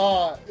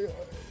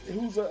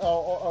 Who's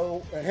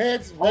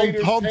heads,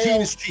 Raiders, home tails.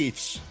 team is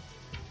Chiefs.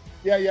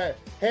 Yeah.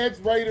 Heads,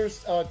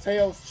 Raiders,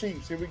 tails,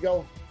 Chiefs. Here we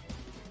go.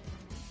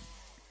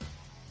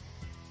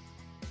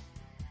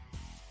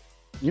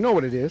 You know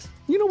what it is.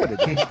 You know what it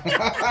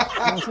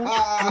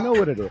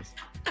is.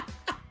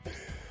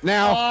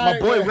 Now, my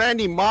boy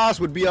Randy Moss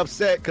would be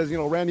upset because,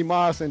 Randy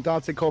Moss and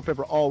Dante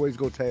Culpepper always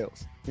go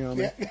tails. You know what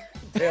I mean?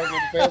 Tails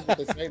what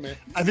they say, man.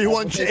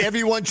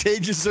 Everyone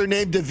changes their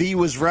name to V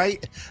was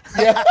right.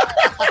 Yeah.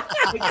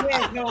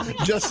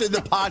 Just in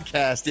the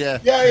podcast, yeah.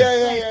 Yeah.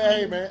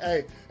 Hey,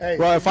 man. Hey.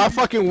 Bro, if I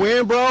fucking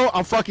win, bro,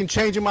 I'm fucking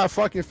changing my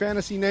fucking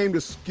fantasy name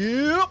to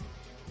Skip.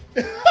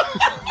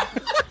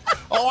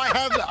 Oh, I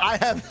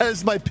have that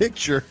as my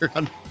picture.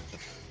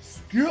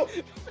 Skip.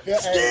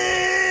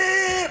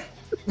 Yeah,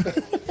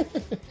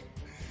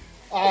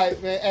 all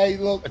right, man. Hey,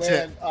 look, that's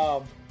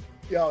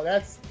man.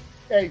 That's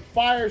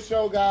fire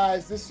show,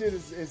 guys. This shit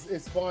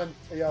is fun.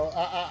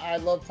 I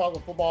love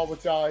talking football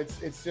with y'all.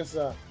 It's just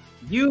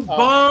you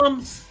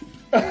bums.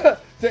 To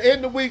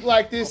end the week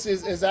like this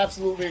is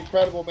absolutely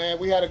incredible, man.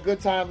 We had a good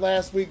time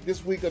last week.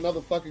 This week,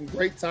 another fucking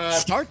great time.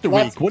 Start the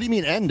week. What do you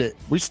mean end it?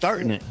 We're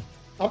starting it.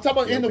 I'm talking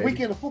about end the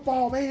weekend of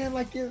football, man.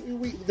 Like this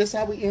is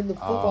how we end the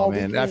football. Oh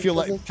man, weekend. I feel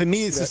like to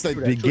me it's just the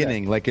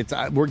beginning. Like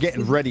we're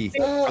getting ready for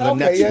the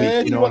next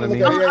week. You know what I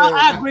mean?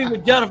 I agree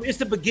with Jonathan. It's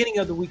the beginning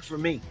of the week for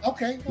me.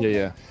 Okay.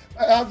 Yeah.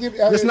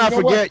 Let's not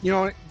forget,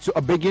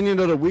 a beginning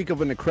of the week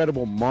of an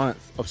incredible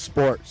month of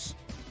sports.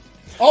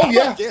 Oh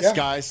yeah,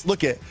 guys.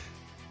 Look at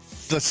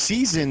the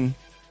season.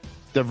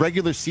 The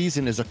regular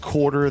season is a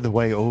quarter of the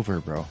way over,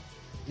 bro.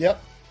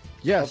 Yep.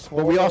 Yes,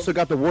 but we also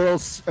got the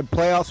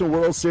playoffs and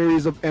World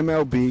Series of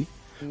MLB.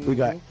 Mm-hmm. We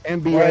got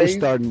NBA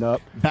starting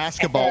up.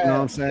 Basketball. You know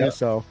what I'm saying? Yep.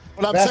 So,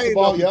 but I'm saying,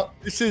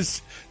 this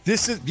is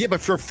but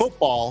for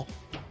football,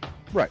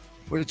 right?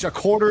 It's a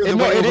quarter of the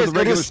way over the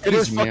regular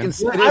season, man. It is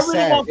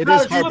sad. It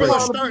is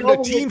heartbreaking. The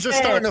teams are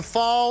starting to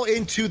fall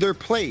into their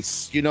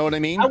place. You know what I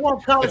mean? I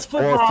want college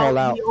football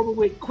to be over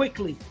with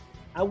quickly.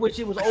 I wish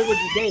it was over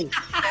today.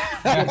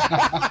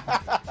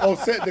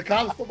 The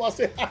college football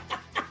said.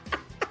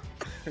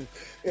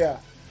 Yeah,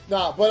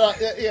 but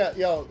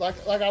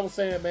like I was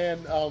saying,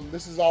 man,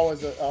 this is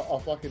always a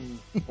fucking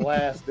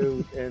blast,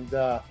 dude, and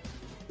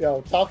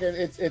talking,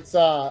 it's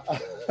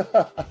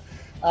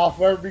I'll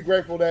forever be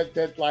grateful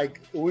that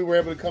like we were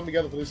able to come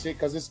together for this shit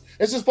because it's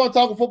just fun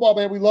talking football,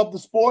 man. We love the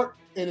sport,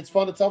 and it's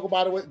fun to talk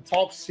about it and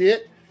talk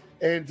shit,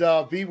 and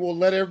V will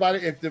let everybody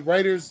if the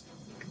Raiders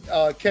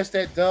catch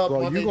that dub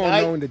Monday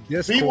night. Know in the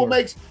Discord.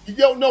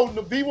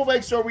 V will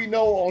make sure we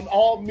know on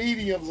all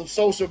mediums of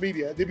social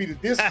media. It'll be the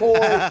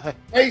Discord,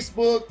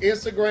 Facebook,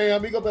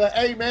 Instagram. He gonna be like,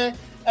 "Hey man,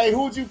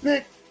 who'd you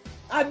pick?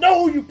 I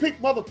know who you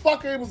picked,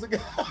 motherfucker. It was a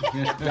guy."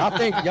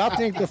 y'all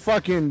think the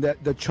fucking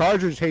the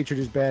Chargers hatred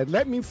is bad?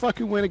 Let me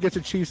fucking win against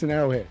the Chiefs and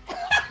Arrowhead.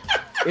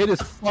 It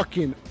is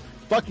fucking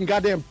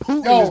goddamn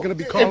Putin is going to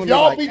be calling if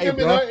y'all me beat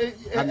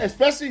them,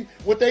 especially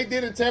what they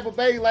did in Tampa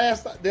Bay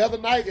the other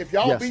night. If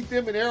y'all beat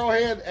them in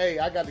Arrowhead,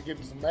 I got to give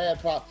them some mad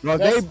props. No,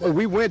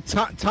 we went.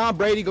 Tom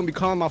Brady going to be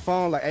calling my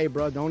phone like, "Hey,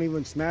 bro, don't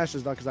even smash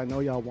us, because I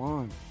know y'all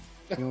won."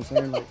 You know what I'm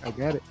saying? Like, I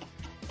get it.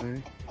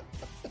 Man.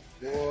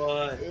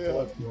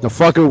 The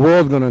fucking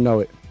world's going to know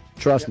it.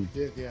 Trust me.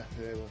 Yeah.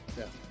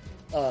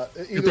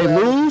 If they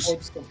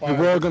lose, the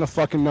world going to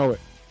fucking know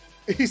it.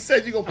 He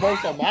said you're gonna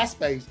post on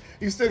MySpace.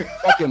 You still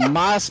fucking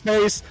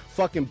MySpace,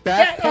 fucking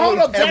Backpage, hold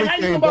up, Jack, everything, how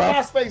you know about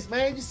MySpace,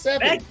 man? You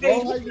said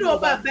Backpage. What you know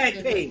about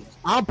Backpage?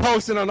 I'm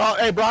posting on all.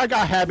 Hey, bro, I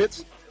got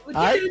habits. All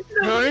right, you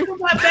know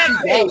about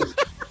Backpage.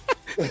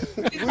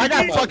 I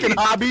got fucking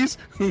hobbies.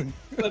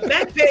 But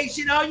Backpage,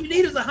 shit, all you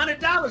need is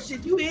 $100.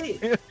 Shit, you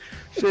in.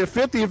 Shit,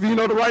 50 if you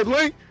know the right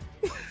link.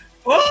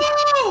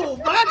 Oh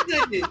my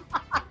goodness,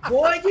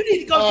 boy, you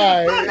need to go to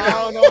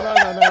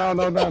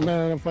the No,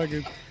 man, I'm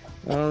fucking.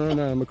 I don't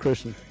know. I'm a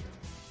Christian.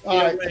 All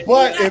right,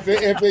 but if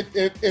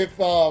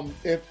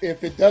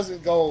it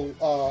doesn't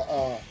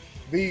go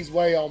V's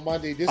way on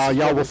Monday,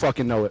 y'all will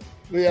fucking know it.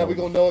 Yeah, we're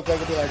gonna know it. They're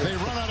gonna be like, they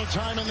run out of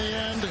time in the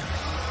end,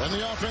 and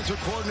the offensive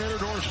coordinator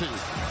Dorsey.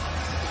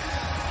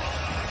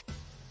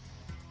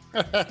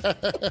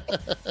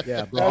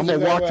 Yeah, bro. I'm gonna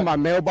walk to my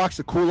mailbox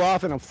to cool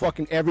off, and I'm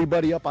fucking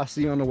everybody up I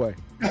see on the way.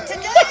 There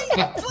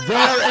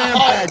and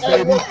back,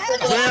 baby.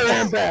 There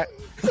and back.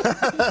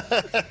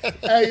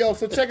 Hey, yo,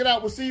 so check it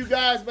out. We'll see you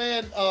guys,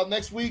 man,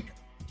 next week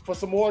for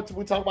some more.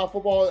 We talk about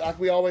football like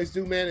we always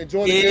do, man.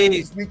 Enjoy the game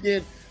this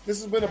weekend.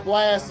 This has been a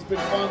blast. It's been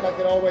fun like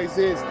it always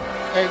is.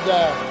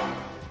 And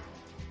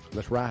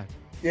let's ride.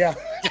 Yeah.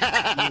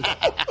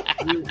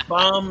 You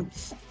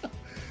bums.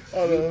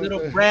 You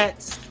little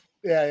brats.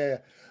 Yeah.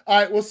 All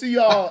right, we'll see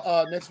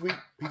y'all next week.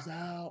 Peace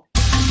out.